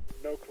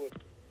 No clue.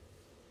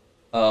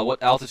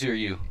 What altitude are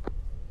you?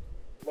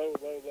 Low,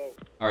 low, low.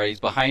 All right, he's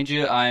behind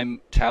you.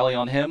 I'm tally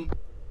on him.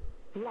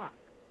 Lock.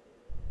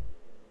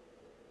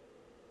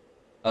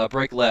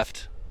 Break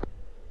left.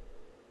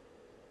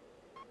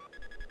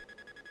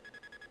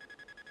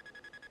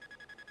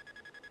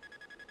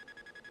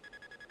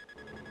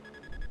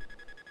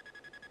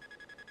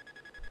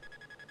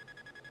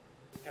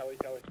 Tally,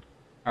 tally.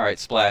 All right,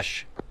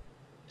 splash.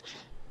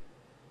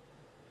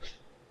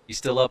 He's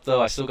still up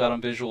though. I still got him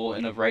visual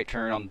in a right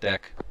turn on the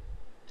deck.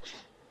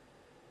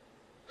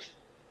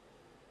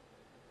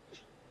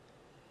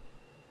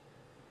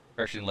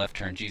 Correction, left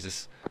turn.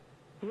 Jesus.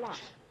 Lock.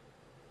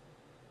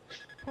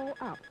 Pull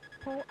up.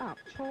 Pull up.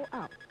 Pull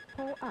up.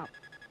 Pull up.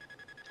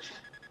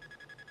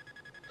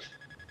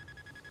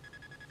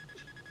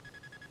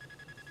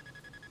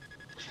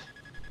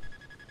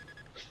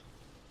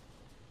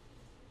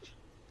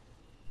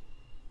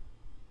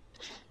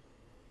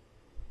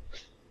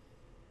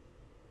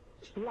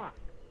 Lock.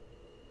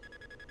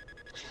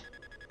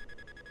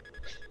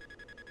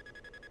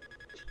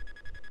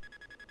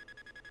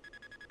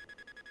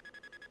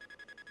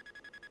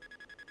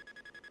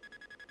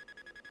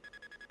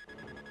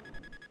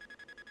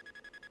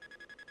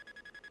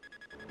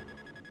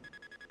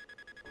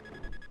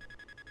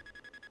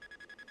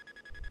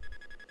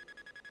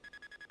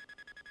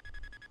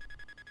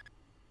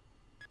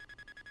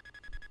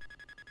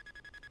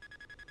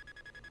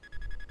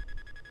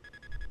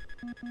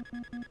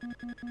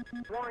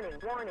 Warning,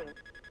 warning,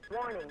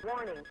 warning,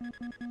 warning.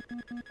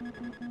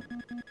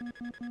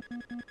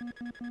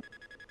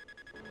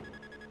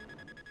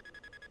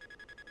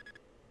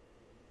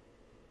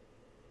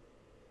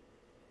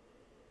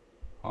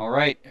 All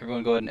right,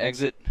 everyone, go ahead and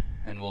exit,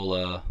 and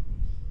we'll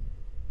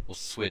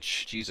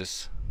switch.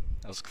 Jesus,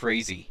 that was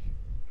crazy.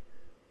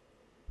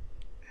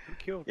 Who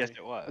killed Yes, me?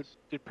 it was.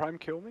 Did Prime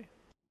kill me?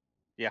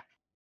 Yeah.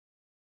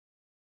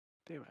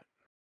 Damn it.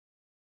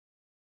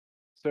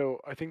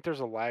 So, I think there's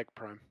a lag,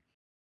 Prime.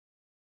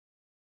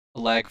 A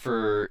lag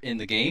for in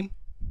the game?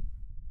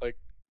 Like,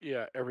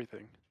 yeah,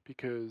 everything.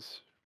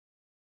 Because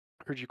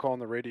I heard you call on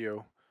the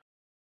radio.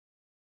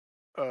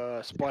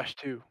 Splash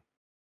 2.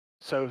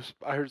 So,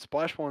 I heard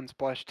Splash 1,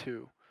 Splash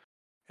 2.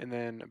 And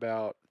then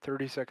about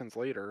 30 seconds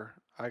later,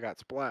 I got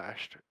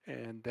splashed.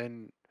 And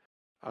then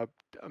a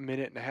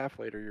minute and a half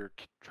later, you're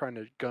trying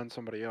to gun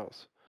somebody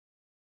else.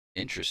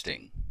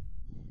 Interesting.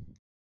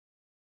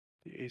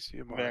 The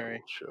ACMI Very.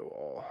 will show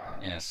all.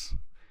 Yes.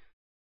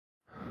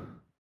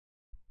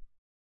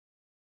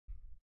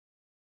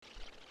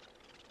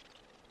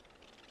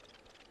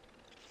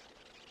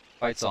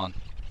 Fight's on.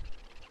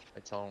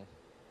 It's on.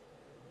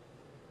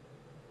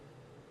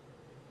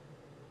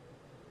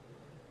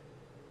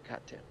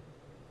 Goddamn.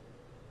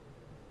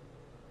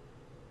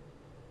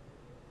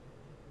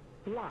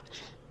 Lock.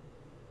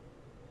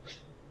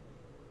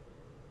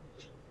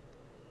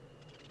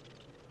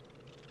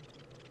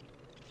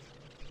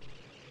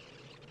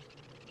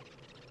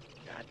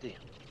 Goddamn.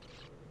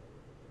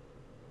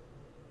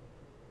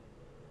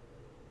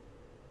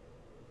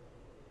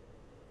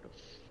 Where the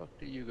fuck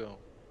do you go?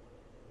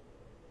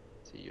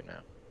 See you now.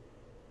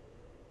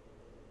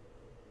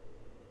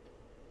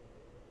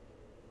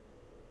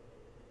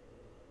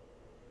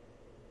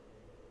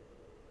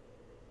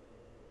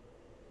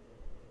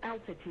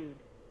 Altitude.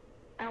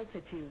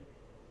 Altitude.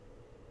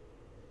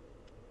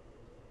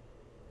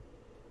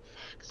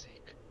 Fuck's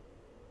sake.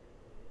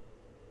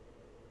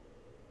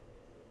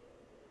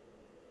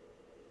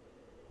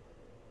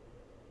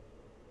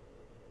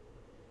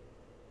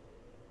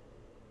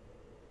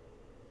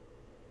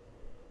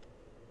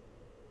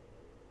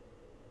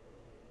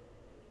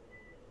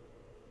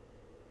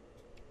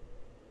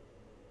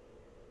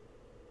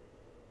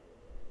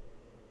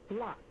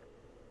 Lock.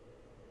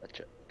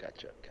 Gotcha,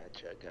 gotcha,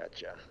 gotcha,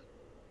 gotcha.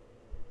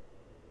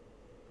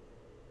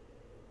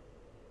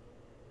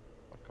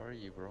 What car are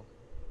you, bro?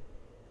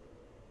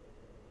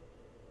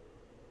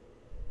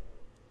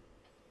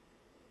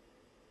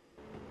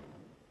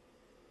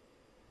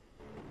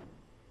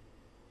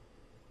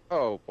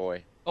 Oh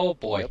boy. Oh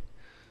boy. Yep.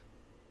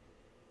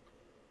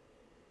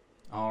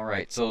 All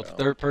right. So Well.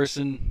 third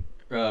person,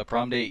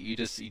 Promdate, you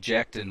just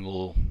eject and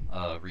we'll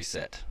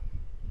reset.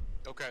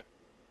 Okay.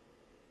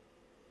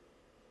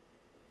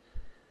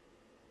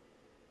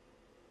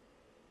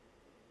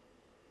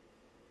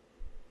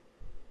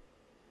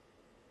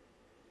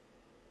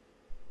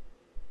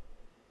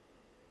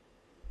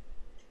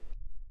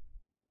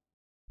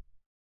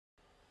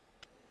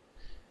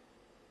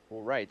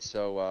 All right,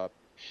 so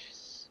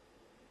jeez.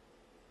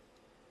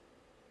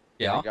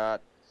 Yeah. I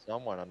got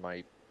someone on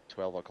my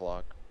 12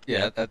 o'clock.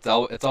 Yeah. It's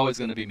always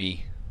going to be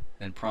me,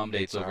 and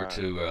Promdate's over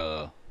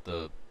to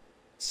the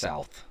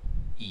south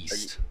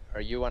east.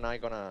 Are you and I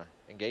gonna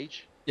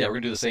engage? Yeah, we're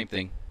gonna do the same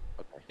thing.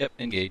 Okay. Yep.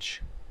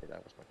 Engage. Okay,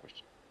 that was my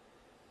question.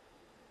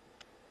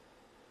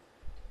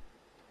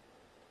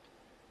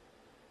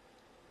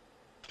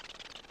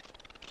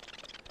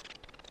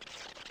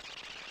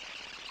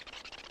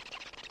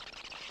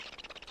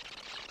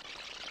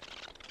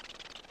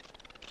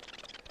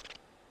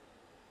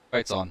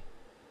 Lights on.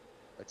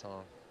 It's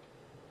on.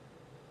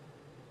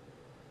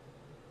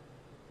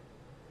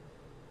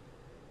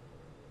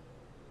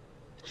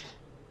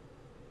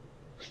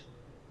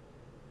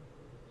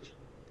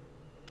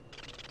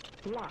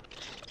 Lock.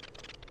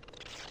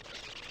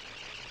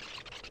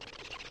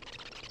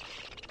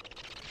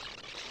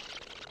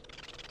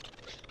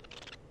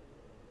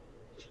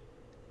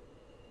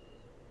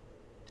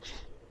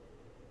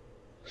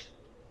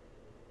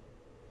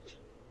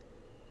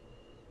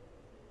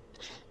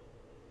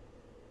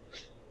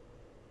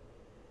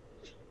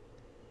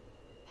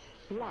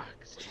 Lock.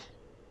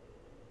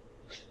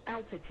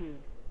 Altitude.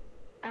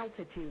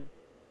 Altitude.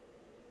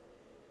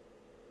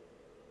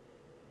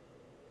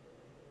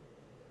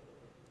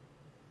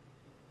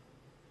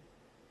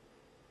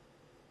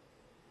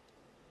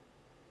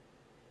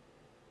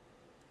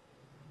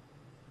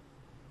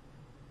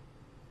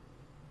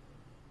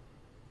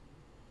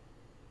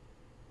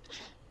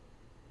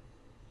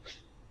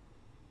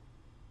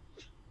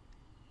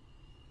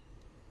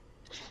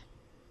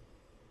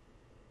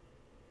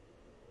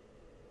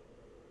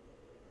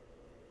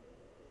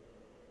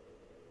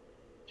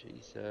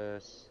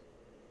 Jesus.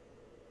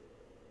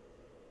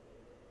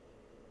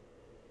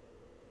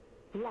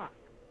 Lock.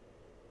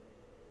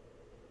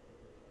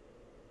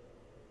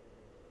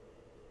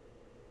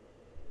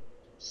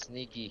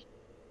 Sneaky.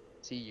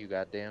 See you,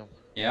 goddamn.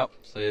 Yep.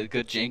 So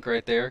good jink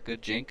right there.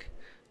 Good jink.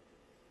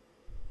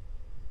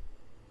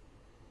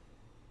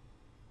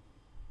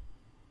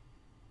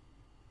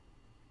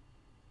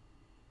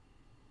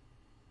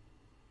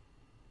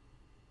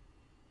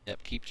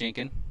 Yep. Keep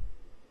jinking.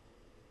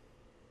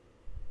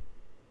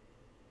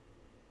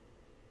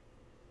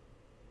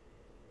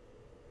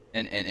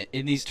 And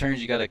in these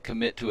turns you got to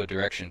commit to a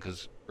direction,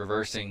 because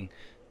reversing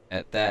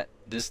at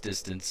this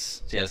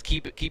distance. So yeah, just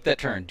keep that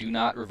turn. Do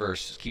not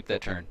reverse. Just keep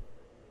that turn.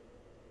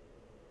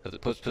 Because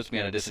it puts me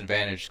at a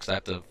disadvantage because I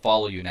have to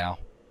follow you now.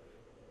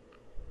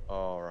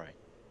 All right.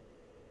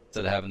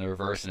 Instead of having to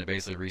reverse and it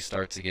basically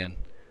restarts again.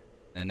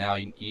 And now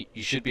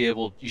you should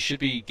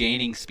be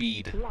gaining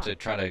speed to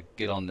try to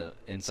get on the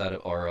inside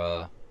of,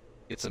 or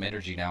get some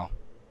energy now.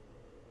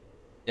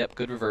 Yep,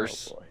 good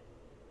reverse. Oh boy.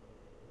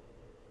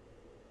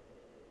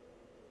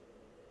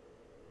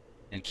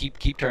 And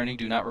keep turning,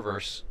 do not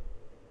reverse.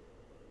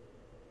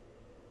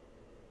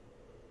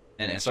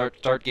 And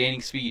start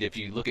gaining speed. If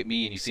you look at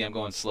me and you see I'm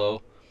going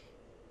slow,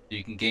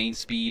 you can gain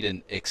speed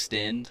and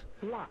extend,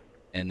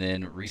 and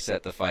then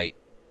reset the fight.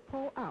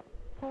 Pull up.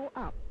 Pull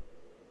up.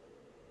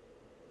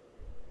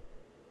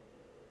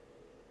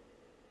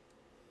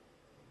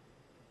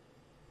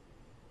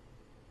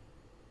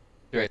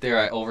 Right there,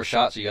 I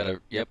overshot, so you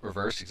gotta, yep,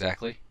 reverse,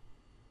 exactly.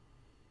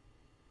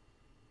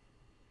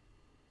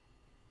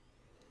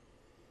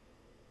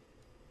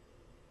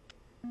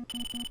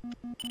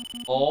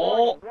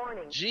 Oh,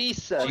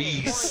 Jesus.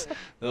 jeez,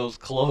 that was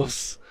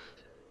close.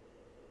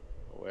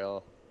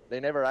 Well, they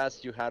never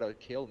asked you how to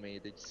kill me.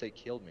 They just say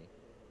kill me.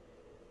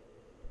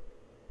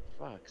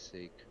 Fuck's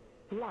sake.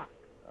 Lock.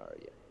 Oh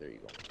yeah, there you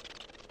go.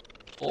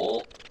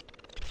 Oh,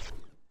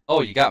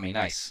 oh, you got me,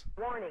 nice.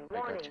 Warning. I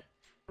got you.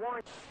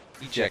 Warning.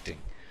 Ejecting.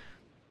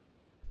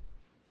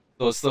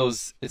 So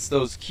it's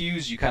those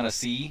cues you kind of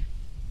see,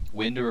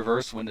 when to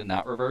reverse, when to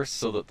not reverse.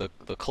 So that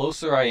the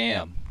closer I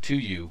am to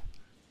you,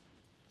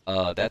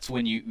 that's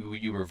when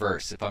you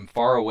reverse. If I'm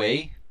far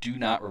away, do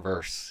not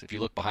reverse. If you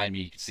look behind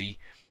me, you can see.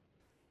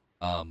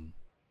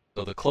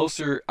 So the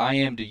closer I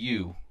am to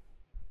you,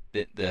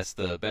 that's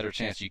the better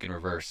chance you can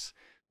reverse.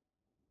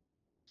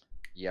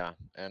 Yeah,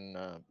 and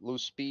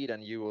lose speed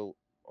and you will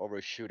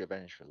overshoot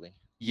eventually.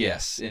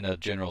 Yes, in a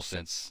general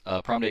sense.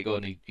 Promdate, go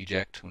and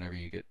eject whenever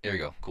you get. There you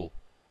go. Cool.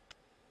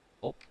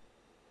 Oh.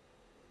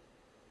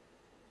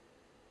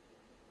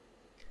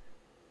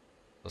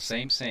 So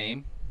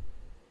same.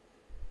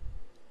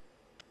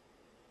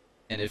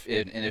 And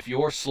if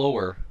you're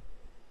slower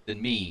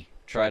than me,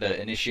 try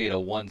to initiate a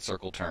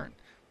 1-circle turn.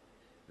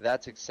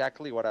 That's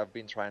exactly what I've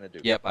been trying to do.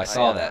 Yep, I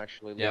saw am that.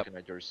 Actually Yep. looking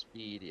at your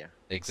speed, yeah.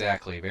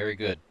 Exactly. Very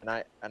good.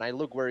 And I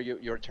look where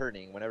you're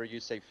turning. Whenever you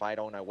say fight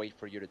on, I wait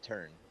for you to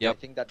turn. Yep. I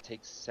think that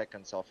takes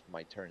seconds off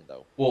my turn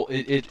though. Well,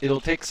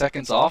 it'll take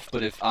seconds off,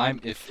 but if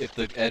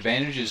the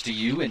advantage is to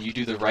you and you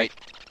do the right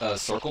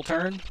circle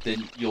turn,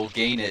 then you'll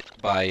gain it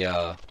by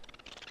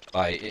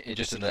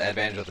just in the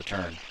advantage of the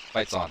turn.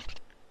 Fight's on.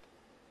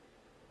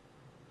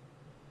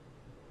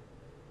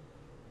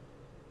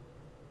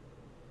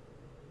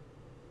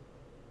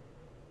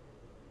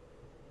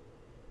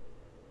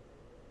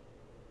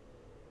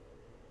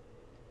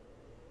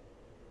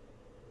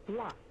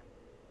 Lock.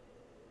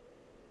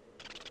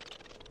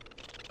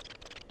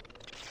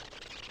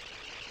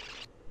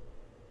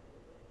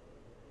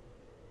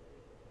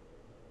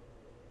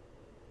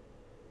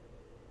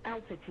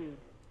 Altitude.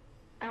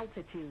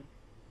 Altitude.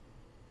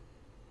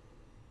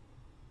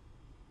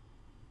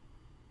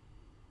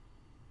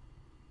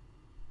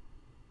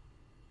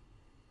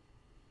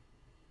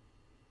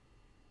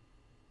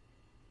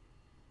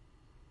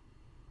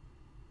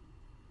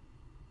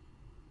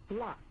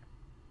 Lock.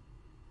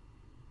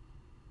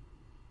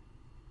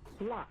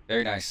 Lock.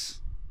 Very nice.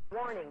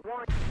 Warning.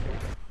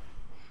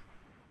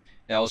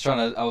 Yeah,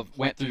 I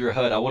went through your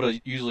HUD. I would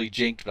have usually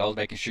jinked, but I was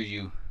making sure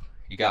you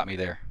got me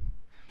there.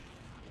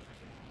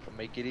 Don't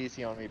make it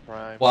easy on me,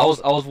 Prime. Well,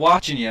 I was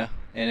watching you,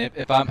 and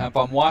if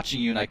I'm watching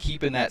you and I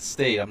keep in that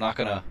state, I'm not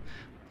gonna.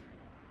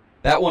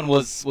 That one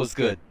was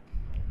good.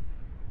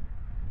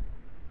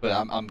 But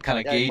I'm kind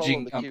of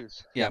gauging.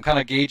 I'm kind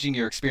of gauging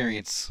your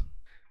experience.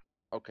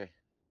 Okay.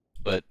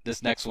 But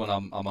this next one,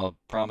 I'm gonna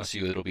promise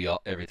you it'll be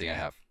everything I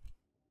have.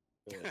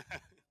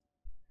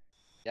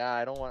 Yeah,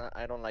 I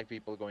don't like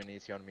people going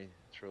easy on me,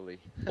 truly.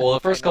 Well, the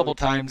first couple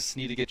times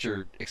need to get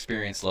your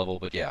experience level,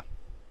 but yeah.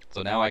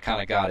 So now I kind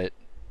of got it.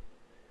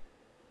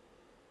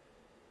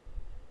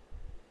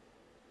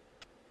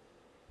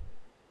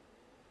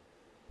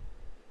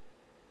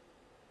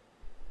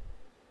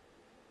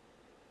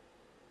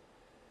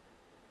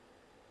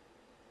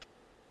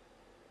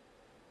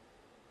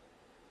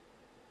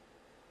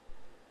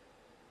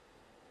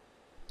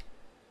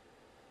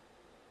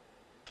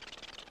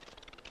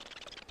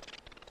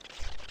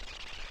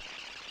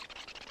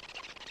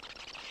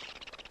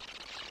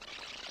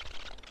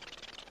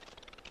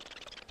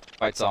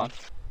 Fight's on.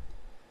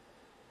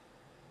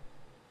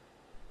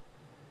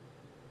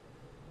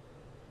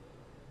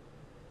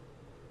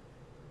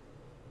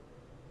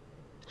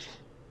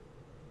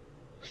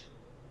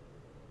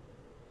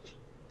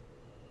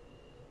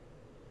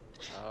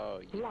 Oh,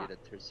 you did a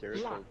third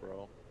circle,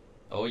 bro.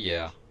 Oh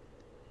yeah.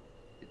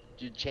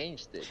 You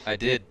changed it. I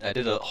did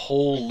a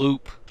whole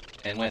loop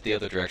and went the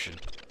other direction.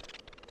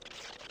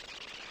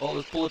 Oh,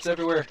 there's bullets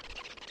everywhere.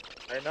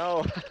 I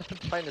know. I'm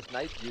trying to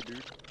snipe you,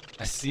 dude.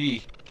 I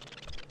see.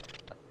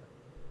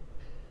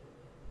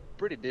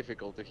 Pretty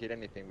difficult to hit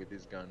anything with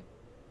this gun.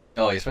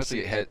 Oh,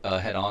 especially head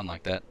on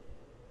like that.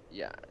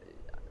 Yeah,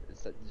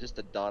 it's just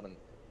a dot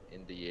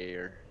in the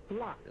air.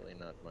 Lock. Really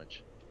not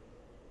much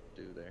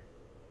to do there.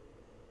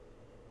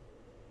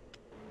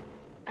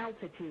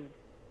 Altitude.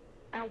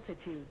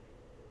 Altitude.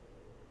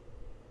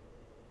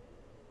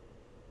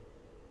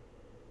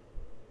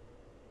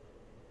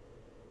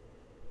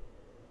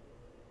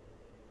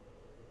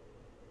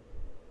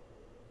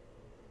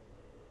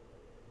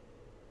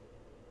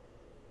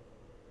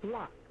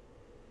 Lock.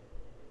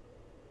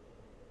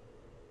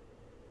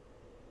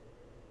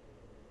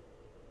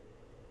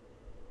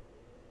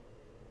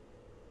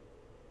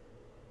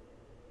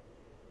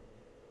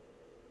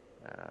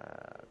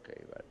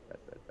 Okay, but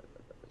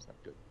that's not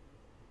good.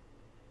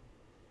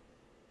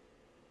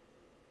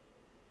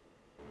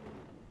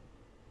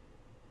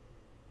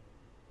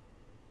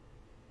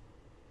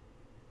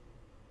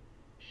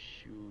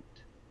 Shoot.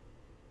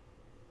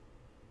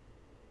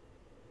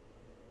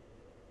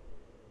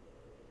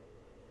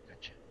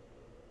 Gotcha.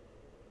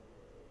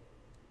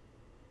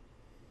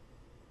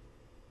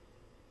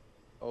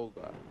 Oh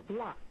god.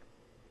 Lock.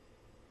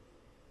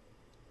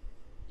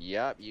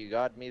 Yep, you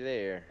got me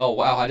there. Oh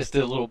wow, I just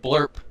did a little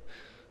blurp.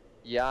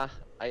 Yeah,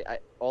 I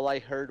all I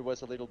heard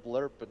was a little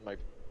blurb, but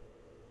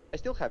I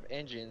still have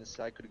engines.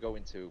 I could go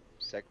into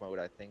sec mode,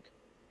 I think.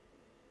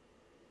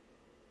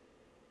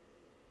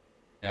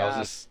 Yeah, I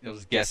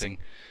was guessing.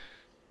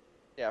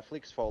 Yeah,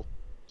 Flick's fault.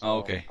 So Oh,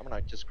 okay. I'm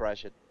gonna just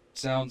crash it.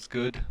 Sounds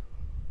good.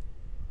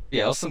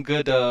 Yeah, that was some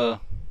good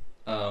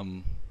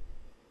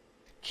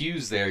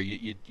cues there.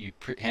 You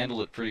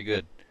handled it pretty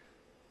good.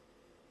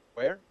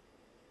 Where?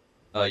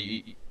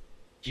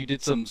 You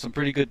did some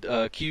pretty good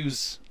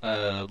cues,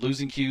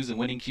 losing cues and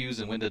winning cues,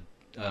 and when to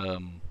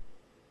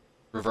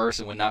reverse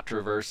and when not to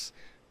reverse.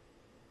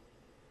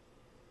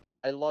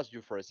 I lost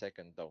you for a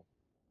second though.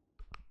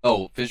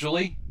 Oh,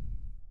 visually?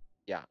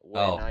 Yeah,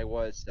 when Oh, I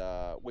was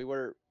we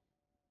were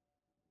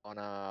on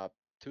a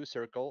two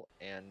circle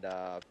and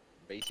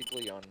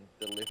basically on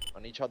the lift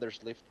on each other's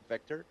lift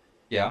vector.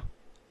 yeah.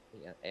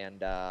 Yeah,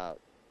 and I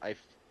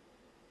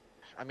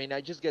mean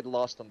I just get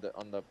lost on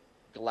the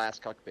glass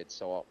cockpit,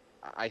 so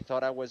I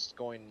thought I was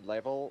going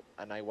level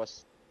and I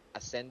was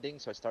ascending,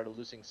 so I started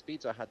losing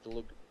speed, so I had to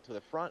look to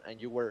the front,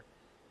 and you were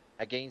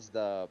against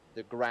the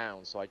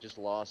ground, so I just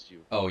lost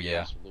you. Oh,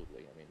 yeah.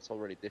 Absolutely. I mean, it's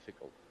already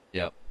difficult.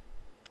 Yep.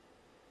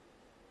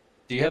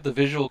 Do you have the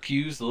visual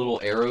cues, the little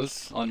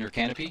arrows on your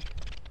canopy?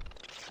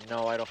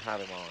 No, I don't have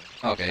them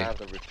on. Okay. I have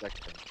the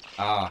reflection.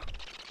 Ah,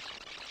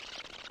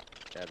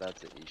 Yeah,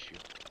 that's the issue.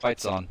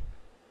 fight's on.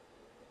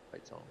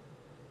 Lights on.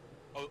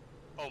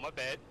 Oh, my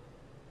bad.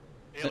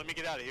 Hey, let me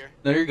get out of here.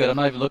 No, you're good. I'm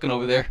not even looking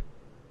over there.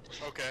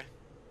 Okay.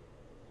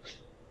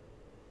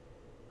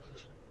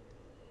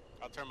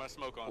 I'll turn my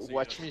smoke on. So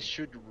Watch me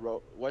shoot.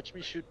 Watch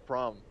me shoot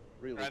Prom.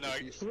 Really. I know. 'cause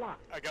he's-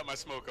 I got my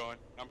smoke on.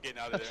 I'm getting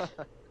out of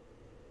there.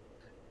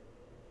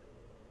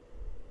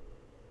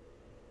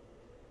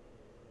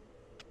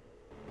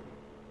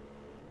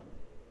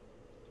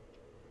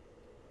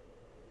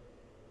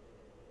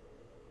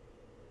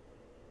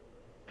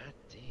 God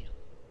damn.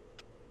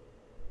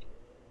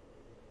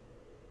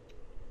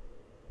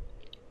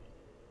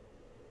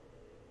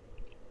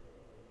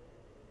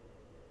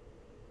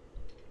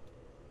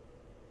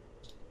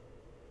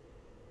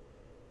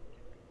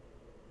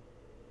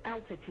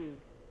 Altitude.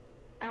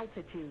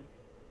 Altitude.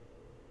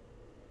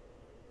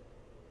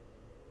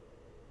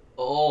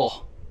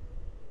 Oh.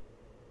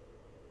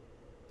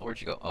 Where'd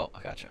you go? Oh,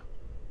 I gotcha.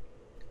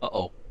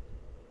 Uh-oh.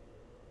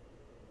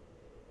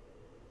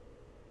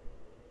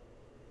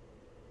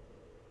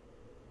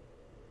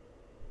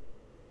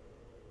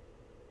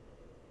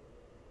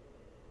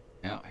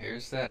 Now,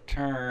 here's that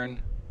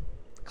turn.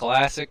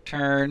 Classic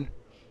turn.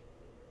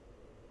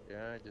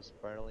 Yeah, just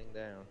spiraling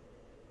down.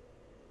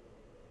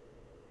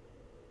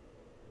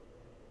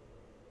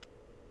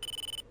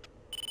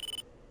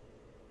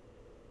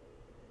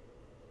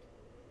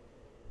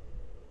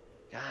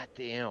 God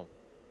damn.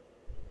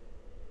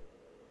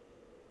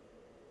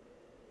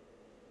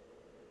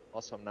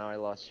 Awesome, now I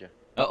lost you.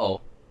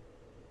 Uh-oh.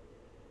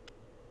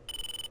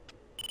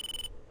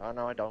 Oh,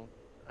 no, I don't.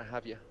 I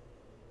have you.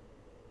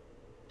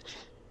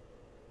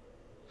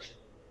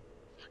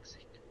 Fuck's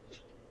sake.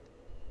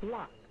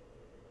 Block.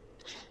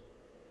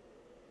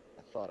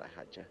 I thought I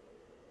had you.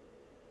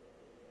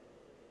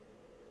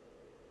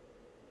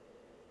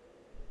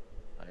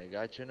 I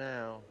got you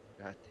now.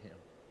 God damn.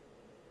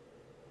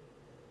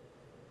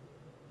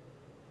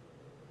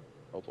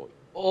 Oh boy.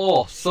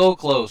 Oh, so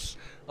close.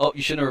 Oh,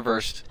 you shouldn't have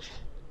reversed.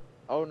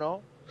 Oh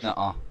no.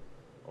 Nuh-uh.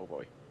 Oh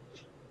boy.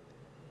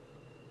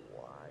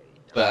 Why?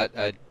 But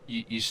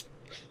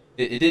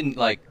it didn't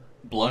like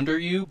blunder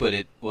you, but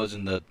it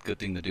wasn't the good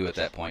thing to do at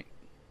that point.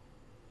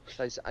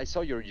 So I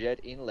saw your jet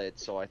inlet,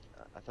 so I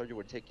thought you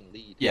were taking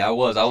lead. Yeah, I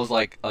was. I was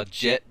like a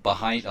jet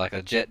behind, like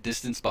a jet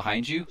distance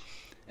behind you,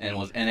 and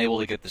was unable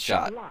to get the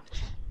shot. Block.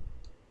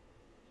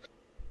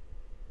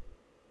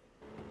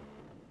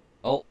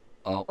 Oh,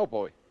 oh, Oh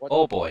boy. What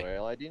Oh, the- boy.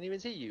 Well, I didn't even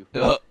see you.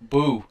 boo.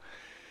 Ooh.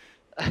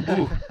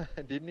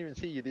 I didn't even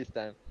see you this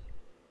time.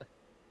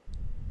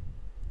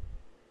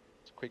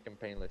 It's quick and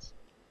painless.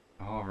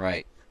 All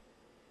right.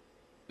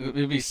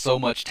 It'll be so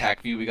much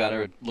Tacview we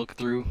gotta look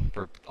through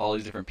for all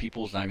these different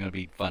people. It's not gonna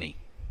be funny.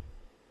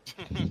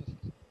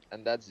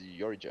 And that's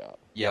your job.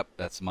 Yep,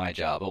 that's my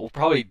job. But we'll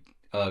probably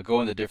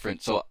go into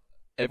different. So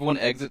everyone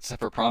exits except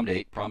for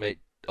Promdate. Promdate.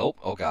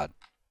 Oh God.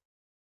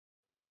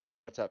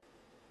 What's up?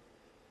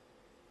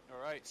 All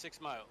right, 6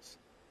 miles.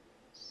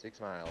 6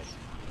 miles.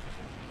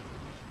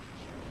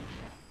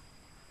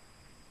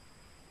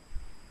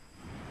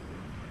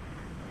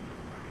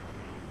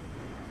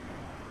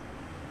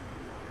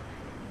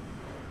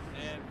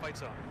 And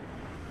fight's on.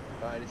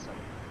 Bye, this summer.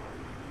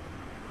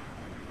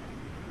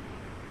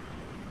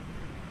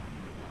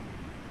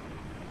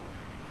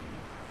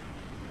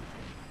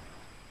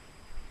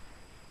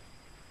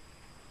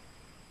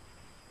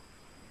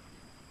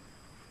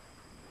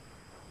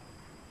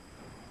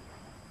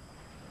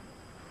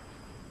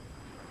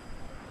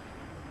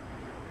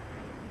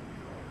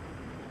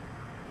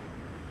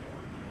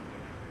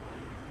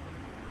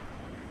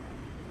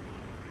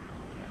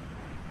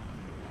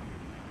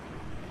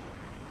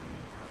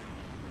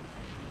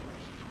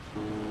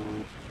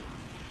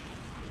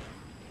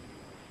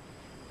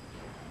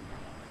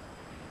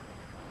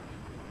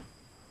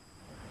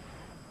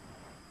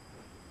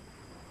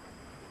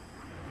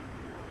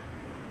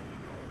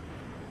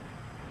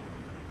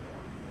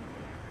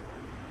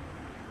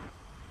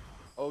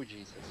 Oh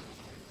Jesus.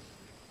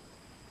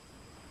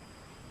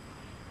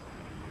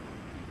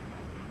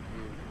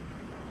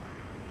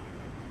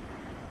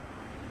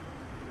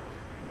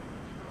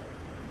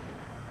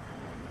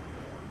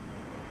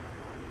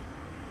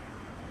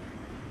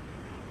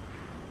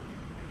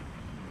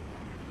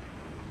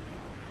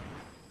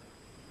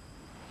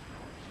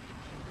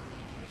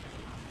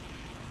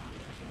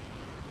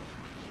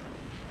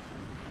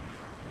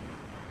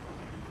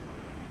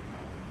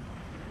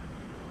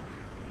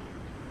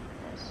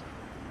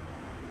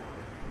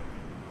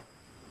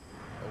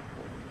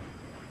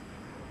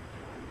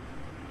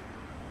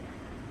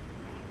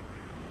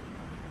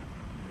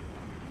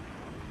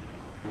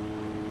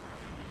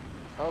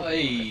 Oh,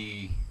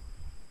 Hey.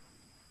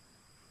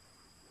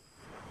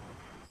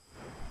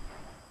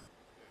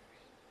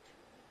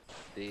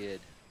 did.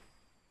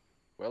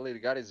 Well, he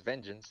got his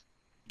vengeance.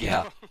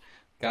 Yeah.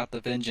 Got the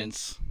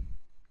vengeance.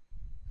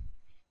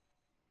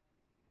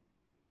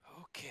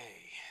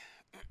 Okay.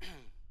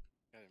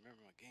 Gotta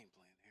remember my game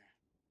plan here.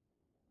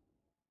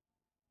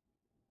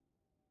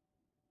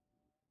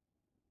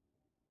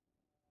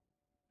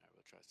 Alright,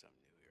 we'll try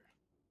something new here.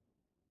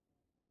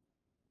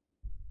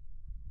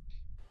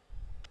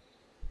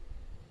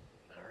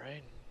 All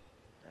right.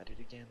 At it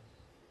again.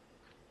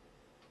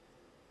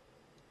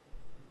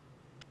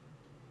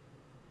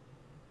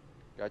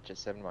 Gotcha.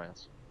 7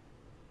 miles.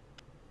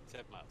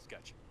 7 miles,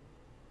 gotcha.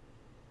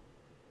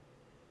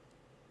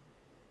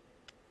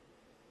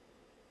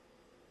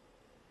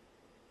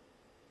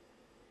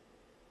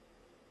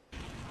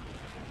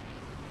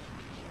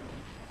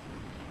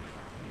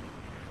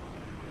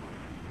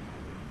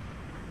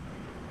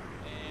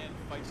 And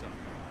fights up.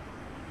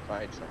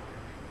 Fights up.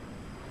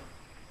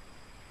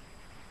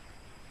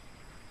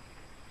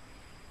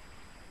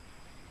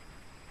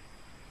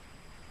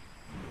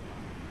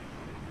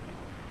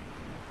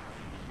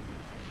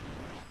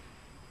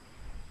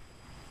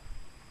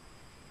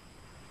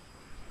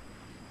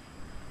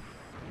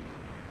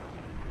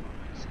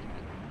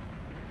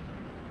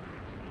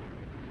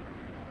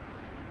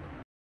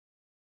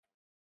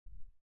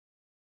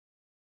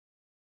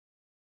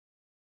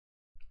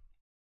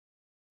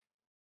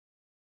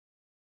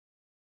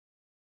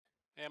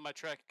 And my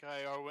track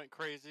IR went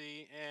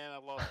crazy, and I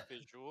lost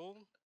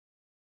visual.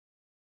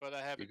 But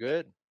I have You it back.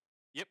 good?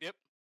 Yep, yep.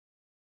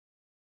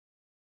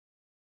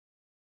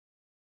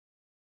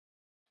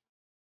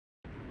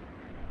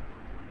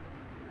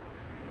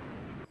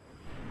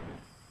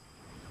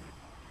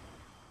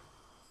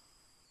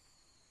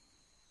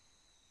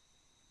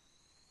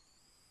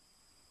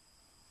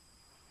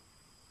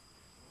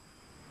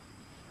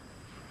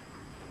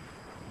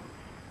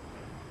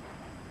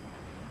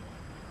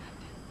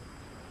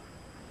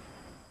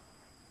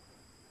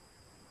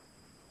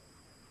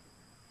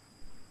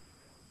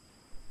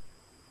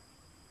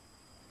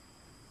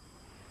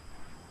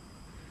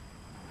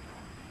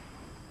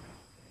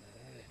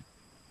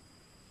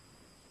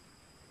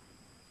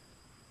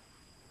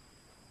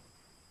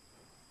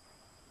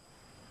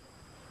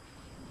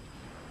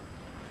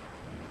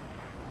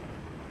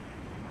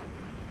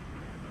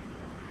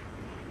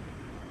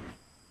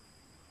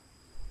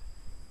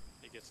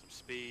 You get some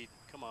speed.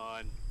 Come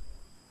on.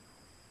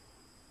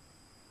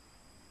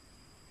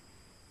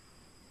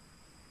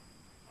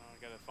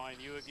 I gotta find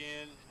you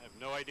again. I have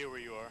no idea where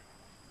you are.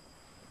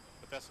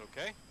 But that's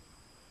okay.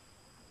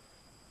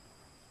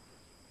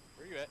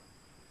 Where you at?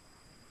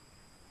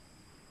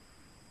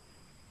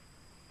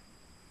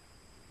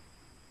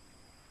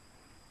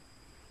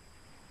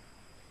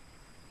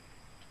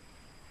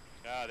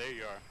 Ah, there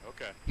you are.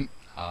 Okay.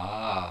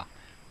 Ah.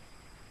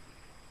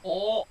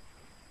 Oh.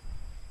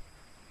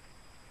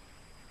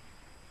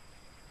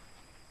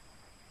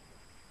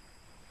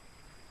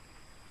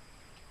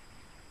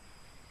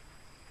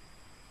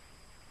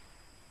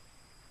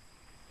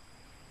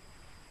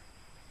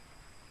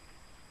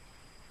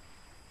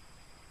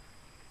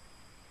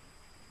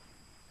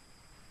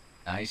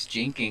 Nice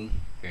jinking.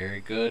 Very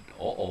good.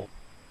 Uh-oh.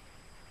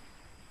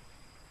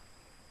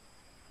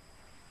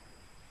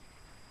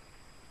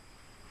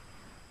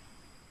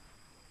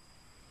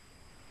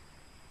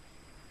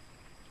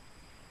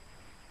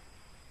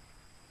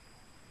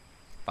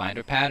 Find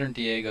a pattern,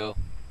 Diego.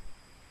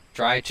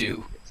 Try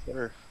to. Yes,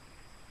 sir.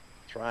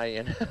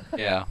 Trying.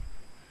 Yeah.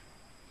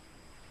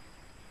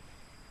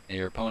 And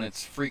your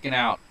opponent's freaking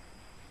out.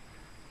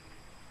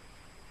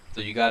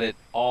 So you got it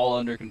all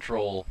under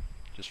control.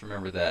 Just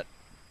remember that.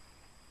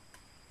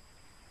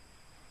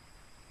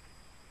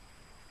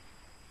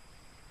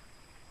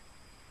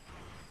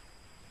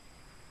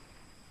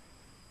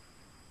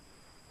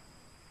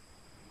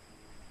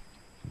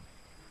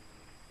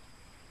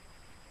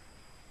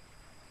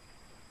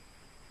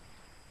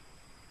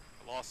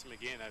 I lost him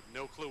again. I have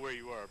no clue where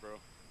you are, bro.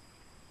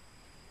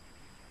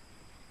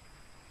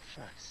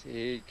 Fuck's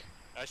sake.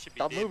 I should be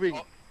Stop dead. moving.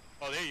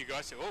 Oh, there you go.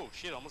 I said, oh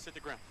shit, almost hit the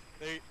ground.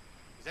 There,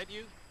 is that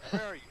you?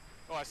 Where are you?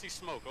 Oh, I see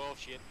smoke. Oh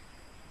shit.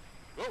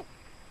 Whoa.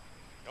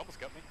 You almost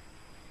got me.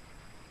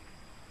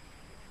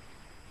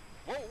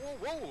 Whoa, whoa,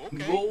 whoa.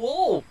 Okay. Whoa,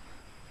 whoa!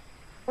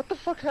 What the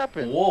fuck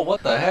happened? Whoa,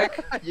 what the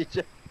heck? You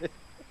just...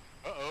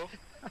 Uh-oh.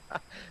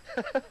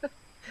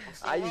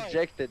 I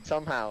ejected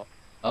somehow.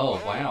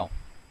 Oh, wow.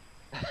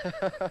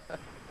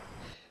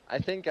 I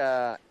think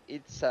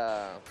it's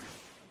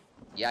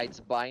yeah, it's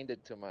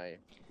binded to my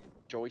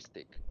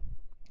joystick.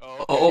 Oh,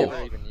 I Oh.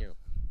 never even knew.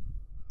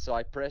 So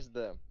I pressed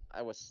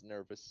I was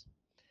nervous.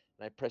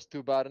 And I pressed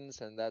 2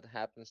 buttons and that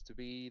happens to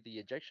be the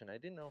ejection. I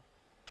didn't know.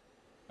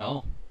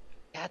 Oh.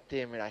 God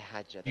damn it, I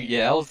had you there.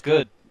 Yeah, that was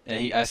good.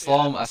 And I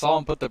saw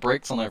him put the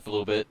brakes on there for a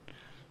little bit.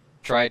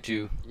 Tried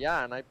to.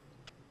 Yeah, and I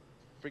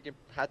freaking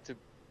had to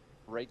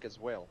brake as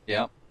well.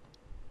 Yeah.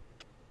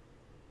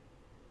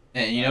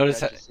 And you I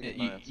notice got you 6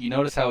 miles. you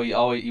notice how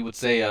he would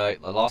say I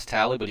lost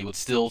tally, but he would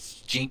still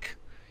jink.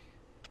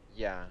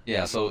 Yeah.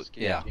 Yeah, you so, just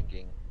keep yeah.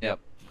 thinking. Yep.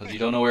 Because you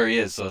don't know where he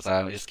is, so it's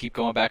just keep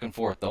going back and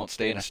forth. Don't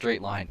stay in a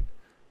straight line.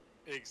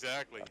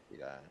 Exactly. Copy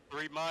that.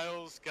 3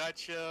 miles,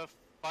 gotcha.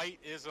 Fight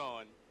is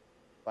on.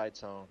 Fight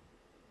zone.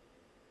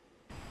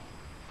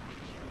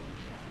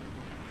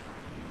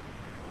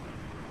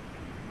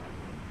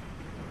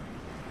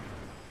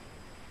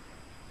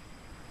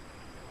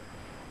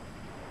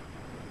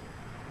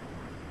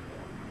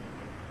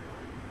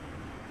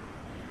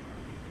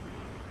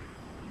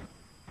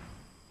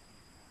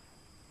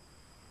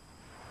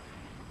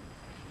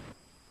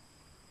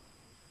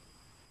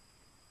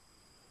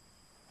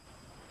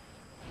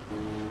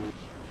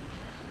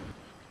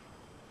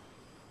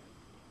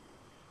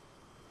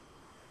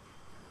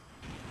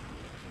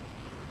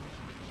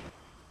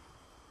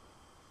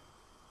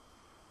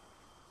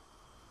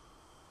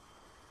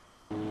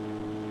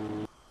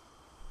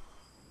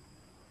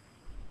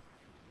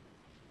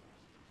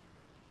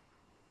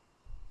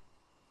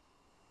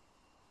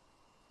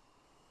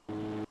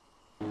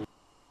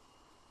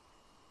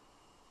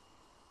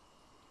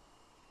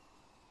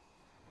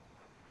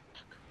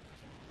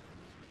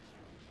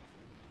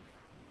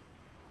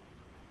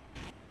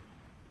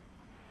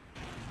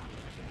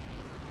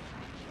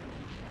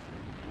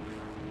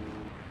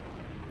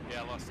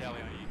 Yeah, I lost tally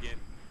on you again.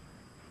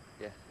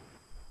 Yeah.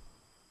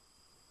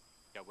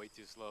 Got way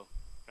too slow.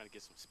 Trying to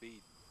get some speed.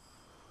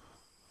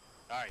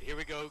 All right, here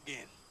we go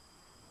again.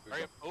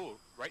 Hurry up. Oh,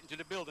 right into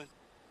the building.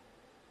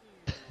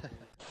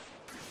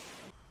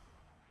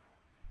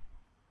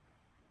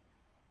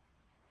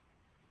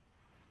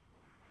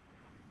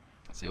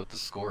 Let's see what the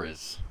score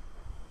is.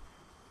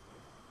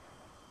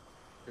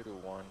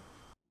 2-1.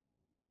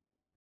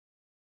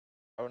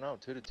 Oh no,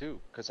 2-2.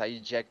 Cause I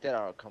ejected.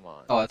 Oh come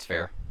on. Oh, that's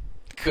fair.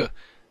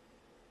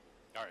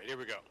 All right, here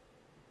we go.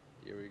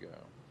 Here we go.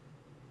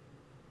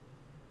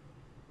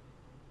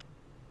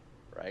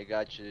 Right,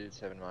 got you.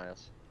 7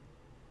 miles.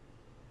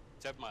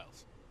 7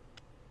 miles.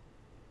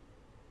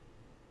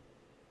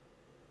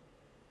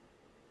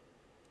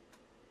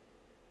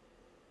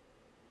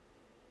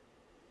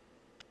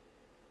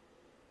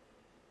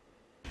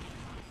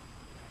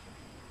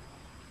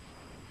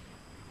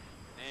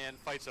 And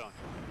fight's on.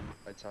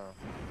 Fight on.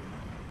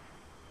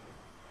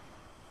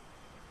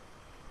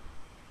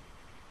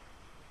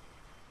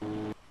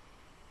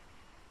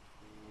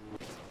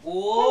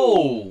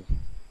 Whoa!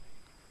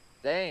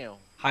 Damn.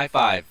 High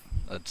five.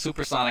 A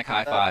supersonic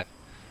high five.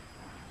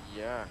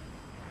 Yeah.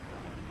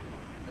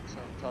 That's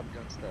some Top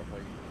Gun stuff.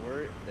 Like,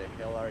 where the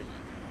hell are you?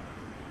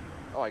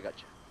 Oh, I got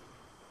you.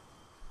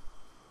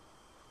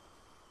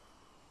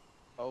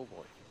 Oh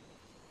boy.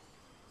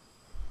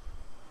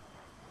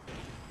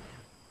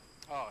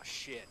 Oh,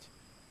 shit.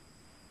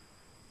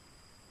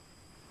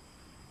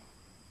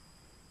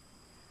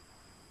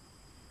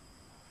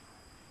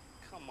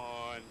 Come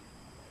on.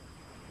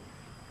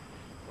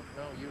 Oh,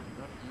 no, you,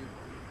 not you.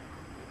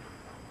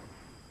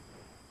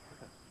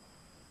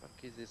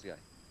 Fuck is this guy?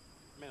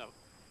 Man,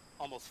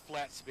 almost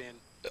flat spin.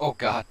 Oh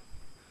god.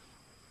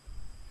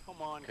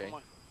 Come on, Okay. come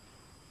on.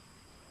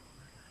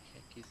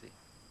 Heck is he?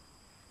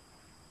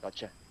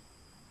 Gotcha.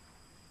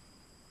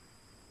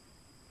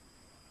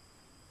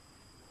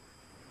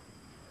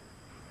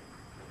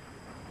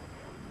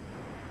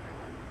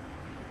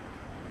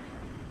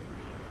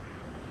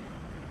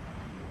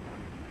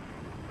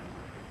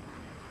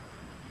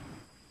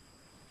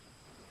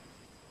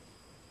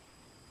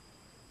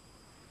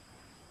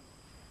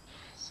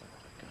 Son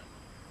of a gun.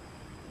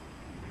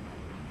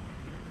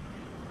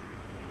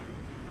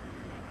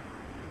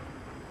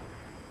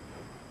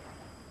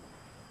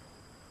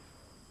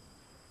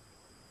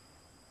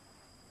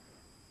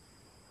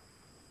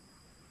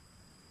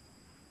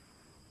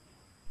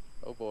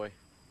 Oh boy.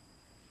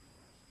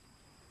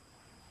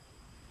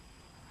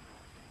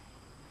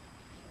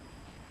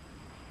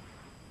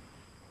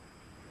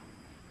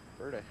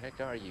 Where the heck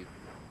are you?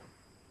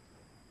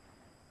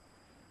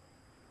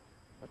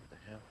 What the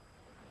hell?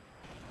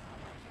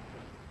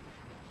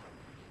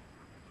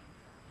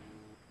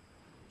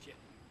 Shit.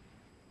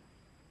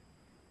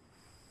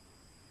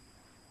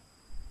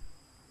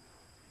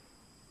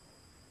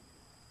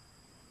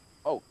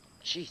 Oh,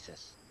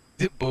 Jesus.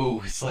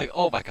 Boo. It's like,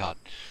 oh my god.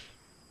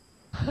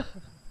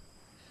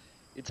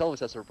 It's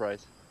always a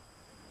surprise.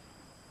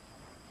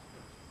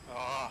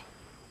 Ah,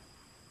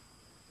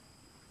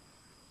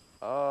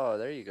 Oh,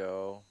 there you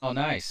go. Oh,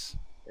 nice.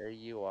 There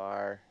you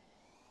are.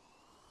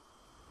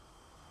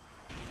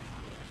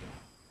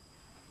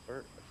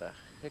 Where the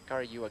heck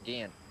are you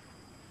again?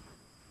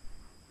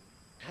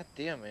 God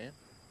damn, man.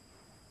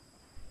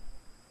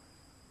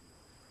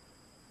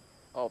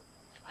 Oh,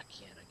 I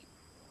can't.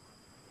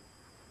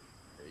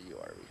 There you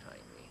are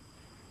behind me.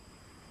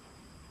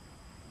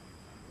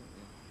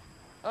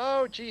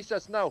 Oh,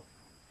 Jesus, no.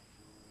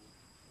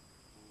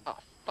 Oh,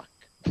 fuck.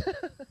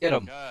 Get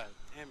him. God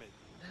damn it.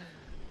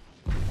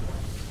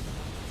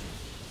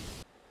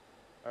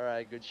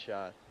 Alright, good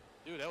shot.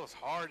 Dude, that was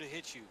hard to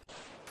hit you.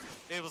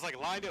 It was like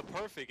lined up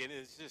perfect, and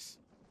it's just,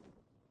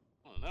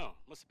 I don't know.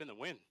 Must have been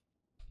the wind.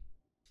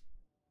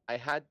 I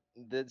had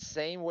the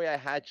same way I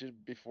had you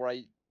before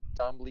I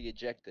dumbly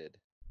ejected.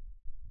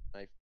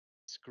 I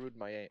screwed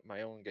my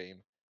own game.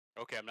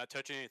 Okay, I'm not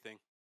touching anything.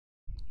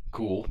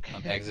 Cool.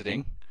 I'm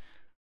exiting.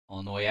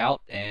 On the way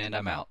out, and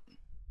I'm out.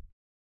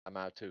 I'm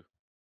out too.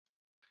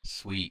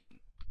 Sweet.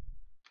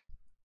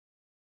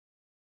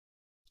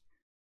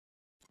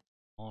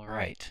 All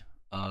right.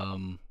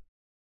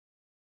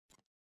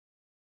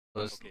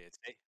 Let's, Okay, it's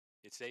safe.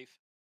 It's safe.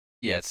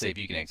 yeah, it's safe.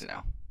 You can exit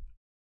now.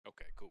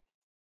 Okay, cool.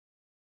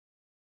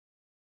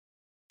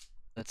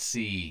 Let's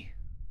see.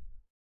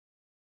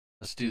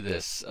 Let's do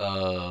this.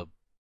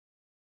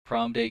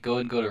 Promdate, go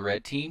ahead and go to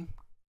red team.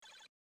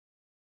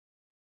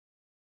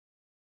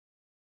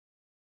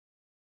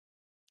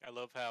 I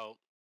love how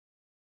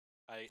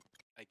I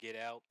get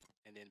out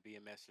and then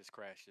BMS just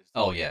crashes.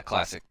 Oh yeah,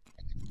 classic.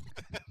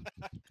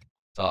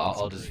 So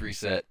I'll That's just great.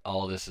 reset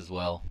all of this as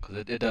well because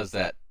it does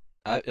that.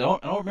 I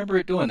don't remember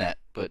it doing that,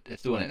 but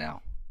it's doing it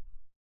now.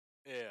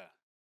 Yeah.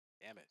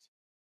 Damn it.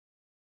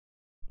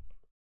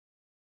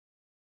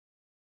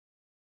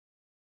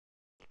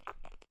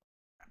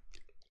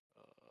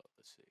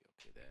 Let's see.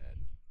 Okay, that.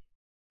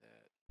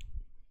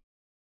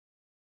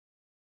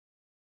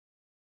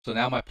 So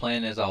now my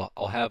plan is I'll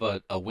have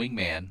a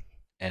wingman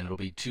and it'll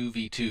be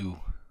 2v2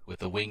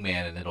 with a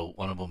wingman and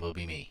one of them will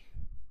be me.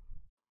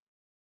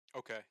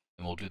 Okay.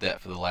 And we'll do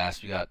that for the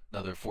last. We got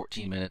another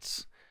 14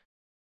 minutes.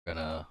 We're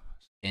gonna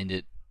end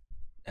it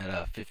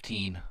at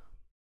 15.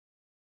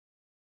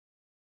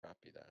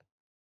 Copy that.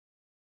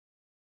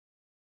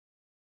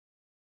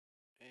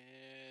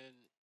 And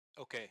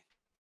okay,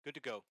 good to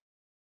go.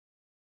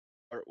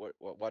 Or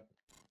what?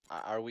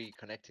 Are we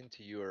connecting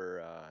to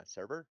your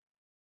server?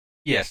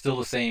 Yeah, still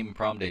the same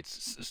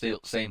Promdates, still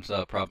same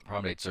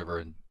Promdate server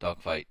and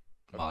dogfight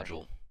Okay.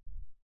 module.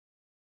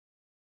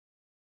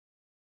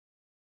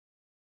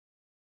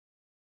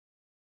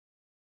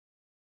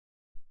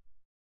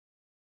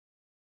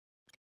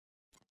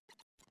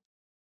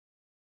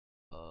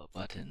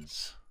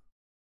 Buttons.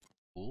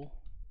 Cool.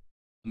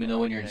 Let me know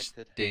when you're in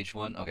Connected. stage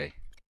 1. Okay.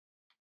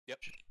 Yep.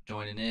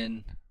 Joining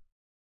in.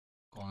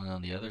 Going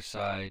on the other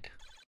side.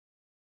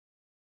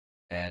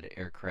 Add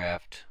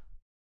aircraft.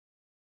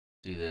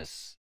 Do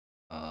this.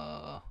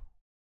 I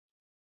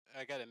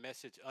got a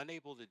message.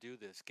 Unable to do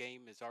this.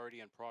 Game is already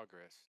in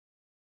progress.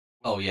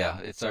 Oh yeah,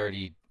 it's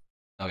already.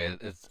 Okay,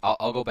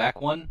 I'll go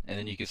back one, and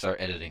then you can start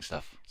editing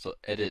stuff. So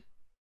edit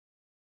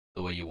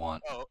the way you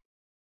want. Oh,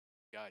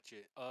 gotcha.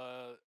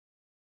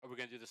 Are we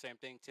gonna do the same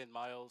thing? 10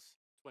 miles,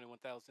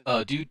 21,000.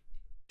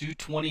 Do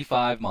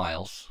 25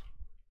 miles,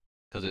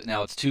 because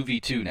now it's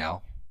 2v2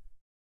 now.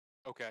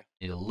 Okay.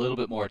 Need a little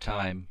bit more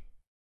time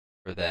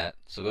for that.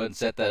 So go ahead and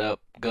set that up,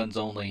 guns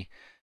only,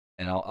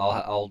 and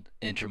I'll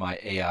enter my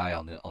AI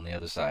on the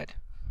other side.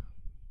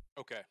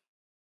 Okay.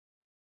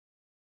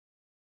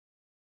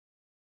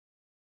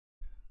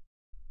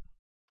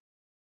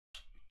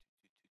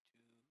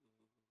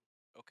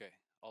 Okay.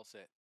 All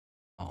set.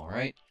 All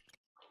right.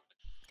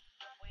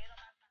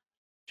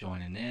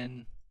 Joining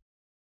in.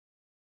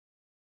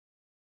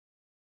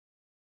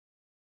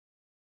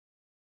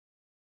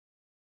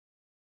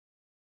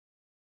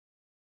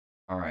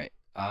 All right.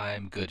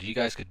 I'm good. You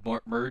guys could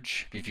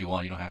merge if you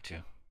want. You don't have to.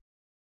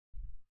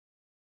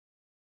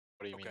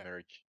 What do you mean Okay.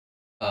 merge?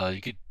 You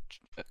could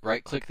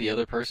right click the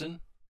other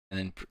person and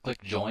then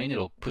click join.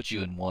 It'll put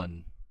you in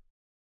one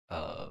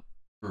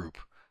group.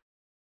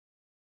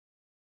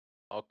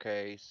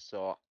 Okay,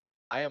 so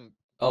I am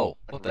Oh, on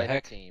what the red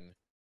heck? team.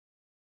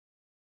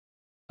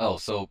 Oh,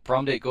 so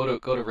Promdate, go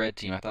to red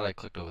team. I thought I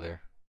clicked over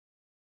there.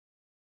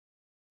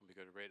 Let me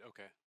go to raid.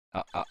 Okay.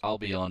 I'll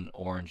be on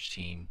orange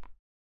team.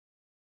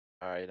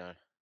 All right,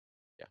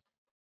 yeah.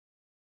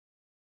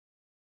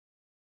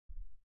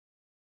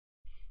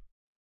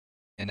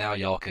 And now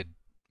y'all could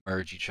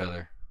merge each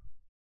other.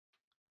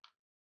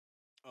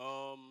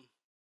 Oh,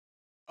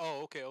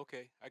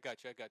 okay. I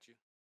got you.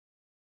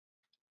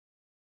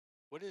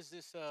 What is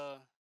this?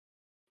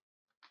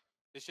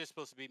 It's just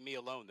supposed to be me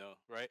alone, though,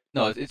 right?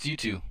 No, it's you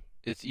two.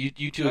 It's you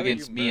two How do you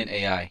against me and merge?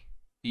 AI.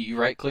 You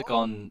right click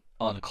on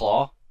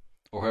Claw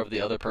or whoever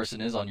the other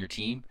person is on your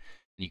team,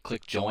 and you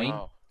click join,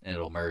 Oh, and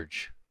it'll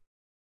merge.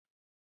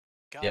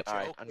 Gotcha. Yep.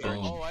 Alright, Okay.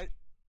 Boom. Oh,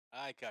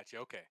 I got you.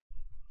 Okay.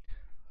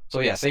 So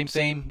yeah,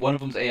 same. One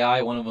of them's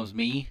AI, one of them's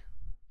me,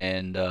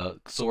 and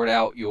sort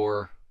out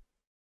your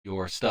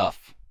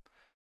stuff.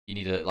 You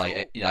need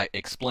to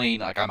explain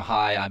like I'm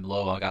high, I'm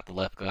low, I got the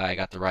left guy, I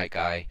got the right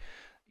guy.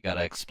 You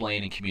gotta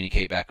explain and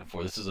communicate back and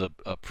forth. This is a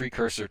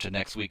precursor to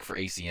next week for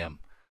ACM.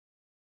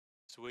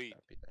 Sweet.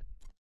 copy that.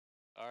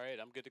 All right,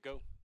 I'm good to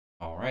go.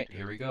 All right,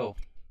 here we go.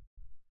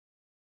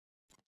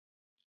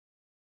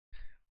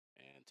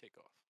 And take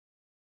off.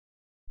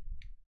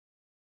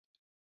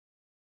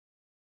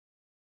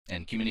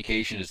 And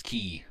communication is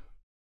key.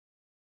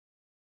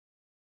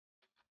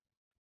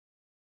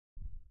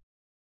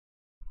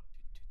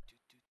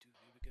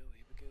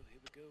 Here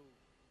we go.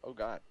 Oh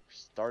god,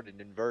 started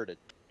inverted.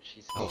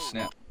 Jesus. Oh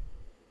snap.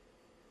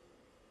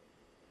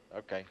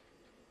 Okay,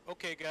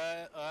 Okay,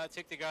 guy.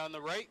 Take the guy on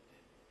the right.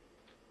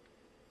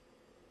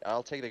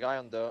 I'll take the guy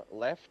on the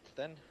left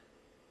then.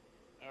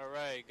 All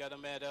right, got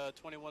him at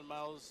 21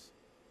 miles.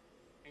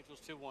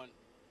 Angels 2-1.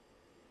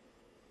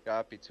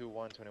 Copy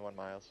 2-1, 21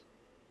 miles.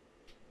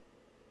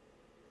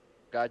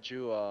 Got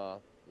you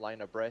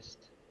line abreast.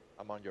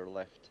 I'm on your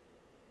left.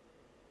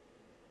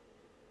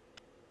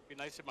 Be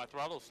nice if my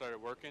throttle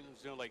started working. It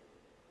was doing like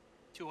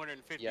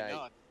 250 Yeah,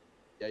 knots.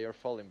 yeah, you're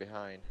falling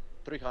behind.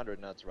 300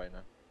 knots right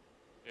now.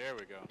 There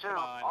we go. 2, Come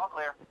on. all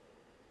clear.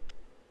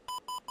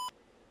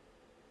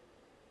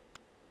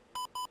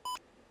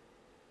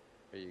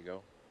 There you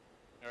go.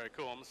 All right,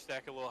 cool. I'm gonna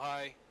stack a little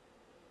high.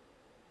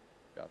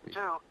 Copy. 2.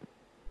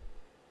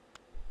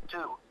 2.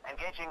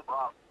 Engaging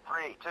low.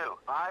 3, 2,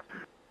 5,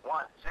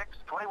 1, 6,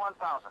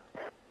 21,000.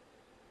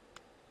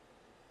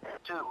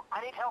 2.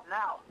 I need help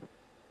now.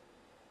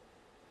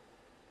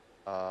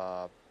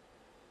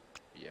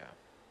 Yeah.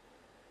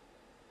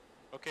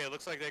 Okay, it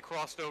looks like they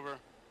crossed over.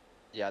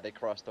 Yeah, they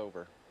crossed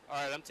over. All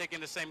right, I'm taking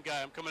the same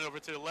guy. I'm coming over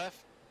to the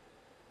left.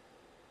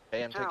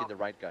 Hey, I'm 2. taking the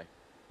right guy.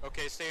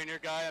 Okay, stay on your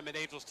guy. I'm at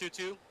Angels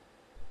 2-2.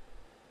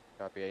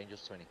 Copy,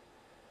 Angels 20.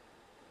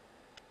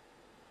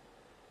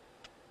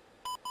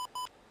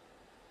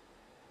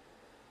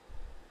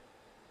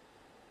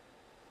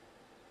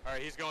 All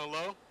right, he's going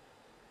low.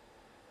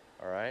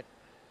 Alright.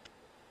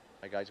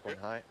 My guy's going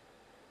high.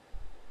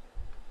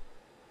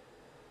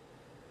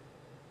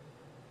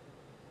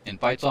 And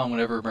fights on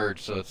whenever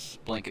merged, so it's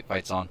blanket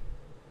fights on.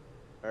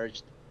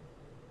 Merged.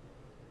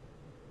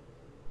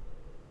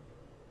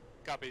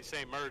 Copy,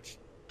 same merge.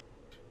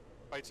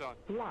 Fights on.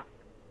 Lock.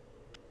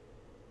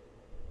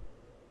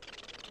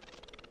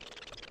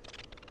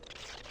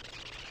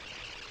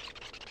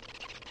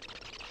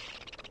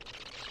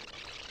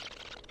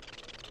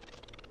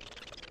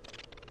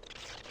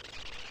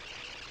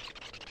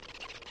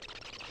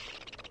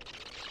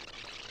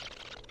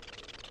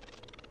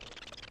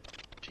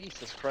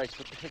 Jesus Christ,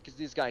 what the heck is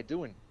this guy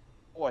doing?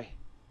 Boy.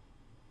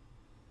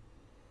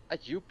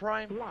 At you,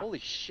 Prime? Lock. Holy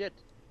shit.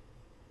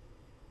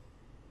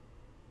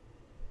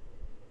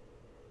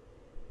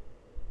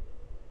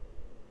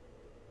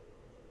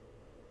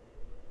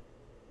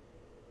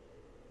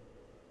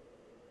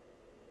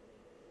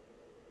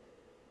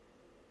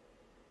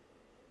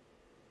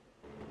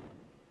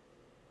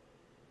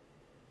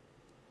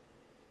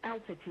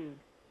 Altitude.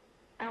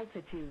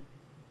 Altitude.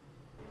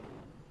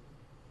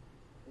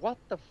 What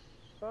the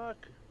fuck?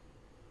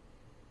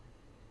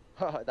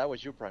 That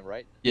was you, Prime,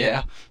 right?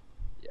 Yeah.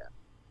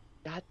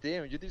 God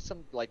damn, you did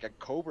some like a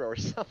cobra or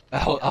something.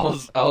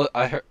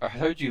 I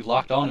heard you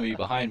locked onto me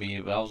behind me,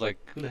 but I was like,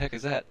 who the heck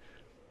is that?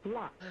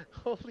 Lock.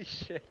 Holy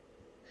shit.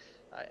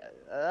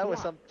 That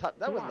was Lock.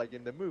 that was Lock. like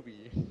in the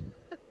movie.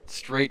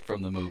 Straight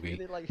from the You movie.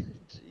 did like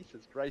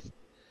Jesus Christ.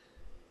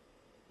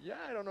 Yeah,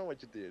 I don't know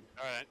what you did.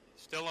 All right,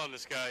 still on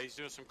this guy. He's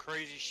doing some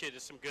crazy shit.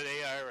 It's some good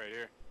AI right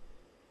here.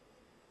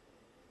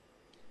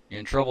 You're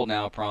in trouble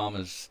now, Prom.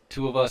 There's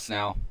two of us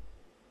now.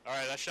 All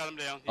right, I shot him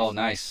down. Oh,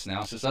 nice. Now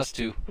it's just us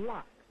two.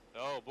 Lock.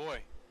 Oh boy.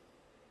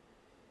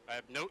 I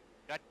have no.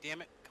 God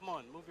damn it! Come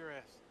on, move your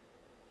ass.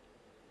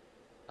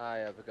 I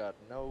have got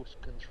nose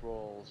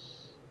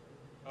controls.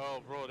 Oh,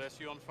 bro, that's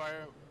you on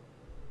fire.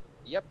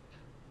 Yep.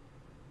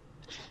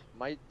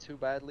 Am I too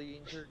badly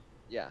injured?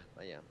 Yeah,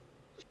 I am.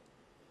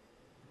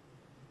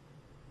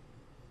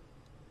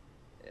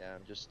 Yeah,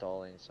 I'm just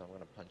stalling, so I'm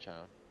gonna punch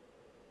out.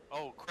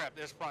 Oh crap,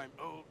 there's Prime.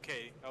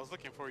 Okay, I was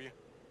looking for you.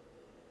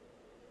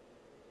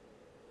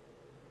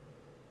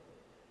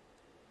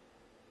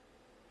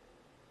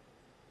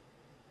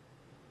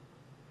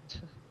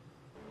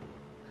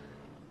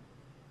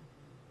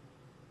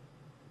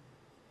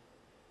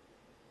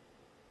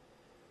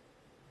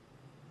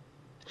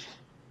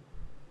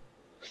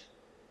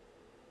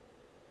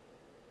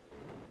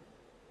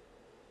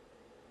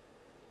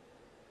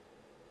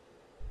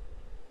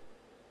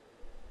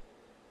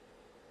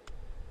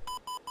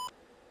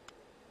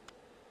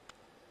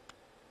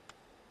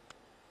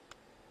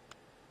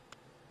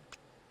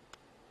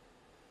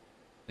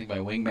 I think my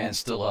wingman's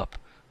still up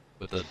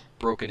with a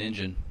broken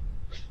engine.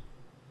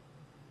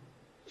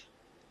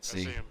 Let's I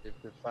see. see him. If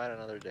we fight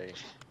another day.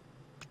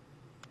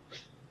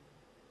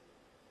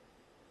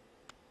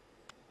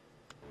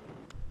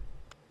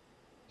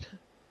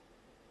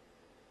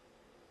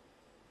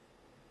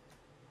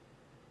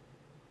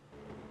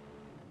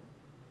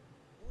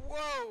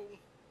 Whoa!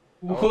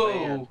 Whoa! Oh,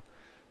 man.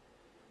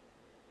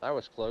 That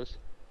was close.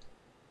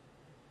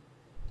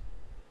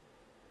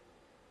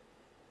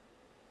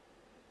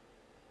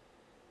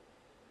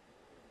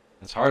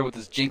 It's hard with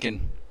this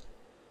Jinkin.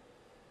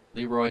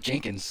 Leroy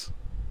Jenkins.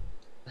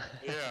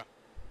 Yeah.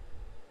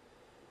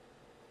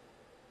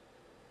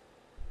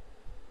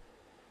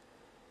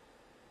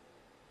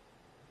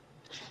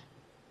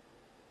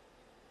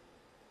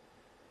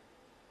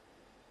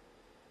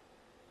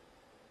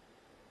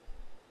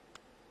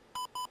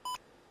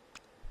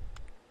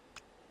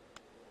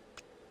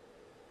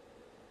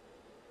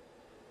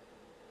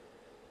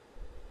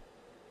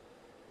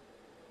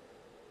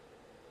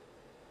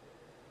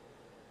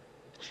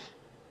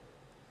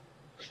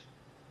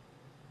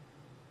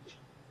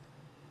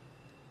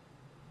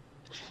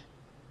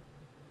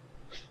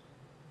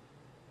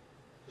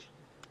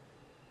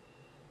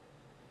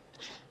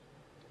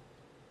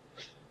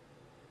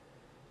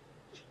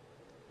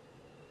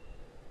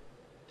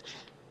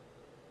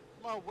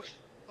 Oh, what?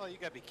 Oh, you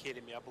gotta be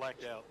kidding me. I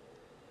blacked out.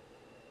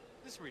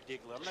 This is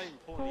ridiculous. I'm not even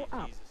Pull pulling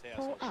up, these ass.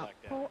 pull I'm up,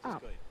 blacked pull out. Just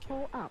up, go ahead.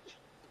 pull up. This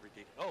is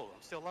ridiculous. Oh,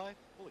 I'm still alive?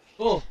 Holy shit.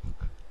 Oh,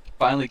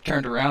 finally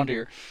turned around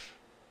here.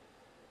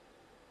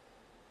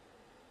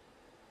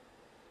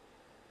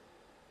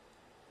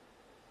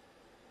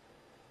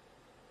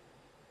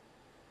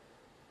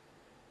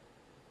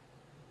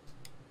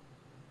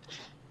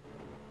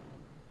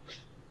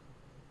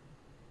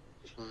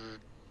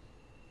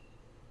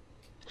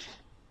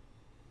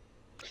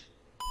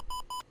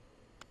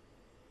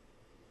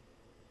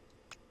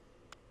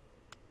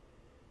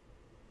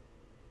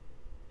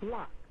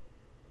 Lock.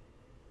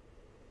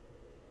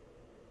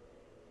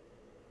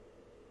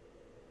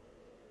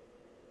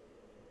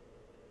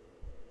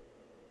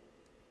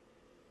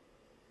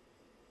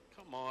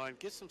 Come on,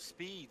 get some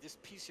speed. This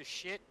piece of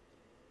shit.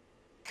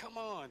 Come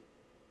on.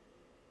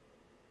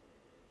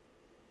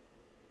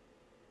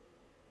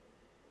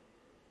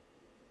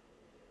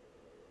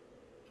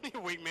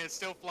 Wingman's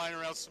still flying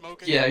around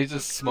smoking. Yeah, he's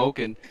just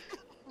smoking.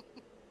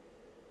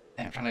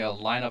 Damn, I'm trying to get a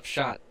line-up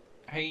shot.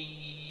 Hey,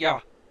 yeah.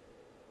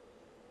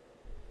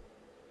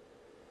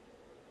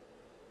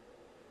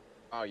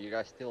 Oh, you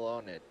guys still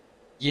on it?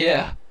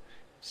 Yeah.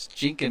 Just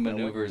jinking I went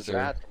to maneuvers the are.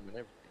 bathroom and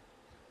everything.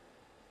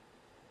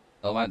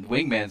 Oh, my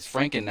wingman's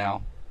franking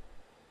now.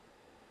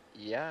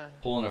 Yeah.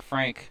 Pulling a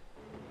Frank.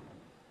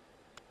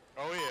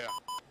 Oh,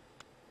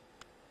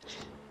 yeah.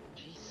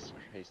 Jesus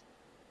Christ.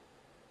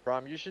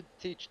 Prom, you should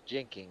teach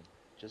jinking.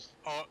 Just.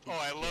 Oh, teach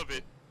I love jinking.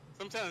 it.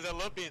 Sometimes I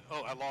love being.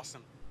 Oh, I lost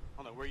him.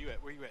 Oh no, where you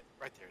at? Where you at?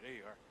 Right there. There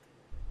you are.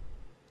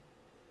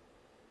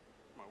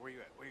 Come on, where you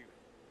at? Where you at?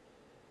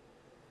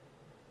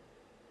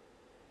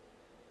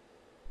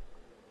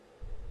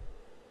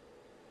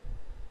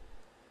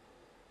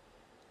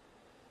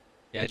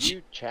 Yeah, Are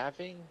you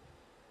chaffing?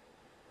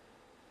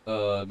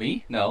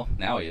 me? No,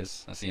 now he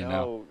is. I see him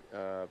now.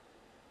 No,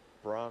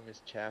 Prom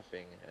is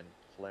chaffing and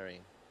flaring.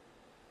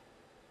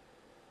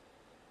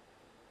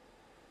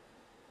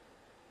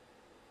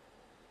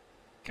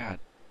 God.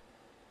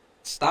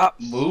 Stop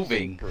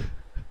moving.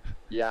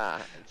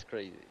 Yeah, it's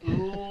crazy.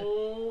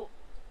 Ooh.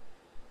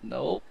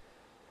 Nope.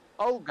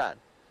 Oh God.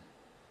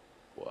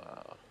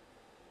 Wow.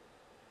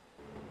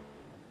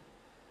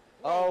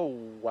 Oh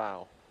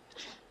wow.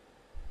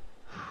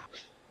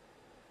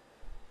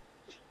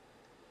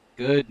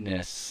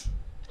 Goodness.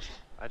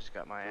 I just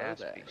got my Slow ass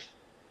down. beat.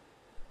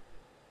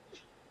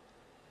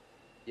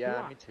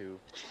 Yeah, me too.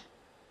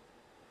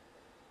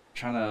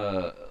 Trying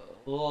to.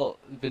 Well,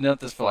 been at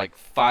this for like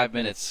 5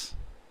 minutes.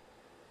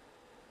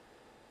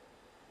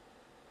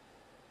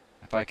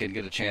 If I can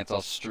get a chance,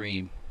 I'll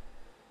stream.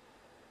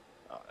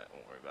 Oh,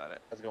 don't worry about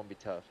it. That's gonna be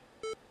tough.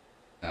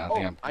 I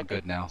think I'm I good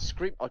can now.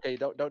 Stream. Okay,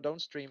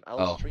 don't stream. I'll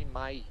Oh. stream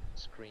my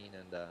screen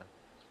and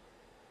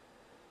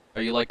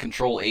Are you like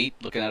Control 8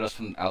 looking at us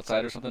from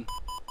outside or something?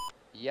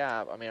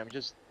 yeah. I mean, I'm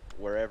just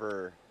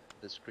wherever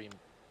the screen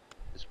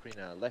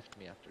left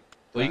me after.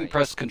 Well, you can dying.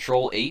 press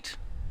Control 8,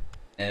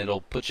 and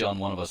it'll put you on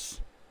one of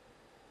us.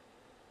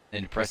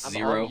 And you press I'm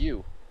 0. on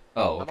you.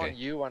 Oh, I'm okay. on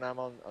you and I'm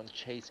on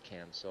Chase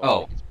Cam, so I Oh.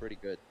 think it's pretty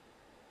good.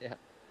 Yeah.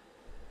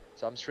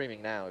 So I'm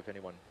streaming now. If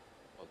anyone,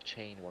 well,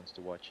 Chain wants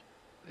to watch.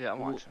 Yeah, I'm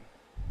Ooh. watching.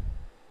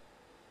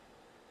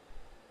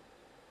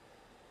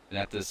 And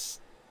at this.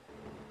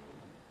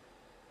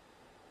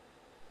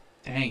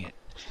 Dang it.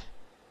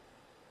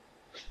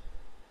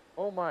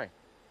 Oh my.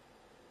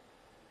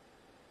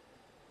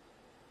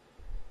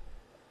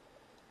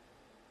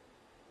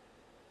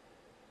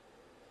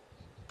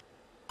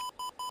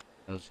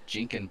 Those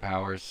jinkin'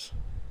 powers.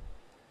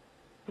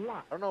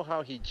 Lock. I don't know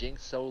how he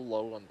jinks so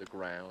low on the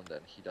ground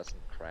and he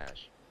doesn't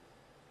crash.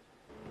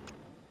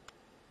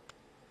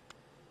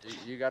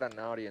 You got an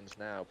audience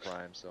now,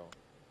 Prime, so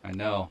I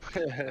know.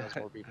 there's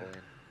more people in.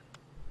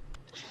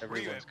 Where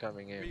you Everyone's at?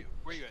 coming in.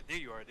 Where you at? There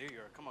you are. There you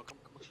are. Come on, come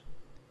on.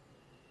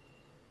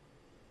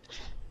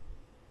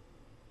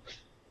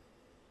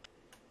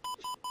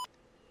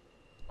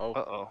 Oh,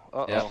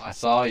 Uh-oh. Yep, Uh-oh. I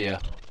saw you.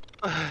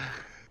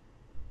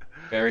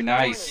 Very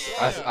nice.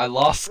 yeah. I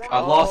lost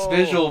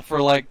visual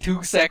for like 2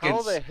 how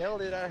seconds. the hell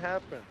did that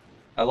happen?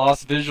 I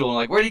lost visual and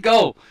like, where'd he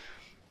go?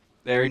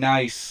 Very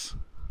nice.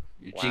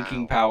 Your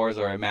jinking Wow. powers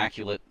are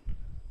immaculate.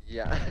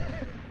 Yeah.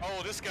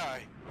 Oh, this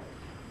guy.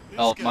 This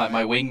Oh, guy.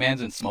 my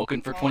wingman's been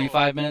smoking for Oh.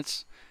 25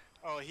 minutes.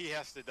 Oh, he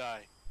has to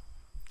die.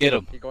 Get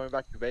him. He going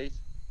back to base?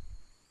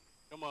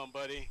 Come on,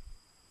 buddy.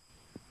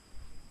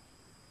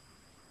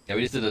 Yeah,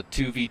 we just did a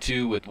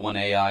 2v2 with 1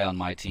 AI on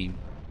my team.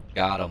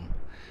 Got him.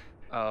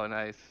 Oh,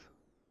 nice.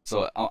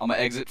 So I'm gonna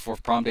exit for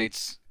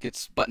Promdates.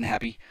 Gets button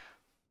happy.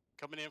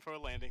 Coming in for a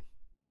landing.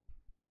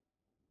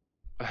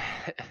 All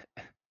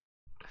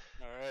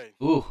right.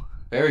 Ooh,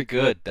 very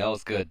good. That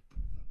was good.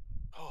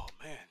 Oh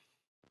man.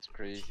 It's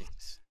crazy.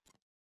 Jeez.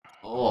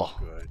 Oh,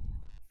 Good.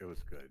 It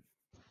was good.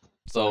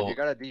 so You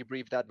gotta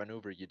debrief that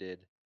maneuver you did.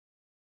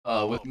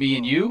 with me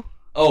and you.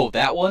 Oh,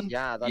 that one.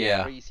 Yeah, that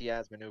Yeah. crazy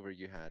ass maneuver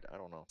you had. I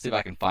don't know. See if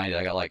I can find it.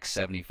 I got like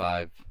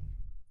 75.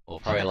 Well,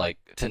 probably like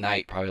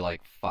tonight, probably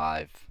like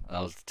 5. That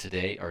was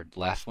today or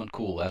last one.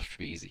 Cool. That should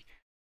be easy.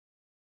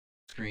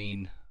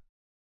 Screen.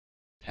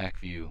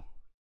 Tacview.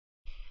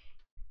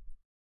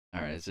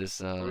 All right, is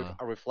this Are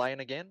we flying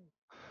again?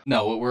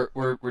 No,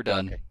 we're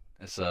done. Okay.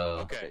 It's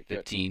Okay.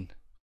 15.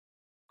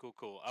 Cool,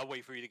 cool. I'll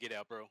wait for you to get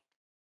out, bro.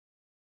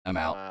 I'm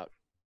out. I'm out.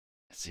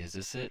 Let's see, is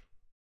this it?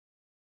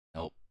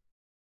 Nope.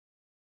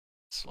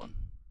 This one.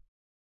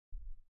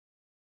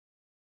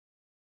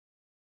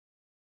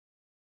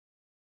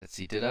 Let's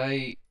see, did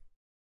I?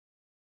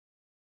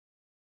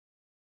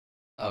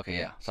 Okay,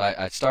 yeah. So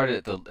I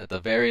started at the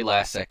very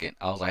last second.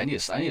 I was like, I need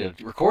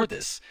to record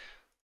this.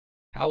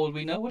 How would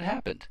we know what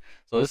happened?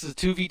 So this is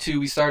 2v2.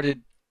 We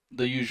started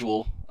the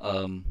usual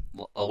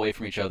away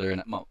from each other,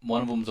 and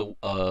one of them's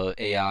a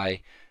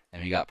AI,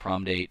 and we got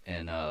Promdate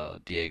and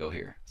Diego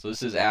here. So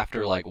this is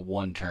after like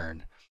one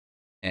turn,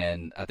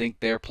 and I think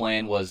their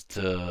plan was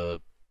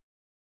to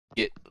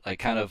get like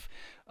kind of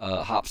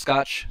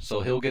hopscotch.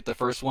 So he'll get the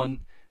first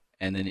one,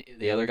 and then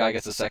the other guy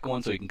gets the second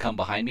one, so he can come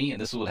behind me.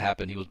 And this is what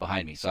happened. He was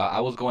behind me, so I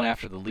was going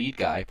after the lead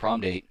guy,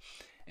 Promdate,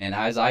 and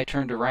as I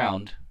turned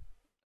around,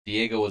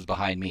 Diego was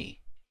behind me.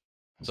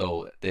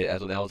 So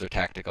that was their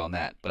tactic on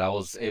that. But I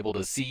was able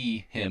to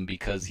see him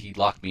because he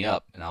locked me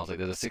up, and I was like,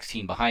 there's a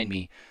 16 behind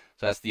me.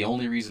 So that's the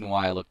only reason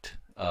why I looked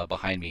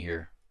behind me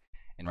here.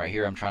 And right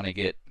here, I'm trying to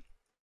get.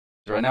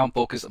 So right now, I'm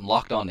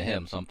locked onto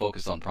him, so I'm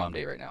focused on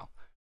Promdate right now.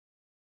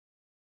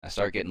 I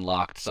start getting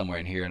locked somewhere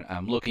in here, and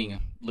I'm looking,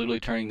 literally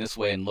turning this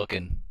way and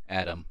looking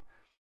at him.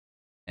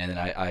 And then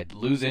I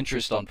lose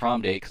interest on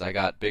Promdate because I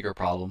got bigger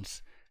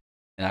problems.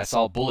 And I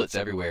saw bullets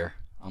everywhere.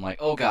 I'm like,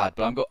 oh god,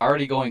 but I'm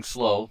already going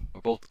slow.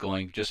 We're both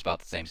going just about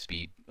the same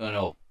speed.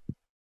 Oh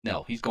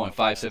no, he's going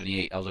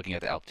 578. I was looking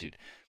at the altitude.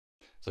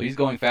 So he's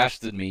going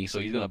faster than me, so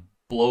he's going to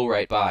blow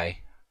right by.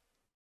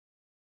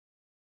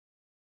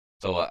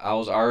 So I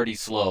was already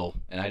slow,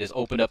 and I just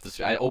opened up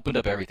I opened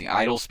up everything.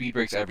 Idle, speed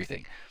brakes,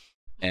 everything.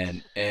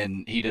 And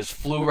he just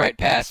flew right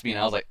past me, and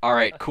I was like, all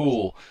right,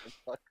 cool.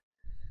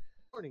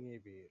 Morning,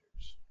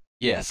 aviators.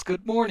 Yes,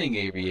 good morning,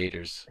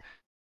 aviators.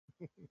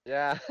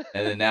 Yeah.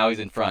 And then now he's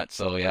in front,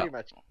 so yeah. Pretty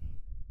much.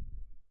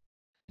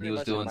 He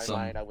was doing in my some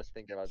mind, I was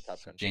thinking about Top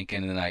Gun. jinking,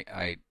 and then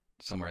I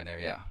somewhere in there,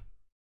 yeah.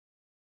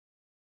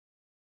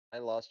 I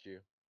lost you.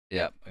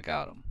 Yep, I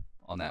got him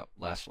on that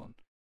last one.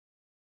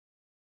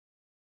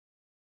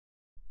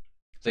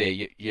 So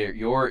yeah,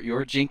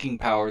 your jinking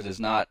powers is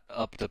not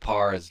up to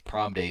par as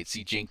Promdate's.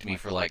 He jinked me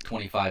for like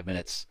 25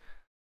 minutes.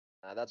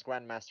 That's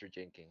Grandmaster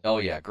jinking. Oh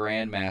yeah,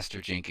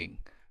 Grandmaster jinking.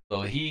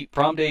 So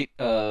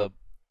Promdate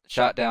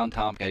shot down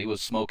Tomcat. He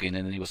was smoking,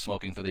 and then he was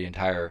smoking for the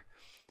entire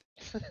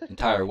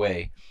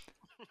way.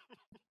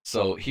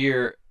 So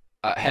here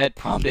I had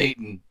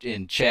Promdate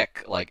in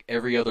check like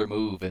every other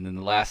move, and then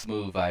the last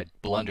move I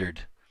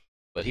blundered.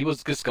 But he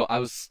was just I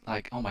was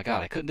like, oh my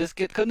god, I couldn't just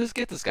get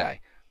this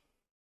guy.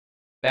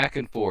 Back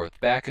and forth,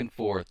 back and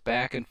forth,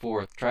 back and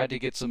forth. Tried to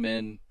get some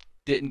in,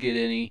 didn't get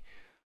any.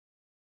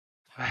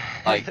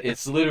 Like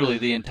it's literally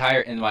the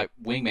entire, and my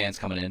wingman's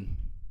coming in.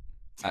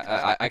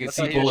 I can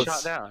see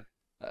bullets. Shot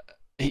down.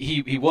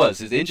 He was.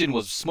 His engine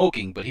was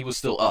smoking, but he was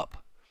still up.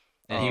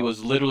 And he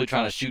was literally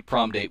trying to shoot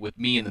Promdate with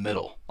me in the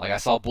middle. Like I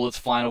saw bullets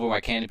flying over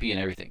my canopy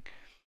and everything.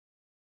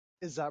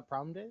 Is that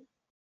Promdate?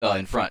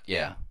 In front,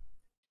 yeah.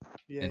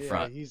 Yeah, in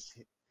front. He's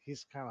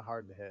kind of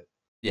hard to hit.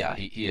 Yeah,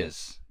 he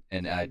is.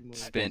 And I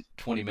spent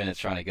 20 minutes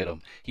trying to get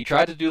him. He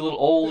tried to do a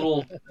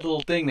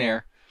little thing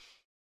there.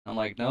 I'm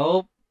like,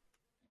 nope.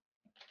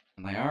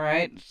 I'm like, all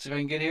right, let's see if I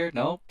can get here.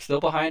 Nope, still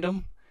behind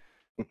him.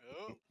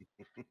 Oh.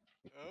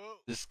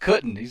 Just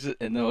couldn't.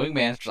 And the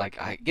wingman's just like,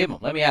 give him.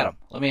 Let me at him.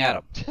 Let me at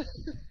him.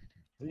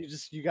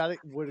 You got to,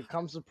 when it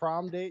comes to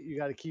Promdate, you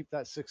got to keep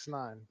that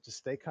 6'9". Just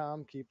stay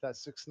calm, keep that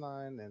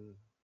 6'9", and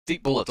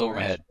deep bullets over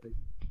my head.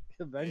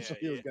 Eventually,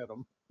 you'll get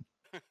them.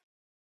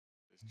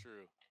 It's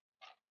true.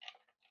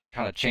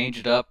 Trying to change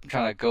it up,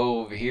 trying to go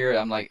over here.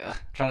 I'm like,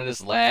 trying to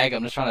just lag.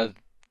 I'm just trying to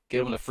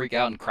get him to freak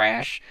out and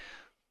crash.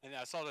 And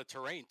I saw the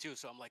terrain too,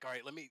 so I'm like, all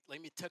right, let me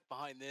tuck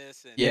behind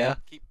this and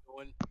keep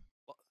going.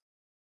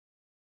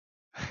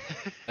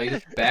 Like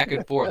just back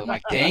and forth. I'm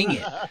like, dang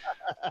it.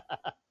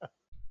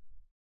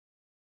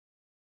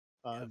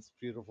 It's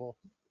beautiful.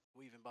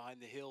 Weaving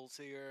behind the hills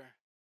here.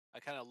 I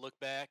kind of look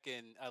back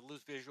and I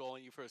lose visual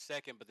on you for a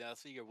second, but then I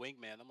see your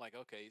wingman. I'm like,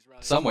 okay, he's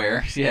running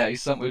somewhere. Yeah,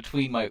 he's somewhere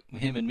between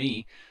him and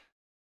me.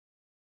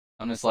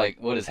 I'm just like,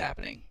 what is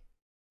happening?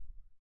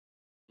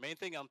 Main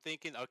thing I'm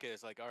thinking, okay,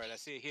 it's like, all right, I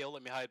see a hill.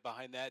 Let me hide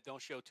behind that.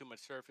 Don't show too much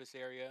surface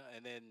area.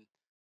 And then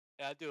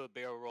I do a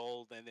barrel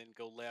roll and then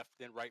go left,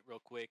 then right real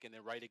quick, and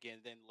then right again,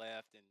 then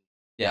left. And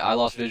yeah, I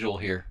lost visual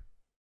here.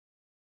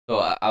 So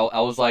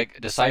I was like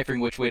deciphering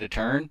which way to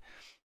turn.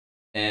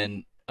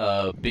 And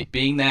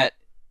being that,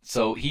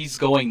 so he's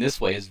going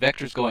this way. His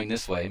vector's going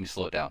this way. Let me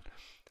slow it down.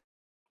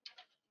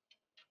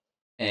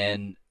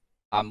 And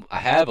I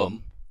have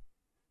him.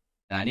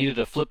 And I needed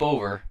to flip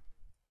over,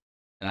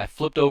 and I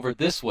flipped over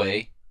this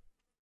way.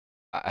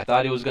 I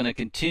thought he was going to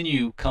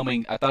continue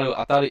coming. I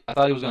thought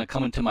he was going to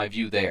come into my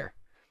view there,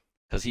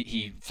 because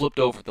he flipped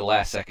over at the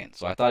last second.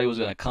 So I thought he was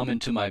going to come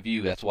into my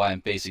view. That's why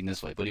I'm facing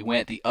this way. But he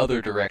went the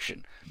other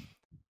direction,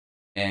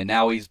 and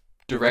now he's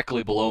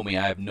directly below me.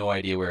 I have no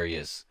idea where he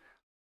is.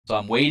 So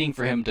I'm waiting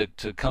for him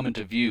to come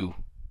into view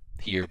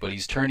here, but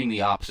he's turning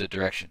the opposite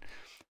direction.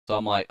 So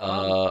I'm like,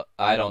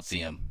 I don't see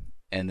him.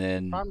 And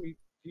then Prom,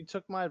 you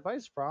took my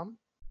advice, Prom.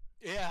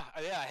 Yeah,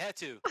 I had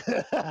to.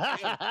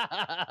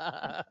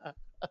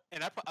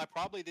 And I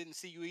probably didn't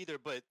see you either,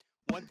 but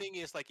one thing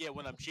is like, yeah,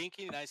 when I'm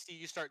jinking and I see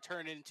you start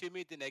turning to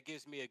me, then that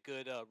gives me a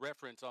good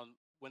reference on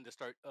when to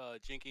start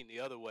jinking the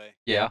other way.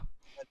 yeah.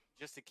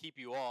 Just to keep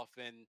you off.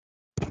 And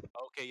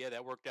okay, yeah,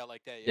 that worked out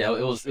like that. Yeah,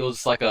 it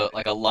was like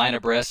a line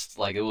abreast,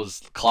 like it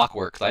was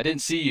clockwork. 'Cause I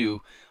didn't see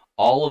you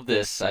all of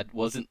this. I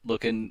wasn't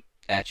looking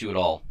at you at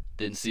all.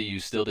 Didn't see you,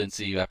 still didn't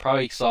see you. I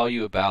probably saw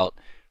you about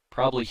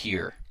probably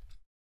here.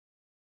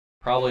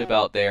 Probably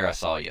about there I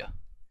saw you.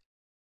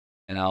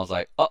 And I was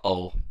like,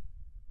 "Uh-oh."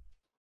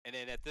 And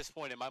then at this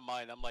point in my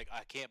mind, I'm like,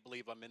 I can't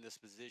believe I'm in this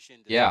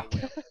position. There's Yeah. no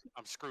way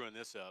I'm screwing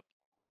this up.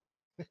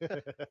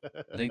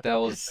 I think that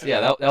was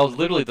that was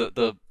literally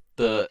the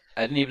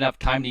I didn't even have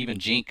time to even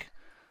jink.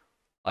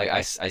 Like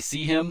I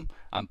see him,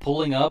 I'm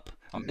pulling up.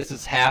 This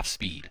is half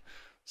speed.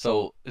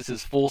 So this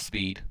is full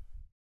speed.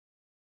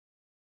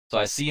 So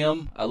I see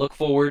him, I look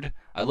forward,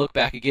 I look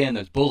back again,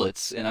 there's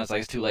bullets, and I was like,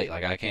 it's too late.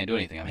 Like I can't do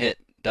anything. I'm hit.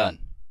 Done.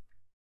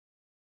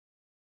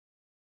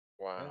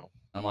 Wow.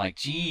 I'm like,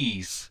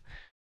 geez.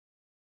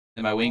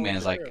 And my wingman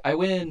is like, I The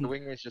win.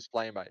 wingman's just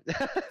flying by.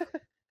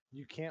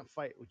 You can't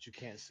fight what you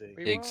can't see.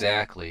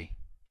 Exactly.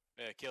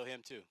 Yeah, kill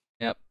him too.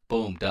 Yep.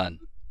 Boom. Done.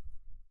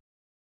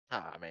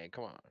 Ah, man,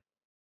 come on.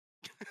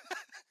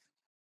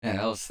 Yeah,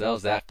 that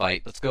was that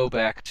fight. Let's go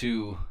back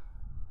to,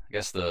 I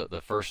guess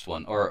the first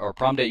one. Or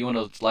Promdate, you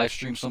want to live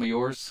stream some of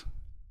yours?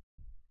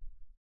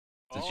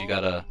 Since you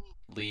gotta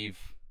leave,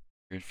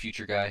 you're a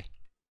future guy.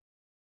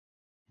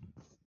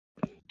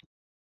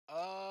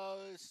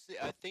 See,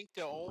 I think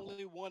the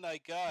only one I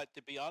got,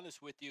 to be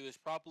honest with you, is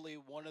probably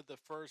one of the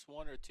first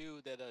one or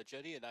two that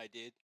Juddy and I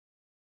did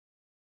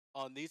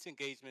on these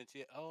engagements.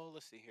 Yeah. Oh,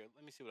 let's see here.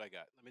 Let me see what I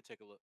got. Let me take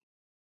a look.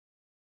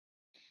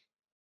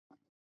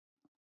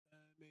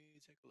 Let me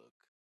take a look.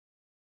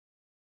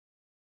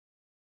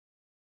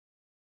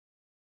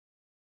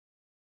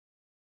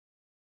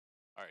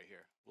 All right,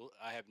 here. Well,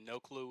 I have no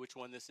clue which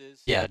one this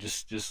is. Yeah,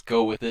 just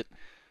go with it.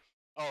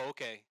 Oh,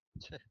 okay.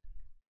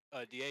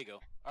 Diego.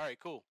 All right,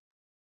 cool.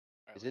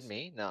 All right, Is it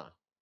me? No.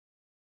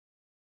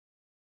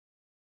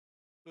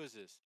 Who is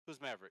this?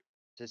 Who's Maverick?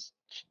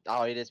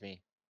 Oh, it is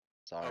me.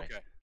 Sorry.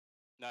 Okay.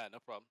 Nah, no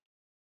problem.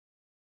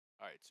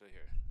 All right, so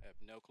here. I have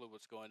no clue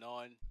what's going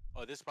on.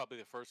 Oh, this is probably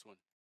the first one.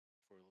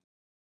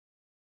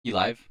 You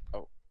live?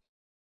 Oh.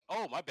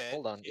 Oh, my bad.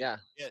 Hold on. Yeah.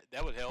 Yeah,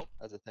 that would help.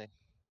 That's the thing.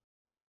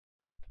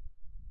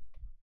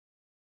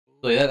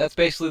 So yeah, that's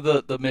basically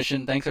the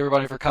mission. Thanks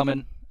everybody for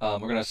coming. We're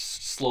gonna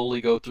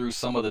slowly go through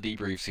some of the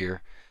debriefs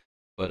here,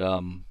 but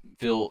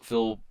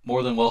feel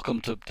more than welcome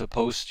to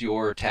post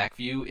your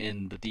Tacview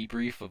in the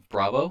debrief of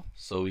Bravo,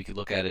 so we could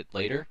look at it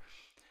later.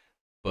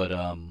 But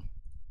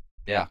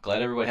yeah,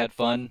 glad everybody had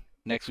fun.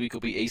 Next week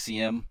will be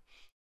ACM.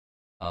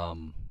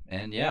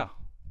 And yeah,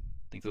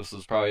 I think this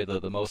was probably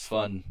the most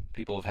fun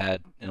people have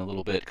had in a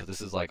little bit, because this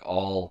is like it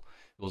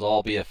was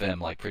all BFM,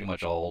 like pretty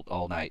much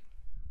all night.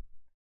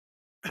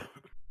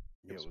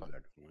 Yeah, it was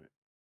excellent.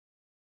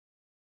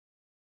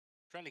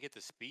 Trying to get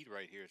the speed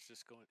right here. It's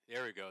just going.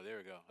 There we go. There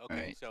we go.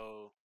 Okay, right.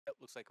 so that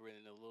looks like we're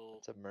in a little.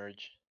 It's a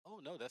merge. Oh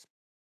no, that's.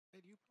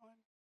 Hey, you Prime?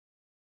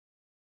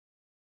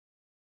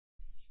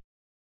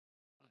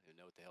 I don't even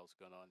know what the hell's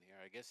going on here.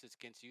 I guess it's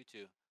against you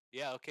two.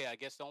 Yeah. Okay. I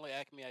guess the only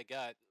Acme I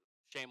got,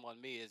 shame on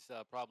me, is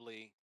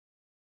probably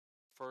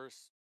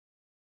first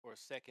or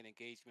second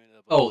engagement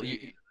of. Oh,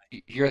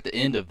 you're at the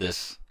end of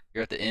this.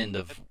 You're at the end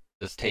of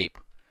this tape,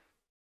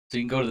 so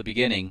you can go to the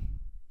beginning.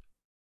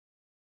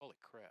 Holy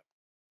crap!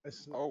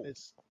 It's Oh,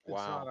 it's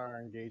wow. not our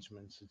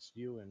engagements. It's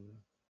you and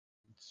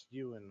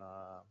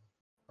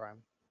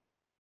Prime.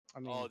 I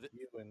mean,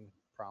 you and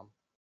Prom.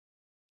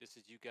 This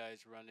is you guys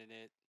running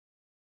it.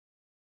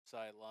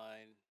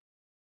 Sideline.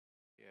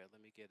 Yeah,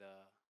 let me get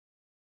a.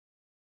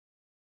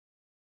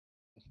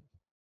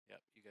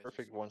 Yep, you guys.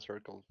 Perfect one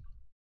circle.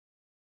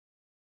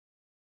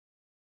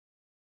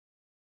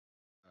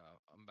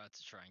 I'm about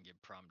to try and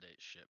get Promdate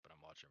shit, but I'm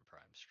watching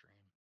Prime stream.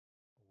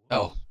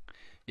 Oh,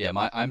 yeah.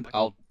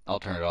 I'll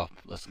turn it off.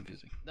 Less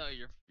confusing. No,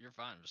 you're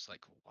fine. I'm just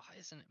like, why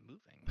isn't it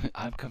moving?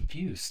 I'm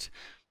confused.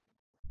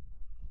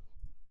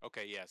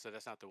 Okay, yeah. So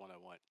that's not the one I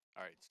want.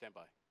 All right, stand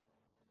by.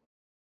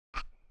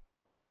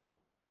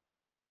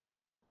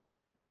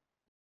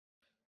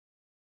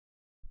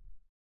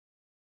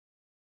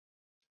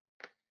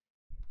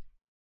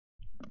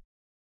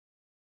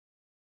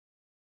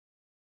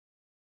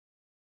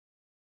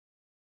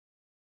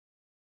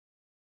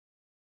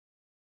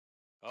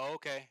 Oh,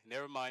 okay,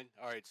 never mind.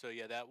 All right, so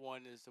yeah, that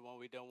one is the one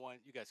we don't want.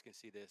 You guys can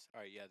see this.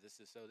 All right, yeah, this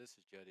is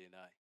Jody and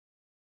I.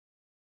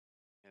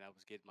 And I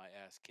was getting my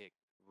ass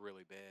kicked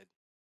really bad.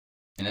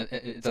 And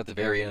it's at the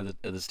very end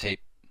of this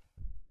tape.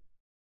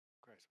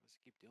 Christ, let's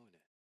keep doing it.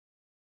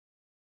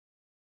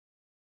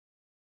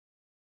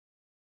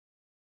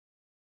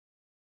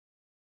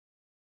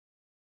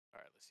 All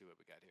right, let's see what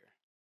we got here.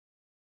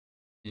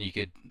 And you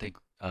could think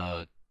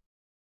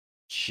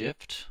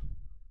shift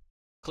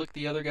click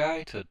the other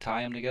guy to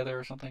tie him together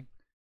or something,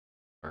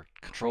 or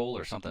control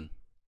or something.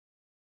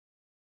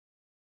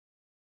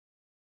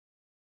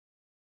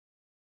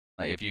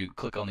 Like if you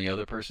click on the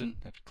other person,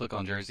 if you click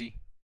on Jersey,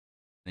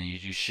 then you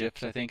use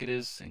shift, I think it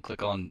is, and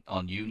click on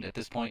you at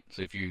this point.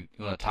 So if you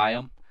want to tie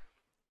them,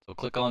 so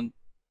click on,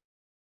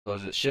 so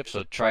is it shift?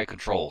 So try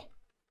control,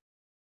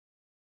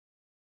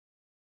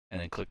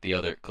 and then click the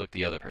other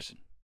person.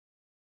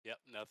 Yep,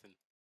 nothing.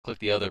 Click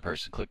the other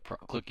person.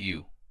 Click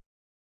you.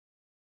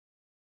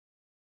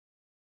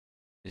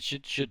 It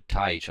should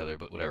tie each other,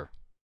 but whatever.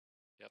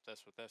 Yep,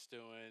 that's what that's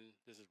doing.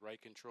 This is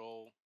right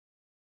control.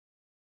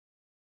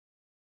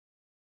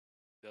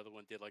 The other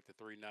one did like the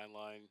 3-9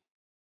 line.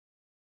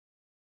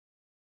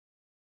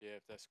 Yeah,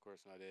 if that's of course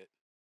not it.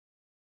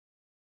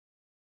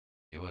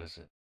 Okay, what is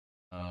it?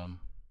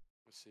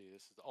 Let's see.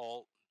 This is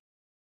alt.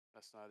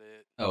 That's not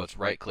it. Oh, it's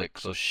right click.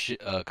 So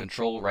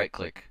control right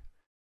click.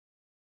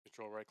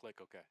 Control right click.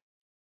 Okay.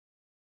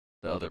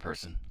 The other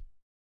person.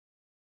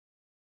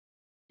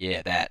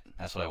 Yeah,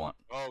 that's what I want.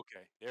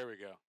 Okay, there we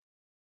go.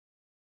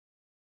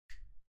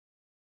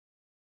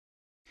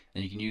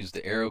 And you can use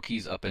the arrow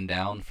keys up and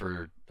down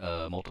for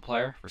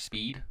multiplier for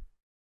speed.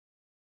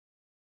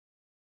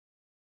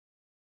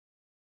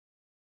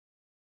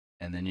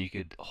 And then you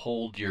could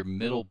hold your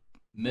middle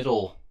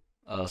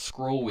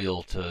scroll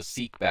wheel to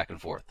seek back and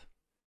forth.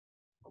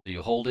 So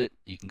you hold it,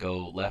 you can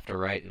go left or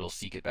right, it'll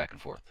seek it back and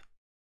forth.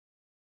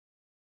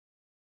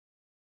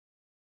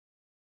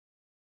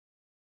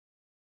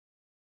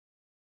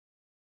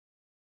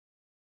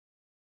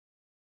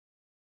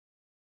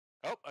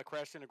 Oh, I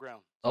crashed in the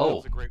ground. So Oh. That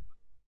was a great one.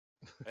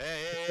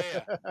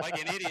 Hey.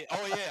 Like an idiot.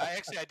 Oh, yeah.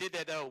 I did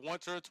that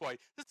once or twice.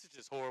 This is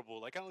just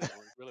horrible. Like, I don't even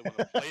really want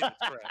to play this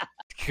crap.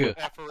 Good.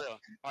 For real.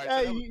 All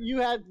right, Yeah,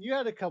 so you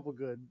had a couple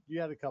good. You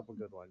had a couple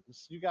good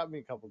ones. You got me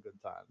a couple good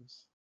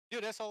times.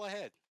 dude, that's all I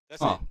had.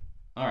 That's Oh, it.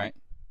 all right.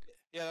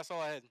 Yeah, that's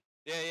all I had.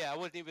 Yeah. I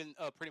wasn't even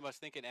pretty much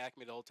thinking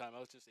Acme the whole time. I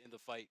was just in the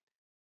fight.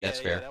 That's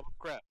fair. Yeah, that was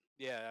crap.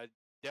 Yeah, I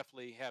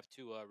definitely have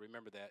to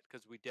remember that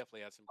because we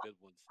definitely had some good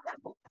ones.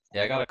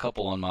 Yeah, I got a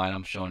couple on mine.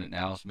 I'm showing it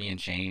now. It's me and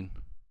Shane.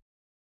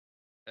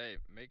 Hey,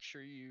 make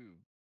sure you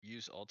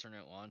use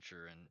alternate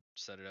launcher and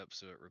set it up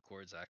so it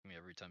records Acme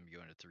every time you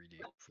go into 3D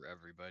for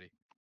everybody.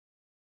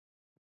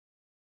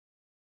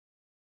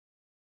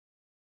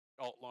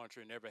 Alt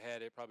launcher, never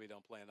had it. Probably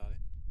don't plan on it.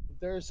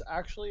 There's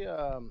actually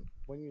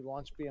when you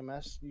launch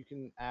BMS, you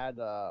can add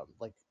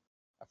like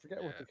I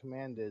forget what the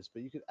command is,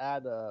 but you could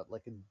add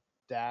like a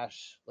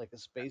dash, like a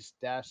space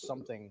dash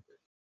something,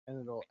 and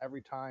it'll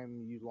every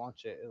time you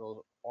launch it,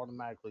 it'll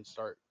automatically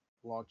start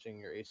launching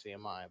your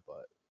ACMI.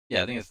 But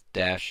Yeah, I think it's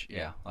dash.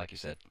 Yeah, like you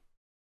said.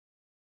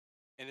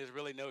 And there's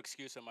really no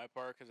excuse on my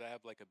part because I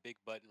have like a big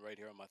button right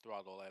here on my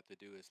throttle. All I have to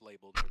do is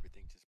label and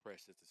everything. Just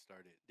press it to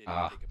start it. Didn't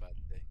even think about it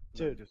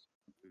today. dude,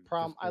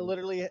 Prom, I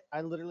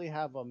literally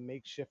have a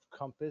makeshift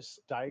compass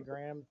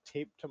diagram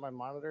taped to my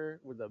monitor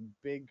with a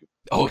big.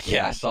 Oh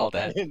yeah, I saw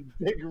that. In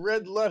big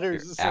red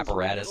letters. It says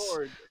Apparatus.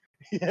 record.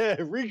 Yeah,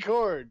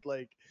 record.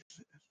 Like,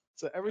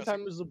 so every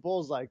time there's a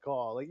bullseye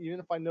call, like even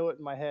if I know it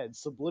in my head,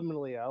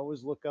 subliminally, I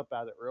always look up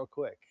at it real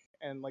quick,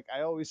 and like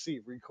I always see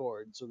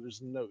record, so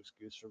there's no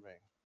excuse for me.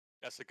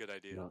 That's a good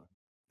idea. No,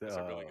 That's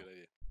a really good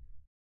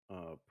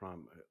idea.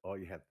 Prom, all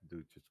you have to do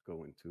is just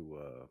go into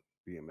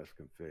BMS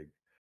config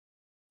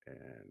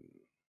and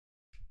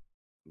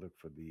look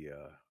for the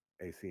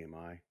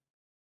ACMI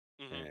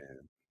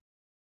and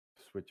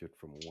switch it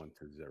from 1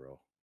 to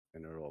 0,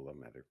 and it'll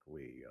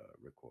automatically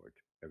record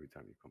every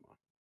time you come on.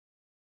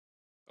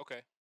 Okay.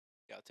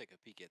 Yeah, I'll take a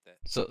peek at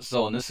that.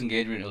 So in this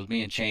engagement, it was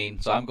me and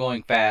Shane. So I'm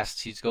going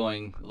fast. He's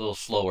going a little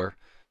slower.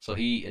 So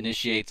he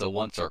initiates a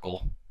 1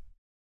 circle.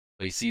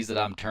 So he sees that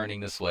I'm turning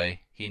this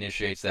way. He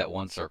initiates that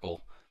 1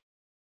 circle.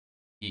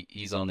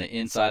 He's on the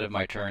inside of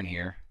my turn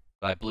here.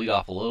 I bleed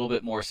off a little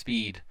bit more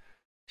speed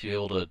to be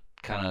able to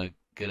kind of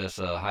get us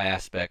a high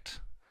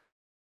aspect.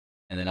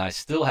 And then I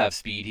still have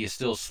speed. He is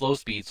still slow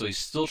speed, so he's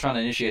still trying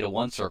to initiate a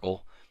 1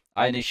 circle.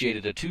 I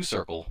initiated a 2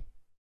 circle.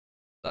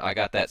 I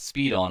got that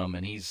speed on him,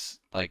 and he's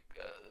like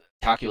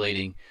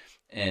calculating,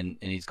 and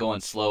he's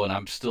going slow, and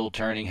I'm still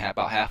turning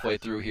about halfway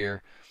through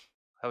here.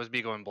 That was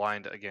me going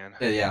blind again.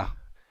 Yeah.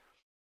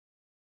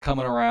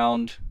 Coming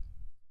around,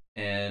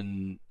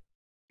 and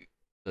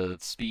the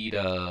speed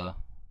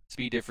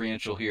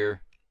differential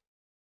here.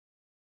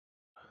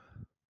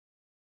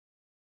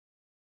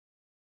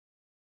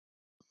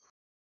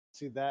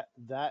 See that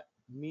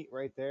meet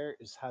right there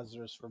is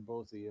hazardous for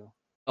both of you.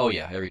 Oh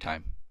yeah, every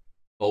time.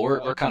 Well,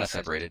 we're kind of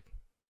separated.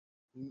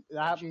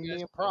 That happened to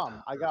me and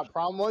Prom. I got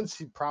Prom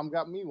once. Prom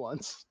got me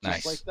once.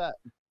 Just Nice. like that.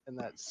 In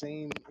that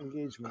same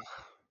engagement.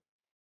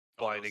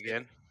 Blind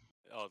again.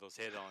 Those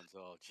head-ons.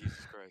 Oh,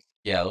 Jesus Christ.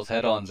 Yeah, those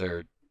head-ons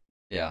are,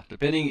 yeah.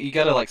 Depending, you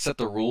gotta like set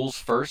the rules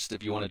first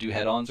if you want to do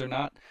head-ons or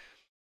not.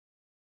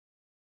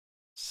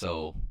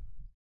 So.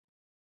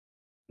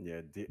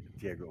 Yeah,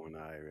 Diego and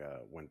I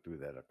went through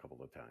that a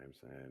couple of times,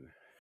 and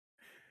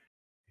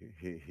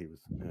he was,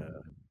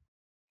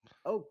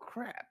 oh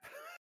crap.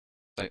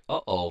 Like,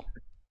 uh-oh.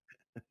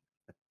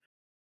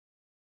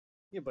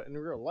 Yeah, but in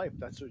real life,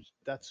 that's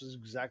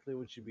exactly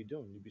what you'd be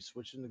doing. You'd be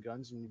switching the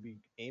guns and you'd be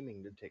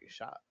aiming to take a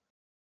shot.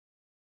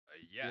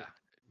 Yeah.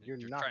 You're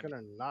You're not trying to.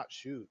 gonna not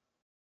shoot.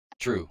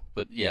 True,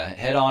 but yeah,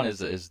 head on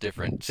is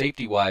different.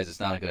 Safety wise, it's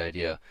not a good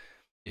idea.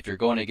 If you're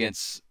going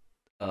against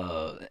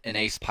an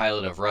ace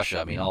pilot of Russia,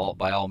 I mean,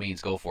 by all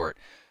means, go for it.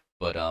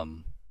 But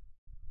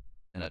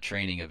in a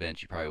training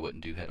event, you probably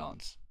wouldn't do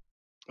head-ons.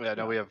 Yeah,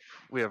 no,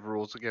 we have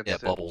rules against Yeah,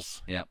 it.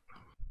 bubbles. Yeah.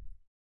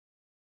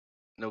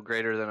 No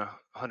greater than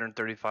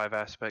 135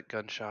 aspect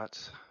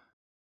gunshots.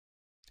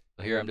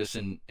 So here I'm just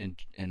in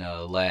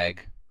a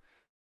lag.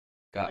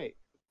 Wait,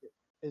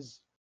 is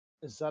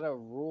that a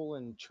rule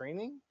in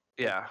training?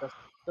 Yeah.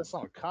 That's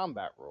not a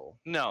combat rule.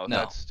 No, No.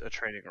 that's a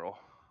training rule.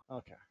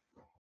 Okay.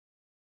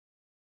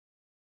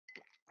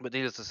 But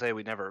needless to say,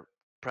 we never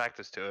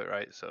practiced to it,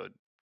 right? So it'd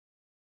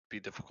be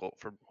difficult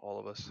for all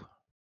of us.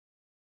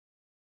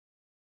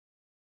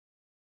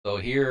 So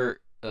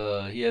here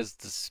he has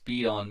the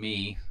speed on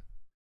me.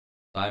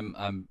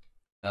 I'm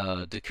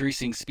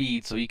decreasing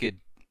speed so he could,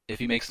 if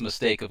he makes a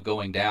mistake of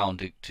going down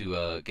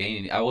to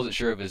gain. I wasn't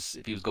sure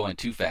if he was going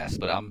too fast,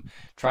 but I'm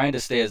trying to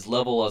stay as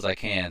level as I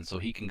can so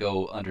he can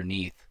go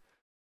underneath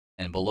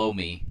and below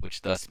me,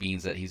 which thus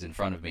means that he's in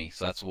front of me.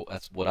 So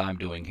that's what I'm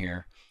doing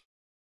here.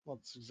 Well,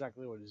 that's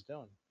exactly what he's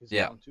doing. He's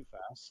Yeah. going too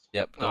fast.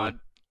 Yep. No,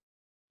 I'm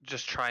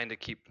just trying to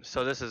keep.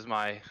 So this is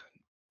my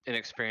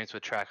inexperience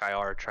with track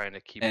IR, trying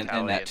to keep and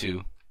tally. that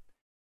too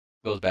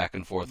goes back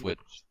and forth with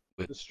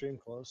the stream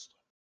closed.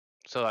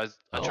 So I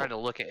try to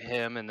look at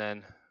him and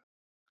then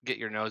get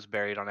your nose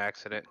buried on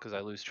accident because I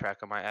lose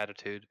track of my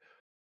attitude.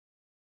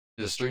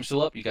 Is the stream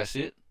still up? You guys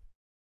see it?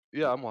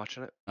 Yeah, I'm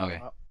watching it.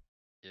 Okay.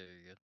 Yeah,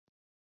 you're good.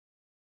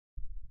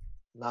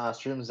 Nah,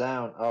 stream's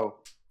down. Oh.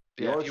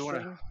 Yeah, Your if you want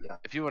to, stream? Yeah.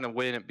 if you want to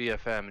win at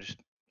BFM, just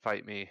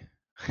fight me.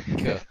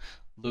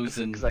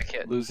 Losing 'Cause I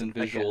can't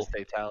visual.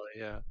 stay tally.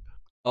 Yeah.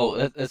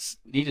 Oh, that's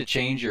need to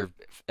change your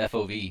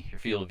FOV, your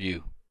field of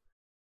view.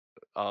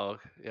 Oh,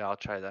 yeah, I'll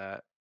try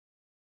that.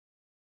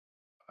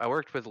 I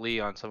worked with Lee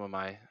on some of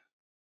my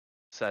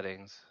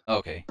settings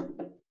Okay.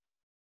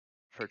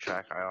 for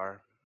track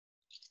IR.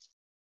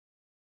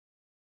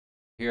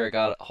 Here I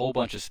got a whole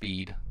bunch of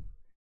speed,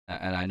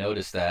 and I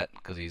noticed that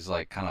because he's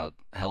like kind of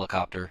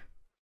helicopter.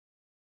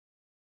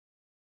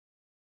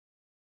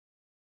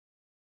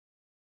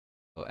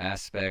 So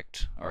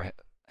aspect or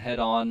head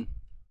on.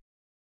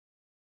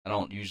 I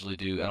don't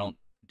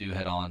do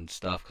head on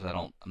stuff because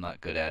I'm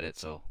not good at it.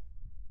 So,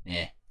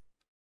 yeah.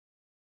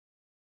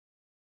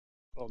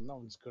 Well, no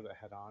one's good at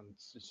head on.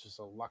 It's just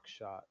a luck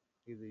shot.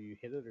 Either you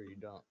hit it or you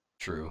don't.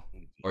 True.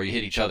 Or you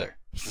hit each other.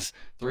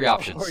 Three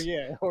options. Or Three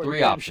you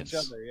hit options. each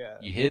other, yeah.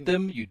 You hit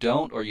them, you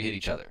don't, or you hit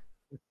each other.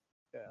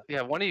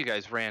 Yeah, one of you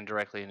guys ran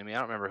directly into me. I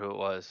don't remember who it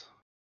was.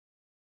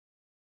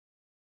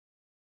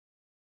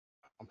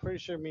 I'm pretty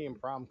sure me and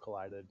Prom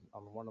collided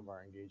on one of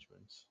our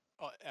engagements.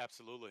 Oh,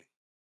 absolutely.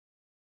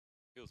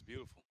 It was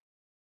beautiful.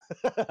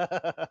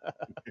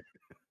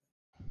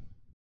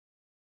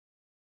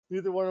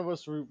 Neither one of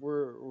us were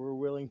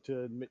willing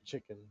to admit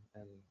chicken,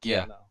 and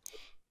Yeah. no,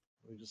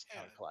 we just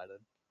kind of collided.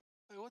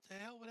 Wait, what the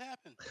hell? What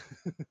happened?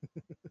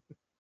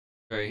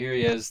 Right here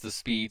he has the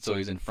speed, so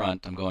he's in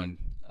front. I'm going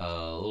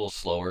a little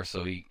slower,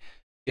 so he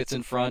gets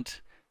in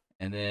front,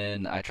 and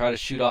then I try to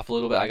shoot off a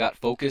little bit. I got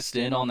focused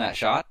in on that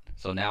shot,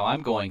 so now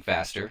I'm going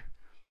faster.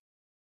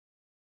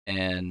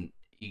 And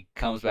he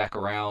comes back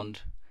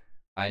around.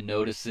 I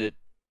notice it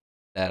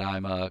that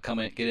I'm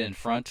get in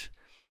front,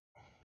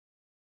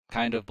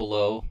 kind of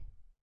below,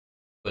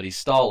 but he's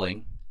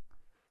stalling.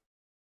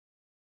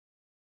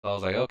 So I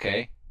was like,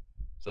 okay.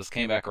 So this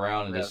came back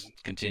around and just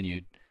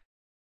continued.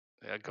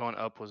 Yeah, going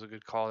up was a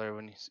good call there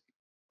when you.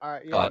 All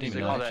right, Oh, I didn't They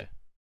even call know that.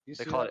 You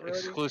They see call that, it Rody?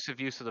 exclusive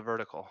use of the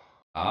vertical.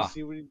 You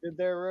see what he did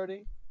there,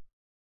 Rody?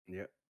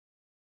 Yep.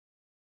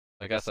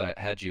 I guess I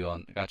got you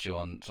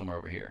on somewhere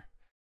over here.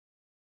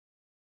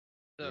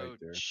 So, Right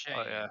there. Shane,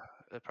 Oh yeah,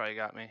 that probably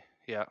got me.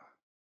 Yeah.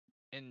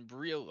 in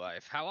real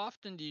life, how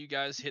often do you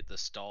guys hit the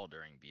stall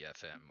during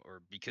BFM?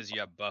 Or because you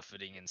have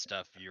buffeting and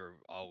stuff, you're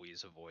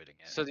always avoiding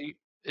it? So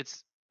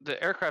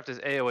the aircraft is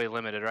AOA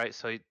limited, right?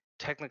 So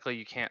technically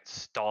you can't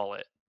stall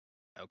it.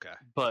 Okay.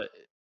 But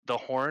the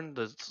horn,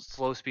 the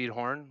slow speed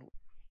horn,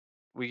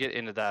 we get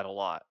into that a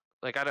lot.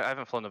 Like I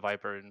haven't flown the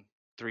Viper in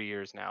 3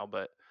 years now,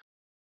 but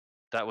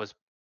that was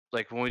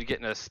like when we get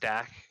in a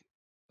stack.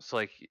 It's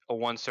like a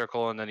one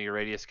circle, and then your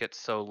radius gets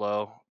so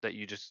low that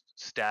you just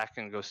stack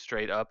and go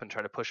straight up and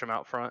try to push them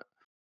out front.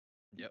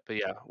 Yep. But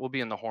yeah, we'll be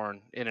in the horn,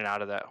 in and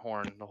out of that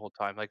horn the whole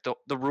time. Like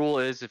the rule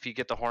is, if you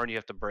get the horn, you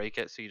have to break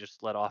it, so you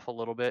just let off a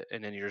little bit,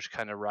 and then you're just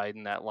kind of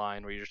riding that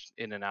line where you're just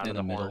in and out In of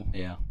the the middle, horn.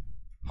 yeah.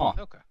 Huh.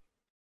 Okay.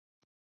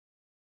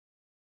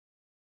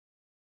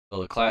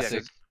 So the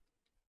classic.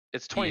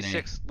 It's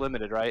 26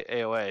 limited, right?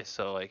 AOA.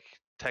 So like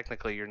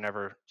technically you're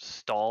never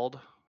stalled,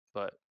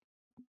 but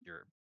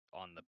you're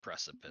on the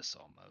precipice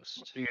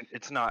almost.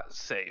 It's not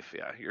safe.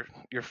 Yeah,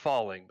 you're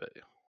falling, but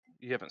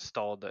you haven't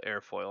stalled the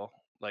airfoil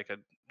like a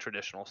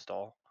traditional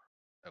stall.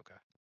 Okay.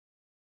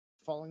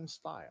 Falling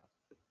style.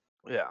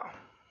 Yeah.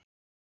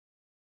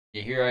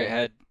 Yeah, here I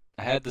had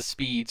the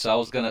speed, so I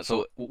was gonna.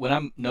 So when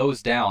I'm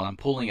nose down, I'm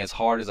pulling as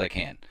hard as I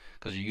can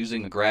because you're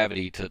using the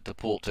gravity to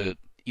pull to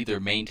either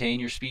maintain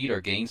your speed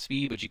or gain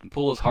speed, but you can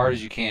pull as hard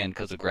as you can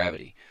because of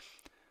gravity.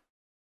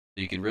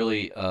 So you can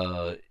really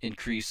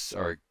increase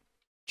or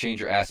change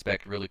your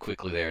aspect really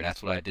quickly there, and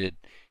that's what I did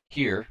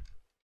here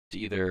to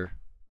either.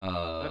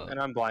 And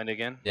I'm blind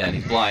again. Yeah, and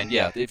he's blind.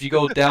 Yeah, if you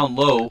go down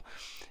low,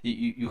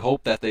 you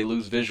hope that they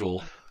lose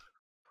visual.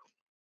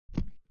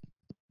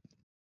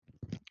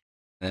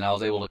 Then I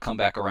was able to come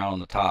back around on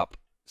the top.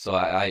 So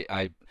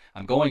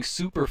I'm going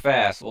super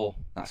fast. Well,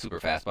 not super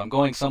fast, but I'm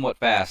going somewhat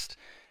fast.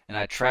 And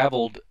I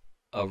traveled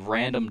a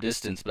random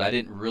distance, but I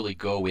didn't really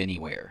go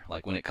anywhere.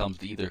 Like when it comes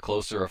to either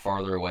closer or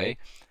farther away.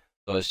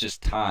 So it's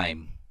just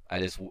time. I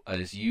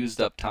just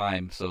used up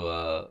time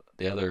so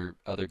the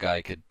other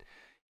guy could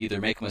either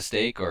make a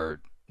mistake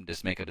or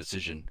just make a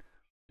decision.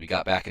 We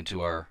got back into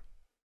our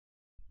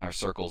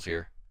circles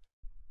here.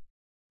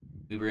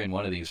 We were in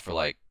one of these for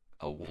like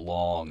a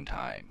long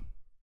time.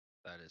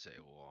 That is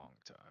a long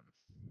time.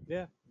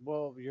 Yeah.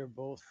 Well, you're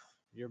both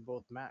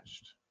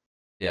matched.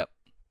 Yep.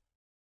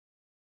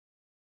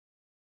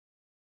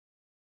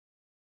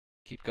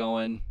 Keep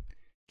going.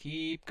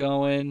 Keep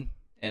going.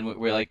 And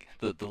we're like,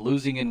 the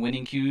losing and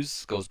winning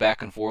cues goes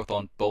back and forth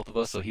on both of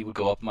us. So he would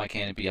go up in my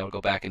canopy, I would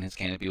go back in his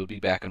canopy. It would be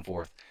back and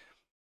forth.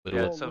 But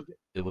Yeah, it so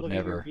would Look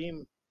never. at your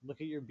beam.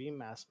 Look at your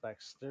beam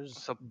aspects. There's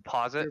so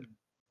pause it. they're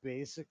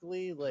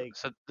basically like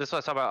So this is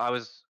what I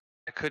was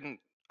talking about.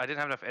 I didn't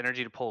have enough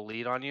energy to pull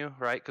lead on you,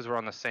 right? Because we're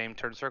on the same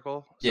turn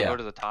circle. So Yeah. go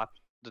to the top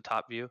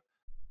view.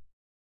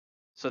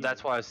 So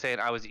that's why I was saying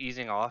I was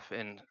easing off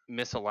and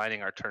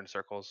misaligning our turn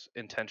circles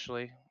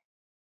intentionally.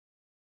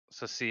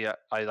 So see,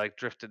 I like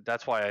drifted.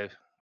 That's why I.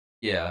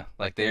 Yeah,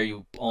 like there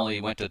you only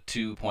went to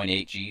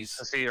 2.8 Gs.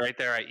 So see right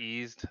there, I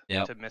eased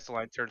Yep. to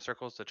misalign turn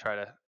circles to try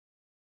to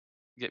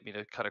get me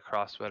to cut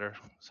across better.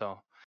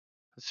 So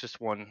it's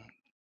just one.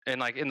 And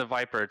like in the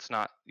Viper, it's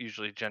not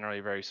usually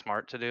generally very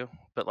smart to do,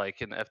 but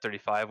like in the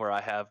F-35 where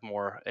I have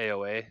more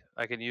AOA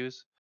I can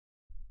use,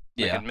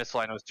 I Yeah. can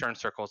misalign those turn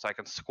circles. I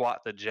can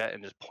squat the jet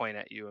and just point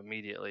at you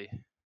immediately.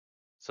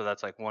 So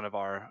that's like one of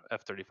our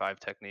F-35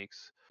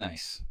 techniques.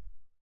 Nice.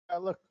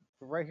 look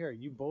right here.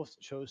 You both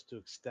chose to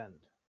extend.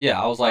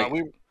 Yeah, I was like,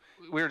 we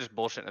were just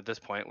bullshitting at this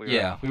point. we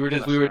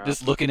were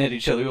just looking at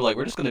each other. We were like,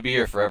 we're just gonna be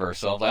here forever.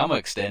 So I was like, I'm gonna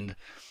extend,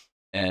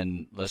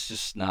 and let's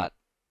just not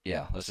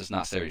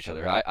stare at each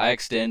other. I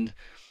extend.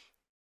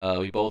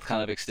 We both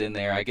kind of extend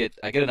there. I get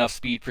enough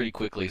speed pretty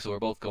quickly, so we're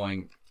both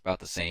going about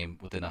the same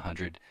within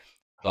 100.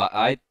 But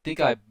I think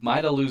I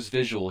might have lose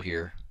visual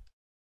here.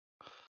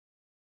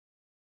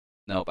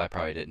 Nope, I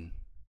probably didn't.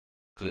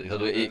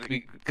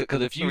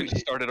 Because if you we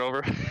just started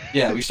over.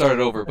 Yeah, we started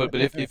over. But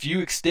if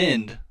you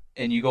extend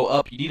and you go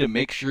up, you need to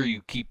make sure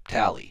you keep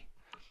tally.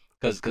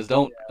 Because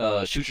don't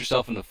shoot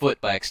yourself in the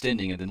foot by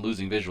extending and then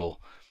losing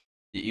visual.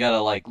 You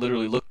gotta like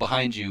literally look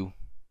behind you,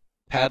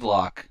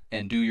 padlock,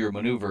 and do your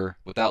maneuver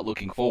without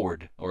looking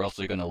forward, or else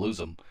you're gonna lose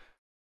them.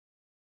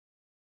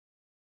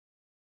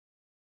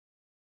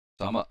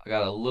 So I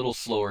got a little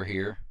slower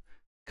here.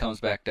 Comes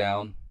back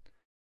down.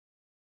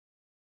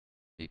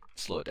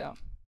 Slow it down.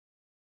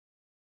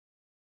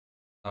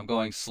 I'm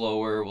going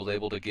slower. Was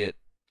able to get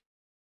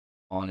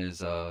on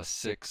his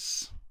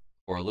 6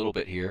 for a little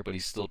bit here, but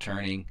he's still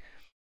turning.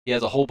 He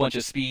has a whole bunch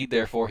of speed,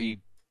 therefore he.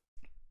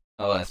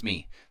 Oh, that's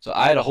me. So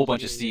I had a whole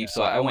bunch of speed,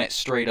 so I went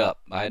straight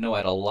up. I know I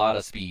had a lot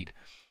of speed,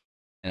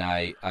 and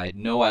I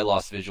know I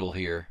lost visual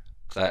here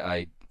because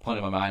I put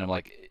in my mind. I'm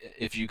like,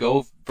 if you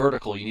go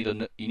vertical, you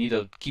need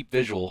to keep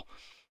visual,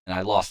 and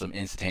I lost them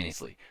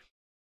instantaneously.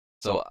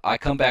 So I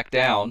come back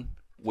down,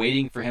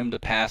 waiting for him to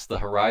pass the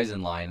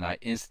horizon line, and I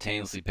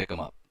instantaneously pick him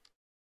up.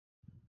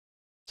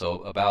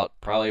 So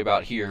probably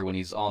about here when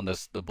he's on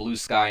the blue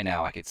sky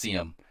now, I could see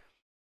him,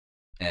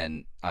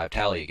 and I have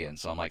tally again.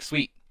 So I'm like,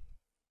 sweet.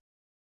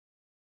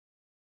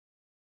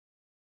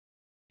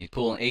 He's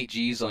pulling 8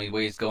 Gs on the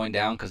way he's going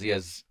down because he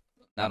has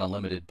not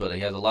unlimited, but he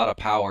has a lot of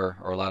power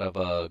or a lot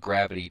of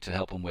gravity to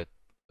help him with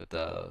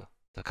to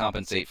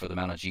compensate for the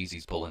amount of Gs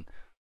he's pulling.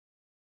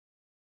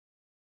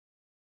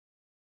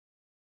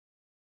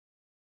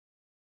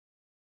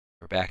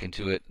 We're back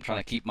into it.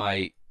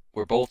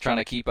 We're both trying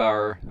to keep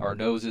our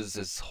noses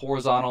as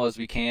horizontal as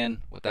we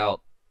can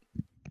without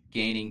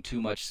gaining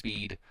too much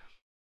speed.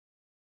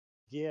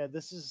 Yeah,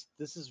 this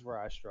is where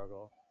I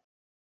struggle.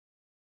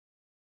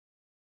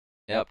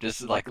 Yep,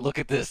 just like look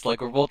at this.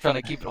 Like we're both trying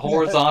to keep it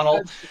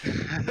horizontal,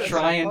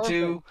 trying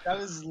to. That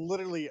is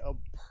literally a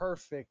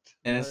perfect.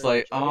 And it's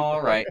like,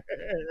 all right.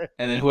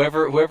 And then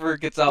whoever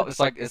gets out, it's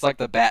like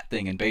the bat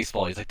thing in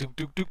baseball. He's like, doop,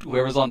 doop, doop.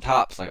 Whoever's on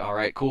top, it's like, all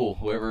right, cool.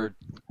 Whoever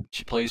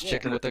plays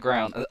chicken with the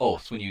ground. Oh,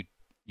 it's when you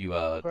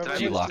G-locked.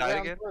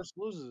 First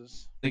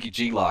loses. I think you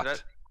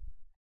G-locked.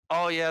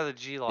 Oh yeah, the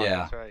G-lock. Yeah.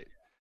 That's right.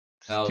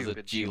 That was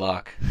a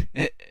G-lock.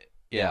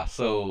 Yeah,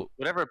 so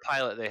whatever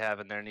pilot they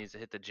have in there needs to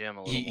hit the gym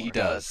a little more. He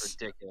does. That's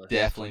ridiculous.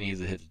 Definitely needs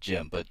to hit the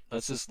gym, but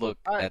let's just look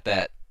at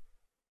that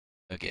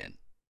again.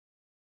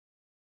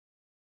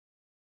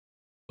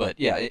 But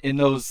yeah, in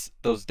those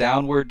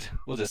downward,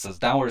 what is this?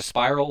 Downward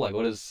spiral? Like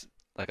what is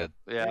like a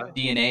Yeah.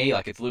 DNA?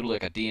 Like it's literally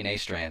like a DNA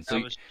strand. So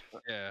That was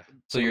yeah.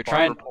 so you're barber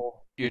trying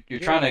pole. you're Yeah,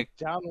 trying like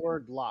to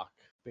downward lock,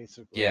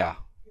 basically. yeah.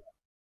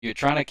 You're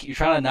trying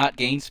to not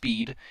gain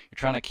speed. You're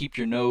trying to keep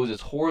your nose as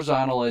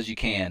horizontal as you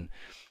can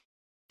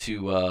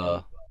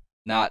to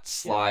not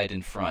slide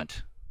in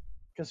front.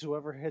 Because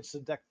whoever hits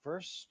the deck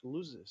first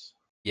loses.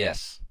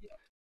 Yes.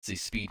 See,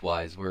 speed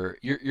wise, where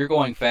you're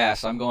going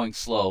fast, I'm going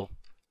slow.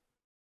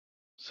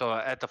 So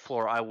at the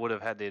floor, I would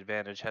have had the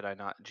advantage had I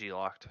not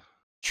G-locked.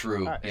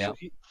 True. All right, Yeah. so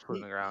Foot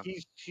in the ground.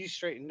 he's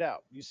straightened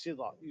out. You see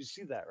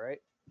that, right?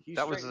 He's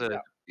That was straightened the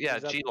out. yeah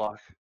Is that- G-lock.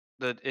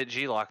 It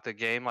G-locked the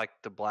game, like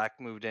the black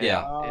moved in.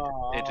 Yeah.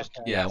 Oh, It just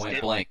okay. Yeah, it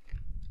went blank.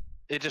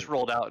 it just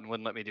rolled out and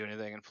wouldn't let me do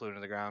anything and flew into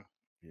the ground.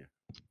 Yeah,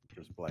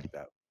 just blacked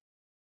out.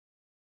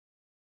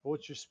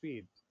 What's your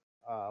speed?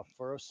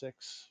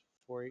 406,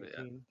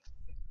 418,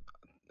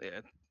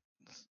 Yeah.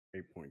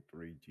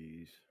 8.3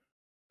 Gs.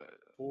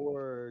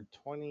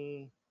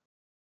 420, Yeah,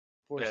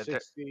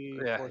 460,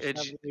 yeah,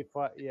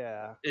 475.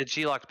 Yeah. It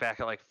G-locked back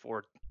at like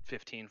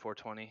 415,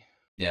 420.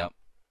 Yeah.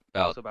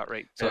 So about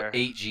right So there.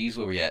 8 Gs,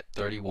 where we at?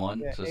 31.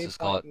 Yeah, So let's just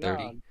call it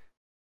 30. 8.9.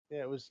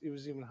 Yeah, it was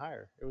even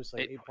higher. It was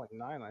like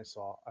 8.9. I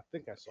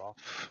think I saw.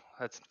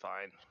 That's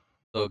fine.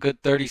 So a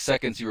good 30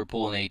 seconds you were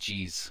pulling 8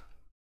 Gs.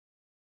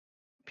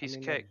 Piece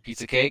of cake.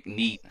 Piece of cake?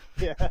 Neat.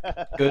 Yeah.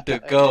 Good to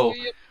go.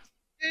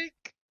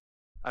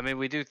 I mean,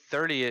 we do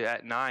 30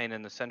 at 9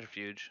 in the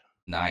centrifuge.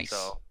 Nice.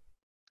 So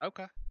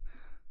Okay.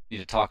 Need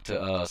to talk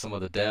to some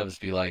of the devs.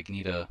 Be like,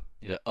 need to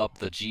up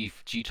the G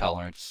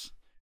tolerance,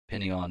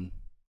 depending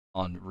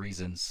on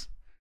reasons.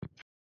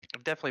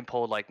 I've definitely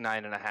pulled like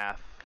 9.5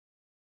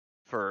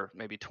 for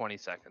maybe 20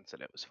 seconds,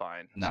 and it was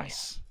fine.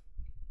 Nice.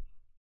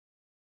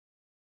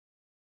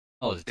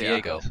 Oh, it's Yeah,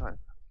 Diego. that's fine.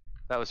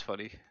 That was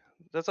funny.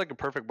 That's like a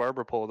perfect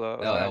barber pole, though.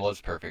 Oh, that was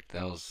perfect.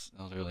 That was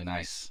really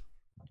nice.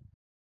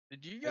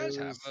 Did you guys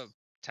have a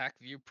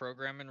Tacview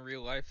program in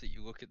real life that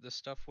you look at this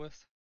stuff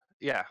with?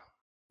 Yeah.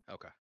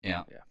 Okay.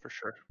 Yeah. Yeah, for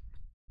sure.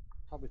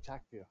 Probably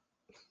Tacview.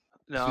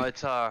 No,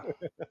 it's I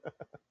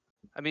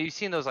mean, you've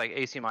seen those like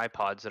ACMI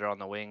pods that are on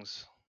the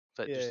wings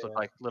that just look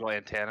like little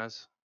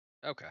antennas.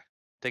 Okay.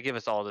 They give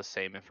us all the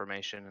same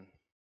information. And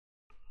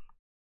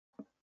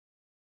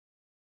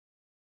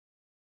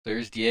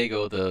There's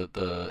Diego,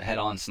 the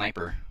head-on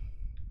sniper.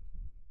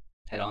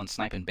 Head-on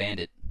sniping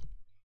bandit.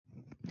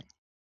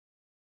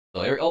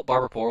 So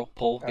barber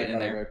pole, get in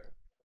there.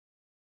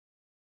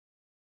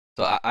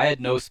 So I had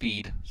no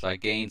speed, so I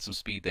gained some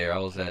speed there. I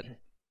was at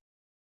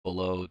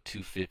below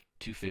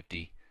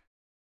 250.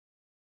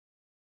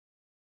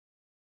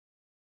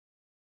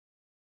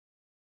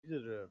 You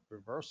did a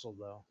reversal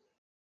though.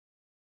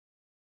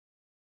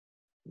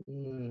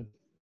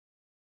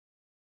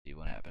 See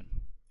what happened.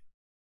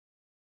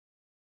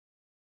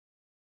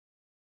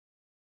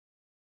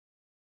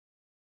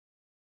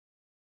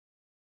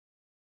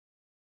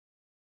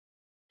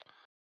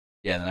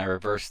 Yeah, then I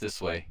reversed this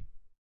way.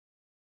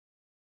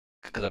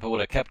 Because if I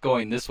would have kept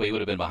going this way, he would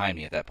have been behind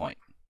me at that point.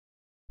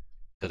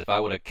 Because if I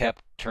would have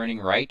kept turning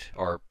right,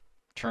 or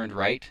turned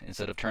right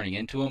instead of turning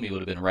into him, he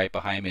would have been right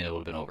behind me and it would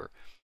have been over.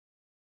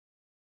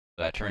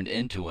 But I turned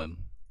into him.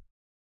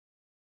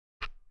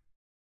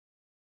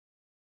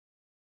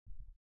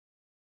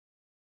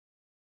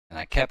 And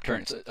I kept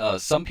turning.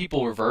 Some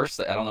people reverse.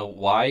 I don't know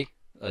why.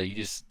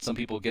 Some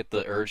people get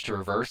the urge to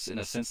reverse in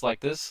a sense like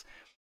this.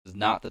 This is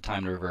not the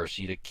time to reverse.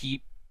 You need to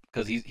keep,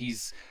 because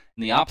he's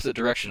in the opposite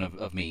direction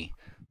of me.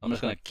 I'm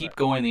just going to keep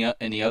going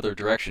in the other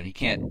direction. He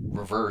can't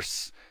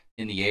reverse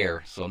in the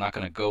air, so I'm not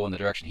going to go in the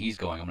direction he's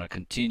going. I'm going to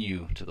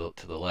continue to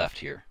the left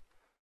here.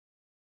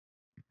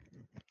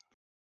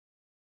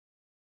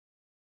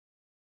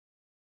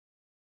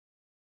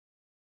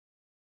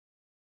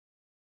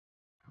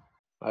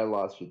 I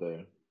lost you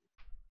there.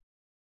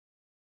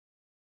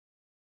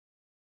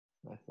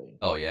 I think.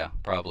 Oh yeah,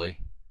 probably.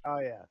 Oh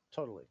yeah,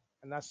 totally.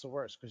 And that's the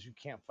worst because you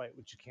can't fight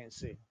what you can't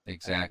see.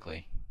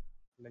 Exactly.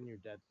 And then you're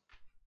dead.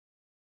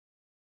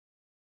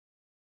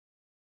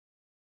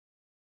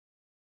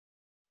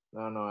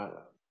 No, I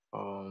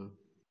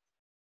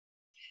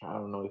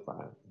don't know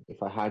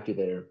if I had you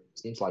there.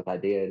 Seems like I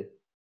did.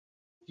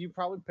 You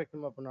probably picked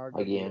him up in RWR.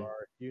 Again.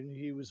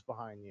 He was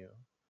behind you,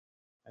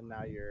 and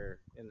now you're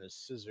in the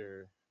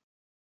scissor.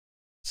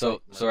 So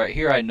right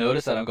here, I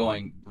notice that I'm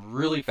going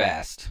really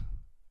fast.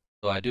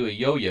 So I do a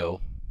yo-yo.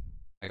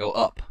 I go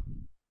up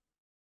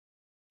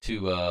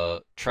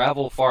to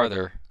travel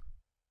farther,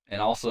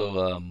 and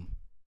also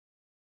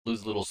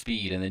lose a little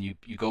speed, and then you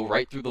go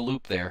right through the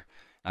loop there.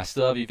 I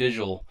still have you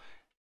visual,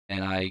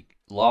 and I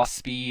lost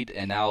speed,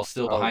 and now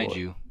still behind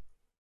you.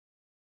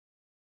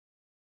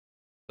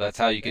 That's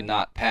how you can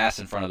not pass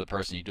in front of the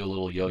person. You do a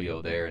little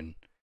yo-yo there and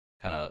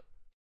kind of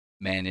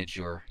manage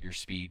your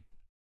speed.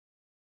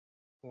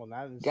 Well,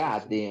 that is.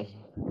 God damn.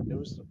 It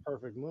was the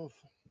perfect move.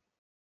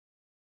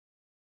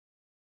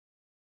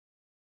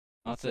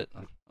 That's it.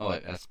 Oh,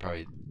 wait, that's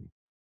probably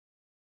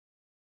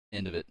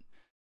end of it.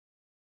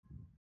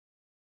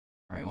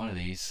 All right, one of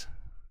these.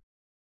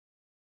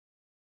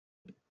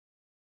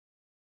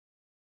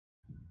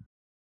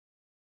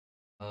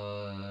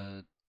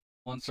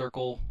 one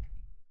circle.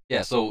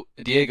 Yeah. So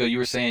Diego, you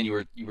were saying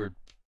you were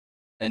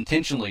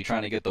intentionally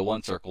trying to get the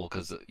one circle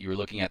because you were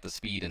looking at the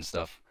speed and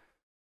stuff.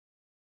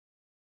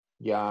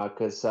 Yeah,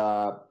 because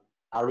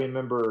I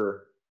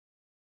remember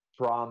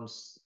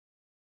Prom's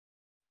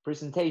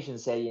presentation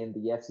saying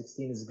the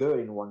F-16 is good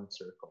in one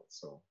circle,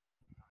 so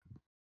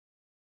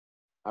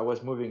I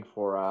was moving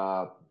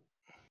for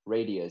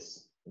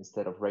radius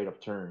instead of rate of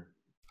turn.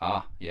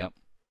 Ah, yep.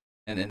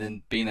 And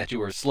then being that you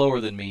were slower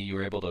than me, you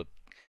were able to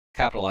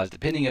capitalize.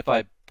 Depending if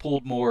I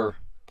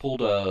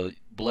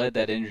bled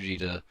that energy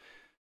to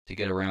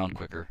get around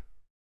quicker.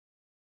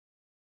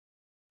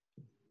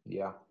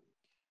 Yeah.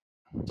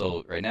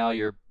 So right now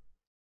you're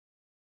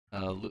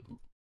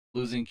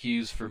losing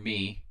cues for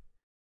me,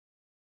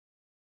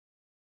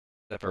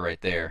 except for right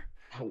there.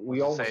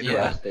 We almost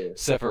crashed there.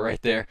 Except for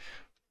right there.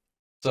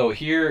 So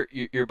here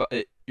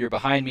you're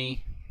behind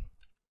me,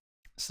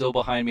 still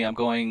behind me. I'm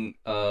going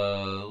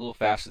a little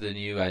faster than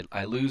you.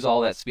 I lose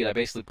all that speed. I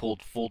basically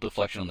pulled full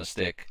deflection on the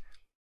stick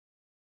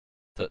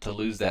to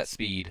lose that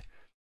speed,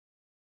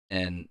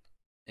 and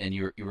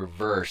you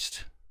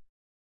reversed,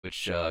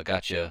 which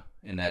got you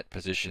in that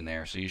position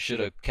there. So you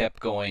should have kept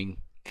going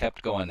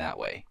that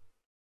way.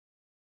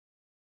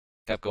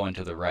 Kept going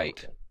to the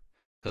right.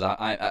 Because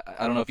I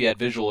don't know if you had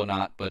visual or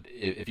not, but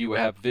if you would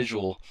have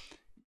visual,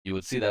 you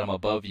would see that I'm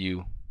above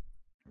you.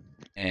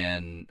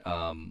 And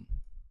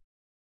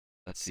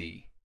let's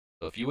see.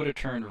 So if you would have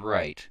turned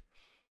right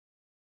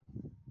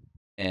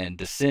and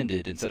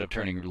descended instead of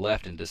turning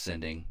left and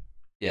descending,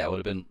 yeah, it would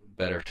have been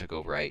better to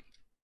go right,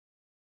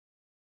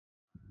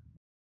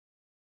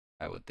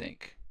 I would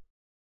think.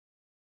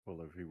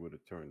 Well, if he would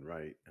have turned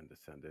right and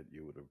descended,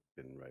 you would have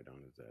been right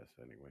on his ass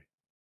anyway.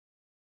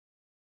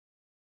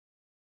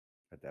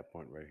 At that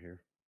point right here.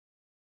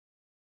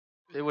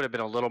 It would have been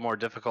a little more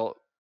difficult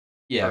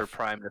Yeah, for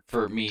Prime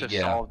for me, to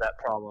yeah. solve that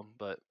problem,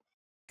 but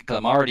because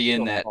I'm already in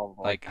still that,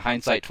 solvable. like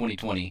hindsight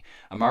 2020,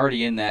 I'm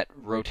already in that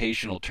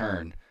rotational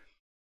turn.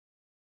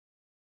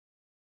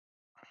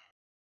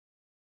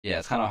 Yeah,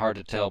 it's kind of hard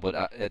to tell, but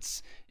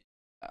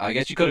I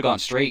guess you could have gone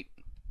straight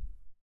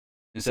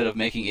instead of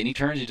making any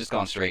turns. You just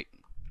gone straight.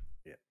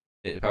 Yeah.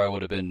 It probably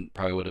would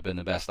have been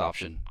the best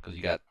option because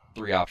you got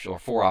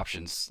 4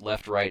 options: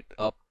 left, right,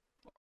 up,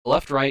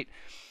 left, right,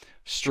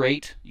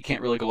 straight. You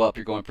can't really go up.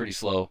 You're going pretty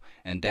slow,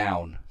 and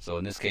down. So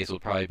in this case, it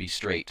would probably be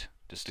straight,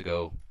 just to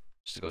go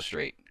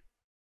straight.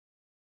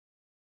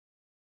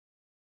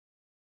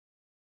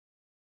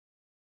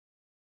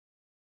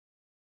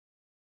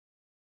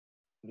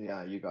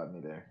 Yeah, you got me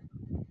there.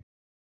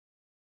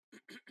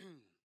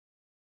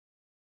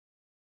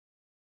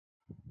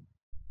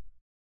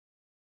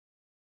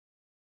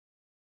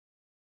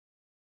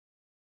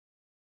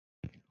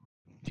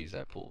 Geez,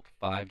 I pulled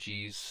 5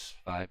 Gs,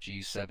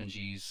 7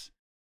 Gs,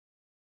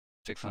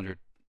 600.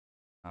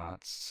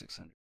 It's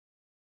 600.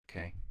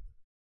 Okay.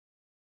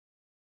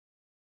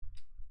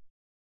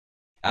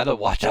 I had to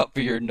watch out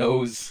for your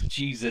nose.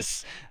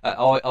 Jesus. When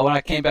I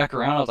came back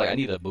around, I was like, I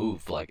need to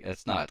move. Like,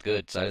 that's not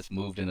good. So I just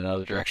moved in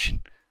another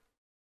direction.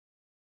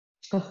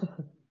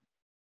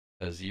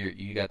 Because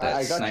you got that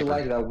I got sniper. you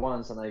like that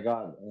once, and I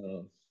got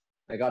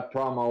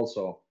Prom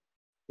also.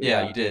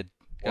 Yeah, you did.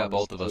 Got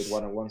both of us.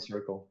 With one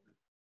circle.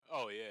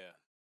 Oh yeah.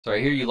 So I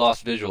hear you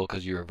lost visual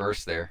because you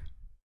reversed there.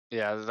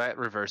 Yeah, that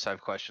reverse I have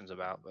questions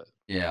about, but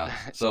yeah.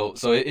 So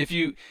if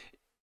you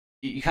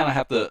kind of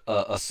have to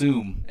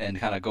assume and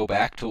kind of go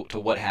back to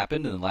what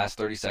happened in the last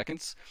 30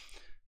 seconds.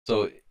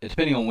 So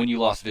depending on when you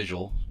lost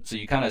visual, so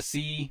you kind of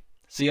see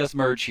us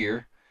merge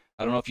here.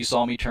 I don't know if you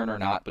saw me turn or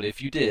not, but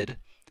if you did,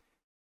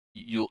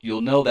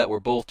 you'll know that we're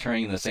both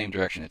turning in the same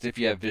direction. It's if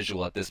you have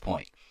visual at this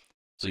point.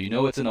 So you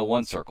know it's in a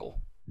 1 circle.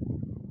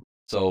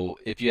 So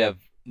if you have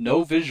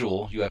no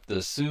visual, you have to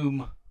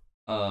assume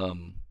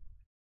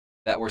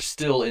that we're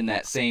still in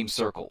that same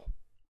circle.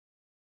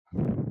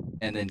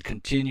 And then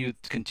continue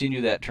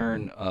that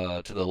turn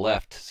to the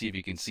left, see if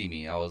you can see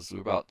me. We're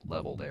about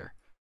level there.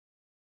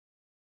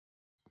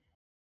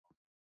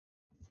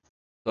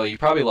 So you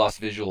probably lost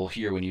visual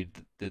here when you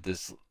did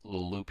this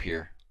little loop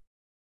here.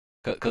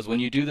 Because when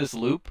you do this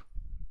loop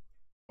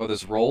or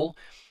this roll,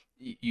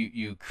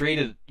 you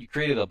created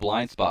a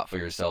blind spot for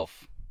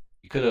yourself.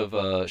 You could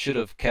have should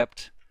have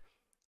kept,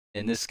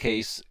 in this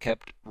case,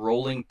 kept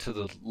rolling to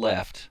the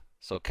left.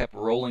 So kept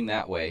rolling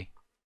that way.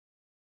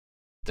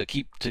 To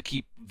keep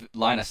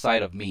line of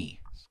sight of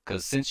me,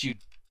 because since you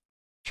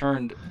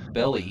turned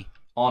belly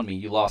on me,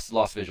 you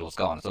lost visual. It's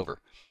gone. It's over.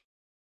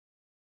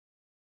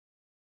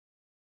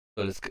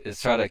 But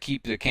it's try to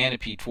keep the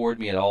canopy toward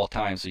me at all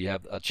times, so you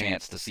have a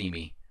chance to see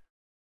me.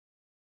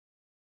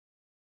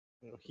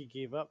 He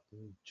gave up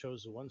and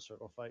chose the 1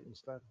 circle fight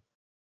instead.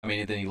 I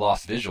mean, then he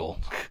lost visual.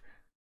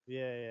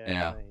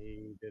 Yeah.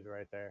 He did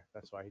right there.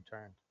 That's why he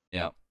turned.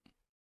 Yeah.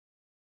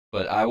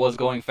 But I was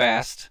going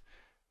fast.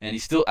 And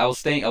I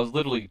was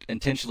literally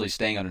intentionally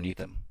staying underneath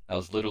him. That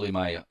was literally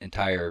my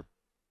entire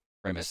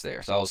premise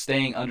there. So I was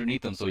staying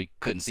underneath him so he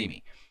couldn't see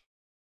me.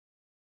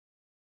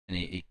 And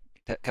he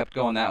kept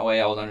going that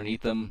way. I was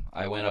underneath him.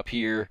 I went up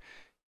here.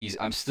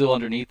 I'm still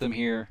underneath him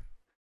here.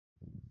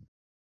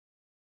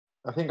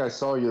 I think I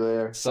saw you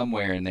there.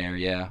 Somewhere in there,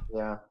 yeah.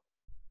 Yeah. I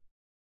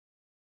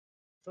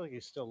feel like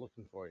he's still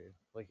looking for you.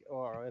 Like,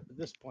 or at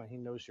this point, he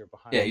knows you're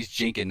behind. Yeah, him. he's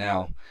jinking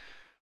now.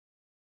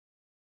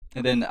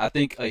 And then I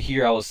think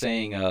here I was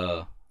saying,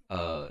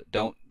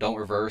 don't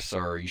reverse,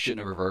 or you shouldn't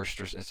have reversed,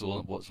 or it's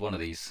one of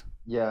these.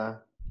 Yeah.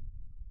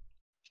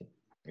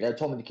 Yeah, it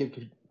told me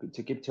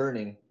to keep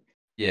turning.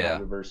 Yeah.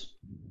 Not reverse.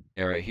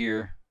 Yeah, right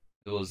here.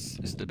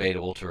 It's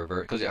debatable to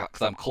revert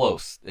because I'm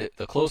close.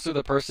 The closer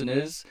the person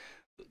is,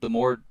 the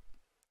more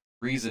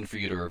reason for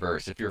you to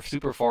reverse. If you're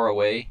super far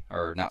away,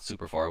 or not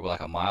super far, but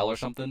like a mile or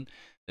something,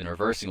 then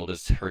reversing will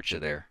just hurt you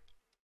there.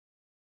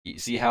 You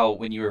see how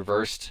when you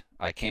reversed,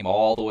 I came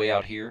all the way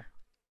out here?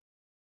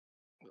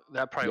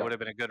 That probably would have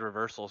been a good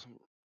reversal.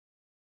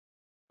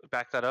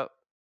 Back that up.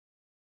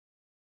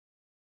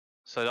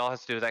 So it all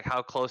has to do with like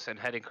how close and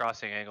heading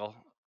crossing angle.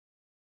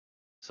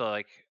 So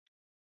like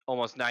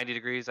almost 90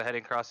 degrees of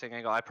heading crossing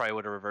angle. I probably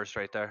would have reversed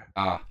right there.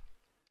 Ah.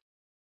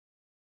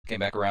 Came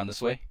back around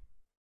this way?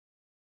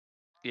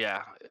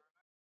 Yeah.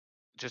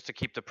 Just to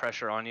keep the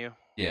pressure on you.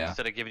 Yeah.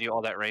 Instead of giving you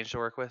all that range to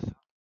work with.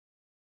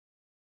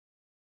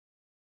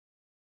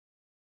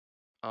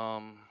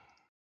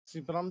 See,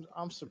 but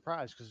I'm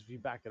surprised because if you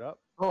back it up.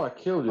 Oh, I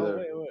killed you there.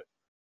 Wait.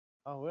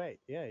 Oh wait,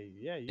 yeah,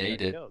 you got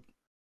did. Killed.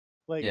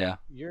 Like, yeah.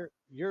 Your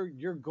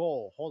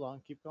goal. Hold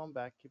on, keep going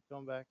back.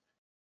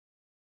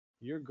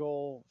 Your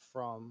goal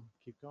from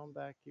keep going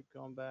back.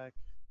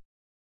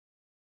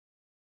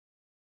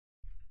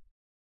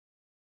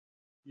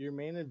 Your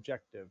main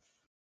objective.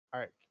 All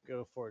right,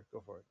 go for it.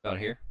 About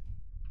here?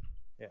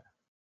 Yeah.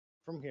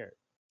 From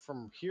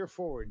here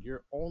forward,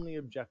 your only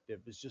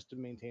objective is just to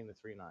maintain the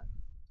 3.9.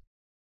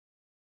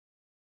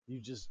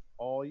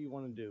 All you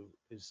want to do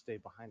is stay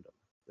behind them.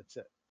 That's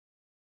it.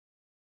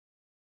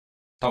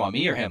 Talking about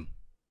me or him?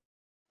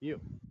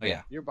 You. Oh,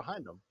 yeah. You're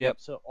behind them. Yep.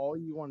 So all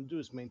you want to do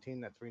is maintain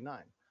that 3.9.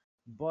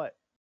 But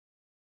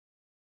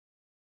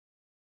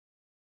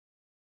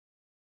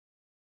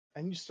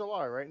and you still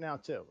are right now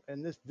too.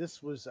 And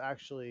this was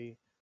actually.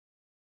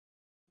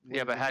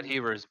 Yeah, but had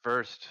he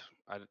reversed,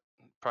 I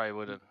probably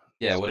would have.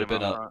 Yeah, it would have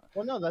been a.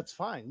 Well, no, that's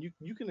fine.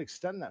 You can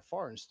extend that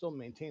far and still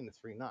maintain the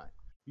 3.9.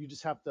 You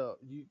just have to.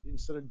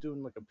 Instead of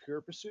doing like a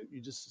pure pursuit,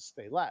 you just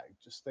stay lag.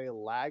 Just stay a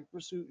lag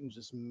pursuit and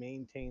just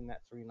maintain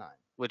that 3.9.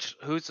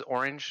 Who's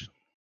orange?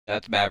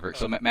 That's Maverick.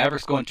 So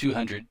Maverick's going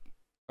 200,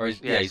 or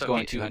he's so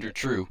going 200.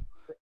 True.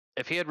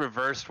 If he had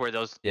reversed where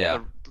those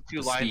the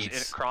two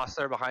lines cross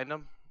there behind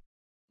him,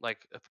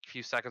 like a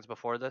few seconds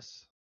before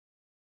this.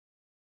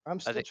 I'm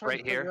still trying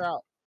to figure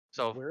out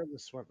where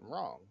this went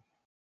wrong.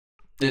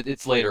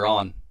 It's later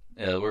on.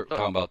 We're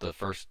talking about the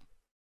first.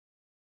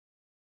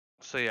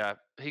 So yeah,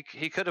 he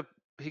could have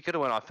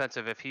went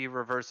offensive if he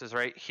reverses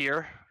right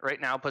here, right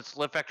now, puts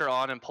lift vector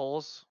on and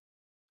pulls.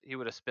 He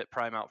would have spit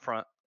prime out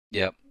front.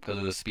 Yep, because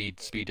of the speed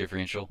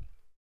differential.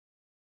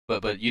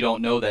 But you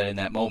don't know that in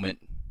that moment.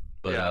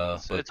 But yeah,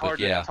 it's hard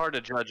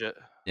to judge it.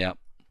 Yeah.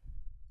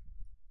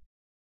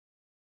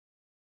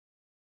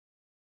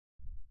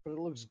 But it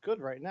looks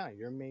good right now.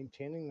 You're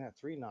maintaining that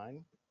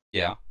 3.9.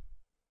 Yeah.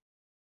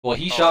 Well,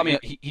 he shot me.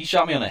 He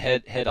shot me on a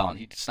head on.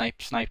 He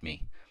sniped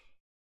me.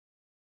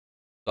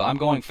 So I'm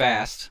going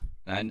fast.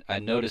 And I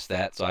noticed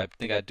that. So I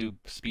think I do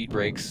speed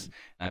brakes.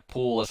 And I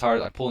pull as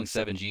hard. I'm pulling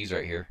 7 Gs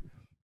right here.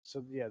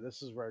 So yeah,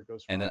 this is where it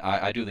goes. And then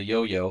I do the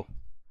yo-yo.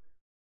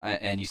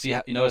 And you see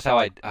how you notice how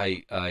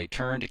I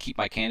turn to keep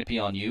my canopy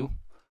on you.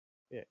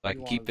 Yeah. So I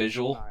can keep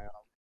visual.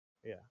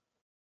 Yeah.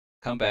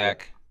 Come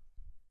back.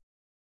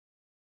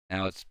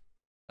 Now it's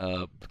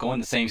going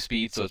the same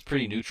speed, so it's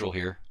pretty neutral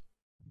here.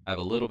 I have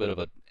a little bit of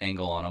an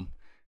angle on him.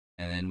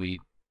 And then we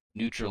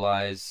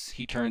neutralize.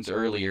 He turns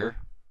earlier.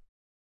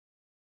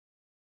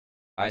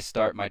 I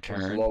start my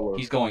turn.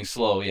 He's going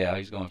slow. Yeah,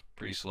 he's going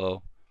pretty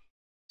slow.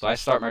 So I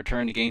start my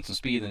turn to gain some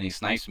speed, and he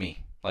snipes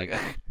me. Like,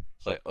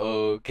 it's like,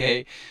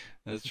 okay,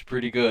 that's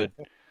pretty good.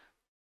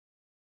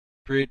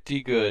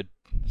 Pretty good.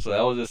 So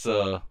that was just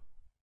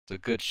it's a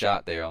good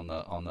shot there on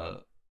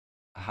the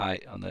high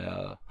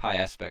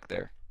aspect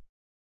there.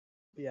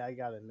 Yeah, I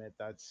gotta admit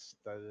that is.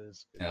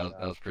 Good yeah,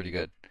 that was pretty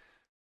good.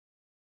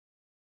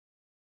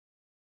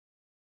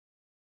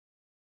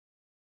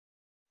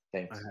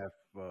 Thanks. I have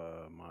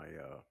my.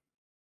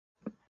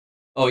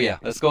 Oh yeah,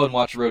 let's go and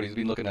watch Roadies. We've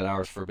been looking at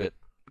ours for a bit.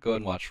 Go ahead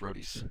and watch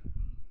Roadies.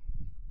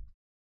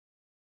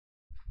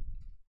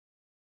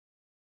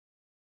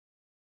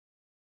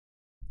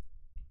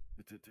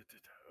 Okay.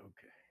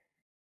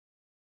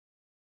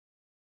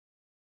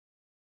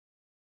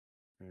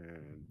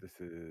 And this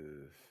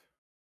is.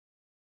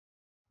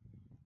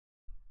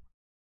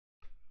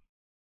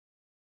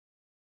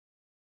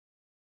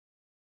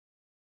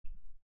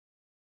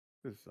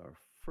 This is our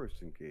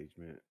first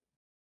engagement.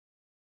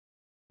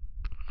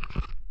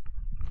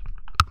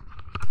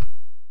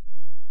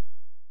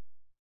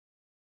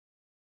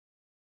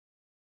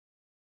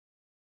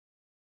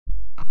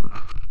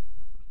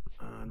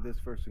 On this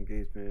first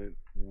engagement,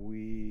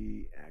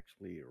 we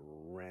actually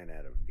ran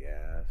out of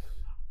gas.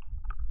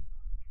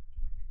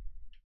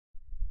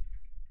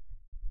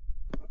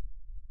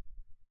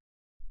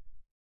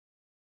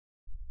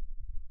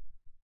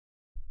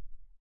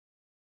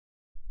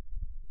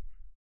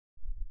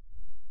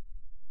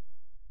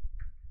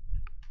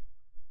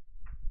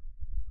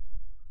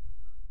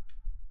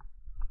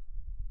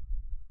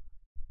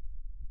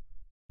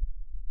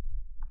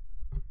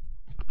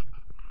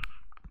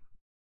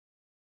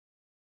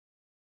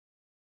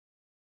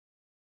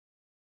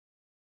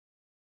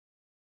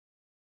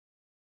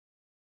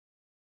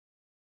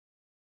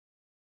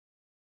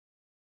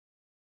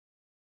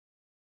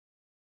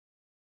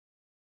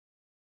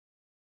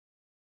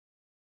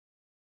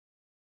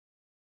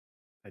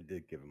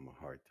 did give him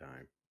a hard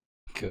time.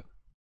 Good.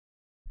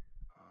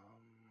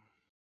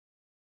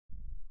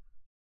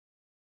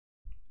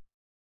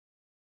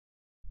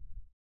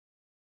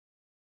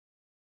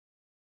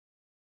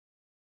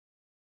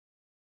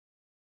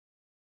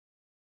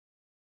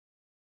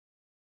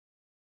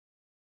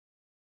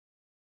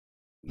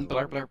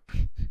 Blarp, blarp.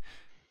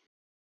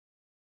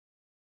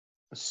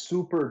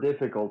 Super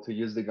difficult to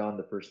use the gun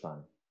the first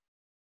time.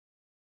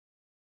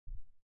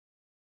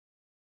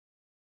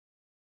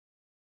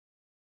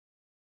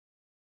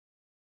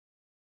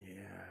 Yeah,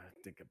 I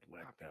think I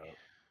blacked out.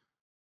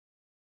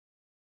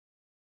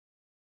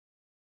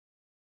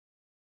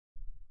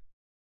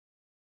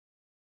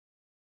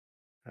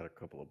 Had a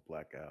couple of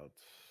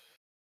blackouts.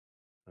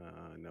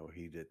 I know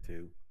he did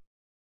too.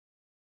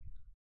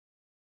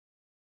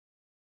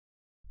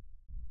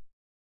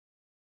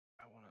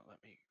 I want to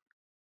let me.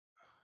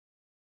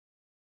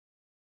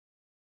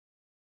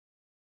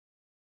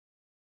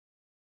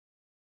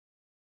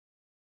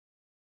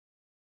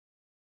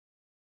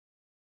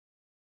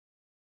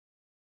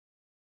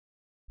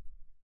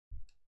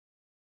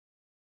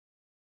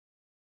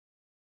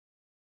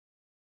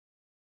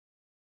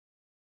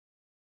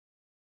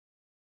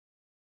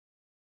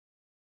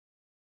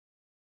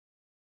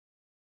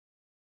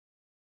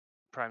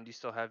 Prime, do you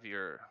still have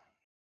your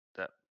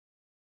what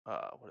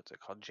is it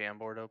called,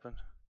 Jamboard open?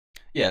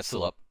 Yeah, it's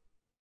still up.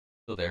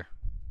 Still there.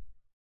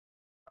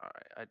 All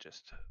right, I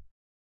just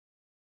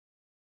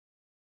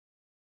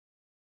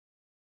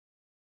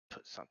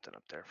put something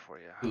up there for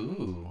you.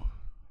 Ooh.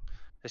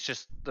 It's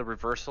just the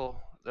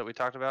reversal that we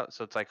talked about.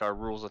 So it's like our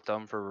rules of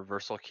thumb for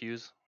reversal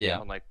cues. Yeah.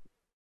 On like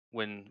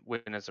when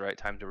is the right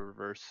time to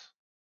reverse.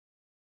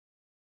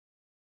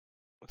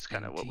 That's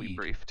kind of what we Indeed.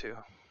 briefed too.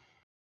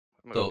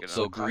 I'm gonna go get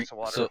So another green. glass of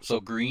water. So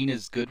green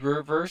is good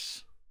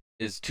reverse.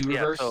 Is to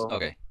reverse. Yeah, so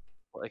Okay.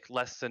 like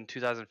less than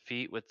 2,000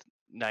 feet with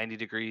 90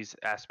 degrees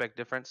aspect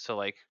difference. So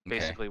like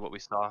basically what we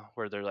saw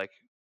where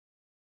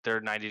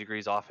they're 90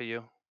 degrees off of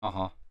you.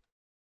 Uh-huh.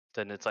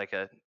 Then it's like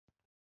a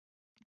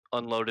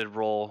unloaded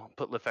roll,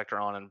 put lift vector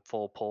on and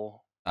full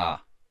pull.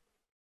 Ah.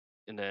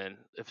 And then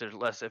if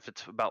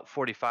it's about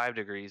 45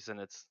 degrees, then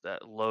it's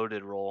that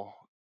loaded roll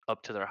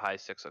up to their high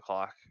 6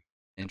 o'clock.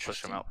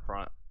 Push them out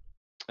front.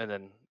 And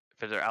then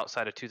if they're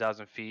outside of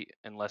 2,000 feet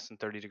and less than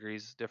 30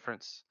 degrees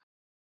difference,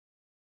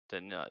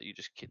 then you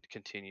just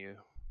continue.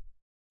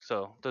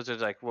 So those are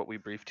like what we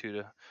briefed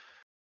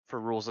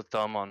for rules of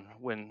thumb on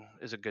when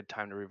is a good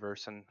time to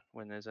reverse and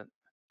when isn't.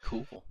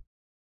 Cool.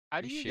 How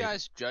do you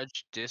guys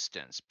judge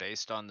distance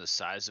based on the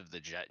size of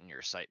the jet in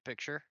your sight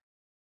picture?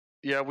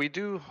 Yeah, we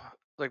do.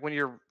 Like when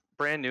you're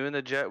brand new in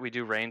the jet, we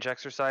do range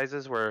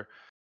exercises where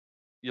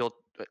you'll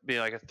be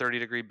like a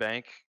 30-degree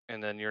bank,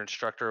 and then your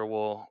instructor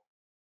will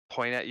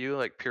point at you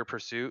like pure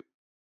pursuit,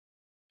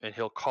 and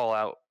he'll call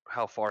out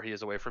how far he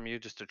is away from you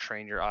just to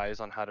train your eyes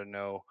on how to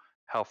know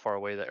how far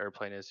away the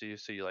airplane is to you.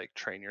 So you like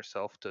train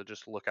yourself to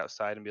just look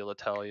outside and be able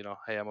to tell,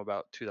 hey, I'm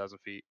about 2,000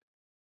 feet.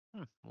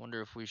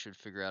 Wonder if we should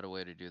figure out a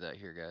way to do that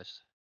here,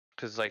 guys.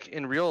 Because like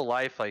in real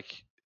life,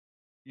 like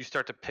you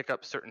start to pick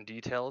up certain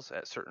details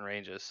at certain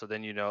ranges. So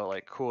then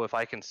like, cool, if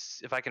I can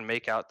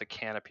make out the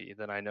canopy,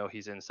 then I know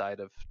he's inside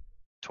of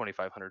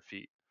 2,500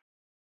 feet.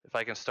 If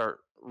I can start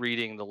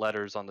reading the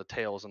letters on the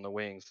tails and the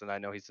wings, then I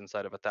know he's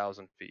inside of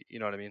 1,000 feet. You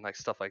know what I mean? Like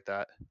stuff like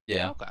that.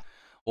 Yeah. Okay.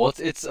 Well,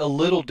 it's a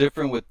little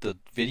different with the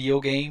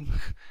video game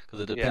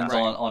because it depends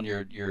on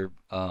your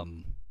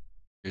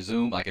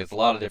zoom. Like it's a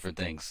lot of different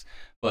things.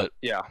 But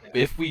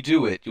if we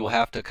do it, you'll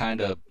have to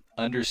kind of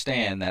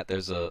understand that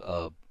there's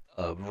a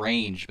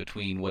range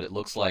between what it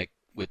looks like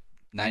with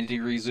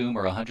 90-degree zoom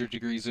or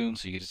 100-degree zoom.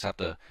 So you just have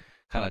to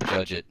kind of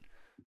judge it.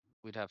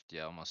 We'd have to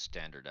almost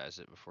standardize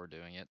it before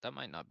doing it. That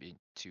might not be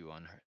too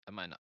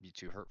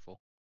hurtful.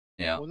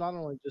 Yeah. Well, not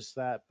only just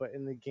that, but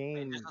in the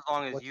game, just as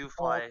long as you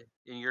fly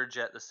in your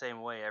jet the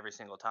same way every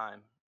single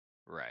time.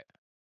 Right.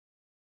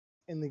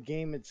 In the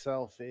game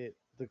itself, the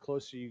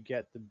closer you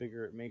get, the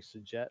bigger it makes the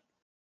jet.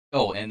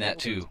 Oh, and that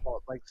too.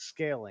 Like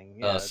scaling.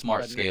 Yeah,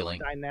 smart scaling.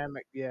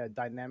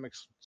 Dynamic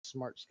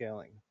smart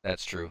scaling.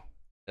 That's true.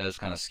 That does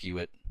kind of skew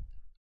it.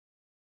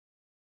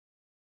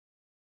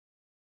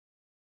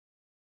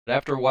 But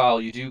after a while,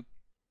 you do.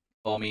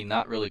 Well, I mean,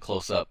 not really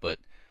close up, but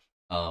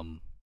I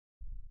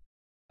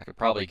could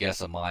probably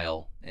guess a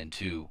mile and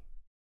 2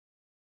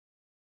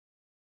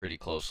 pretty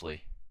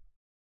closely.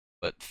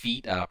 But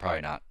feet,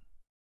 probably not.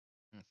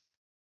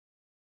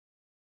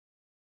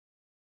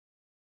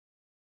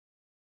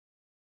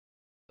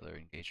 Other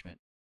engagement.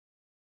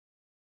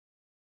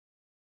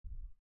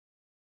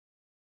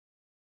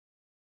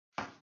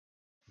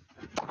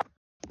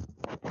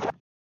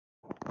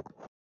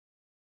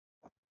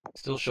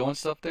 Still showing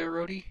stuff there,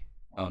 Rody?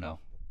 Oh no.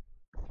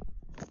 But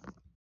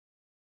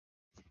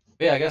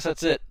yeah, I guess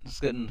that's it. It's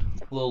getting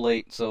a little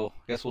late, so I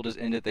guess we'll just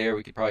end it there.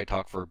 We could probably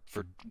talk for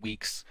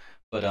weeks,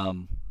 but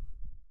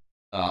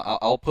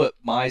I'll put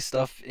my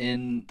stuff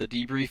in the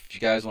debrief if you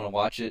guys want to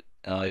watch it.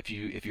 If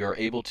you are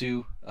able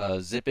to,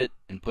 zip it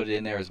and put it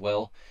in there as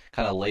well.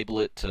 Kind of label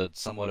it to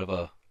somewhat of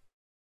a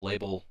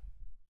label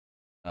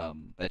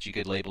that you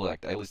could label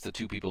like at least the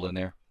 2 people in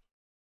there.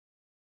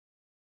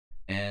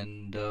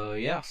 And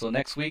yeah, so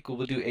next week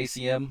we'll do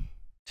ACM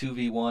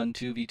 2v1,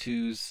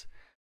 2v2s.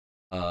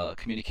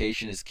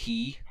 Communication is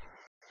key.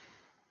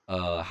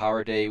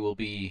 Howard Day will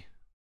be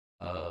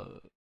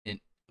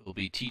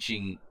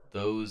teaching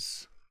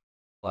those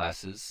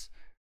classes.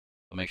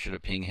 I'll make sure to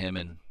ping him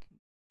and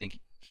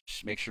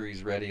make sure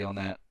he's ready on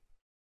that.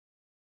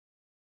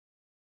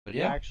 But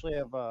yeah, I actually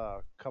have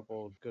a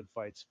couple good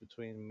fights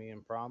between me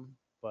and Prom,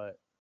 but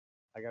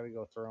I gotta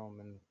go through them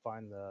and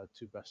find the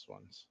 2 best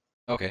ones.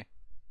 Okay.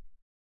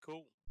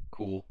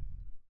 Cool.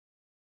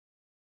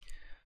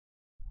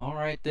 All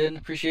right then.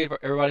 Appreciate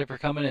everybody for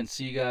coming, and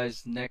see you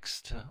guys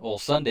next. Well,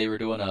 Sunday we're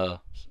doing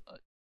a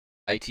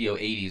ITO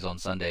 80s on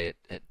Sunday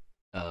at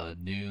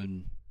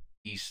noon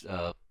East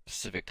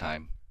Pacific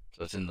time.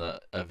 So it's in the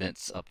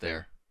events up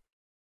there.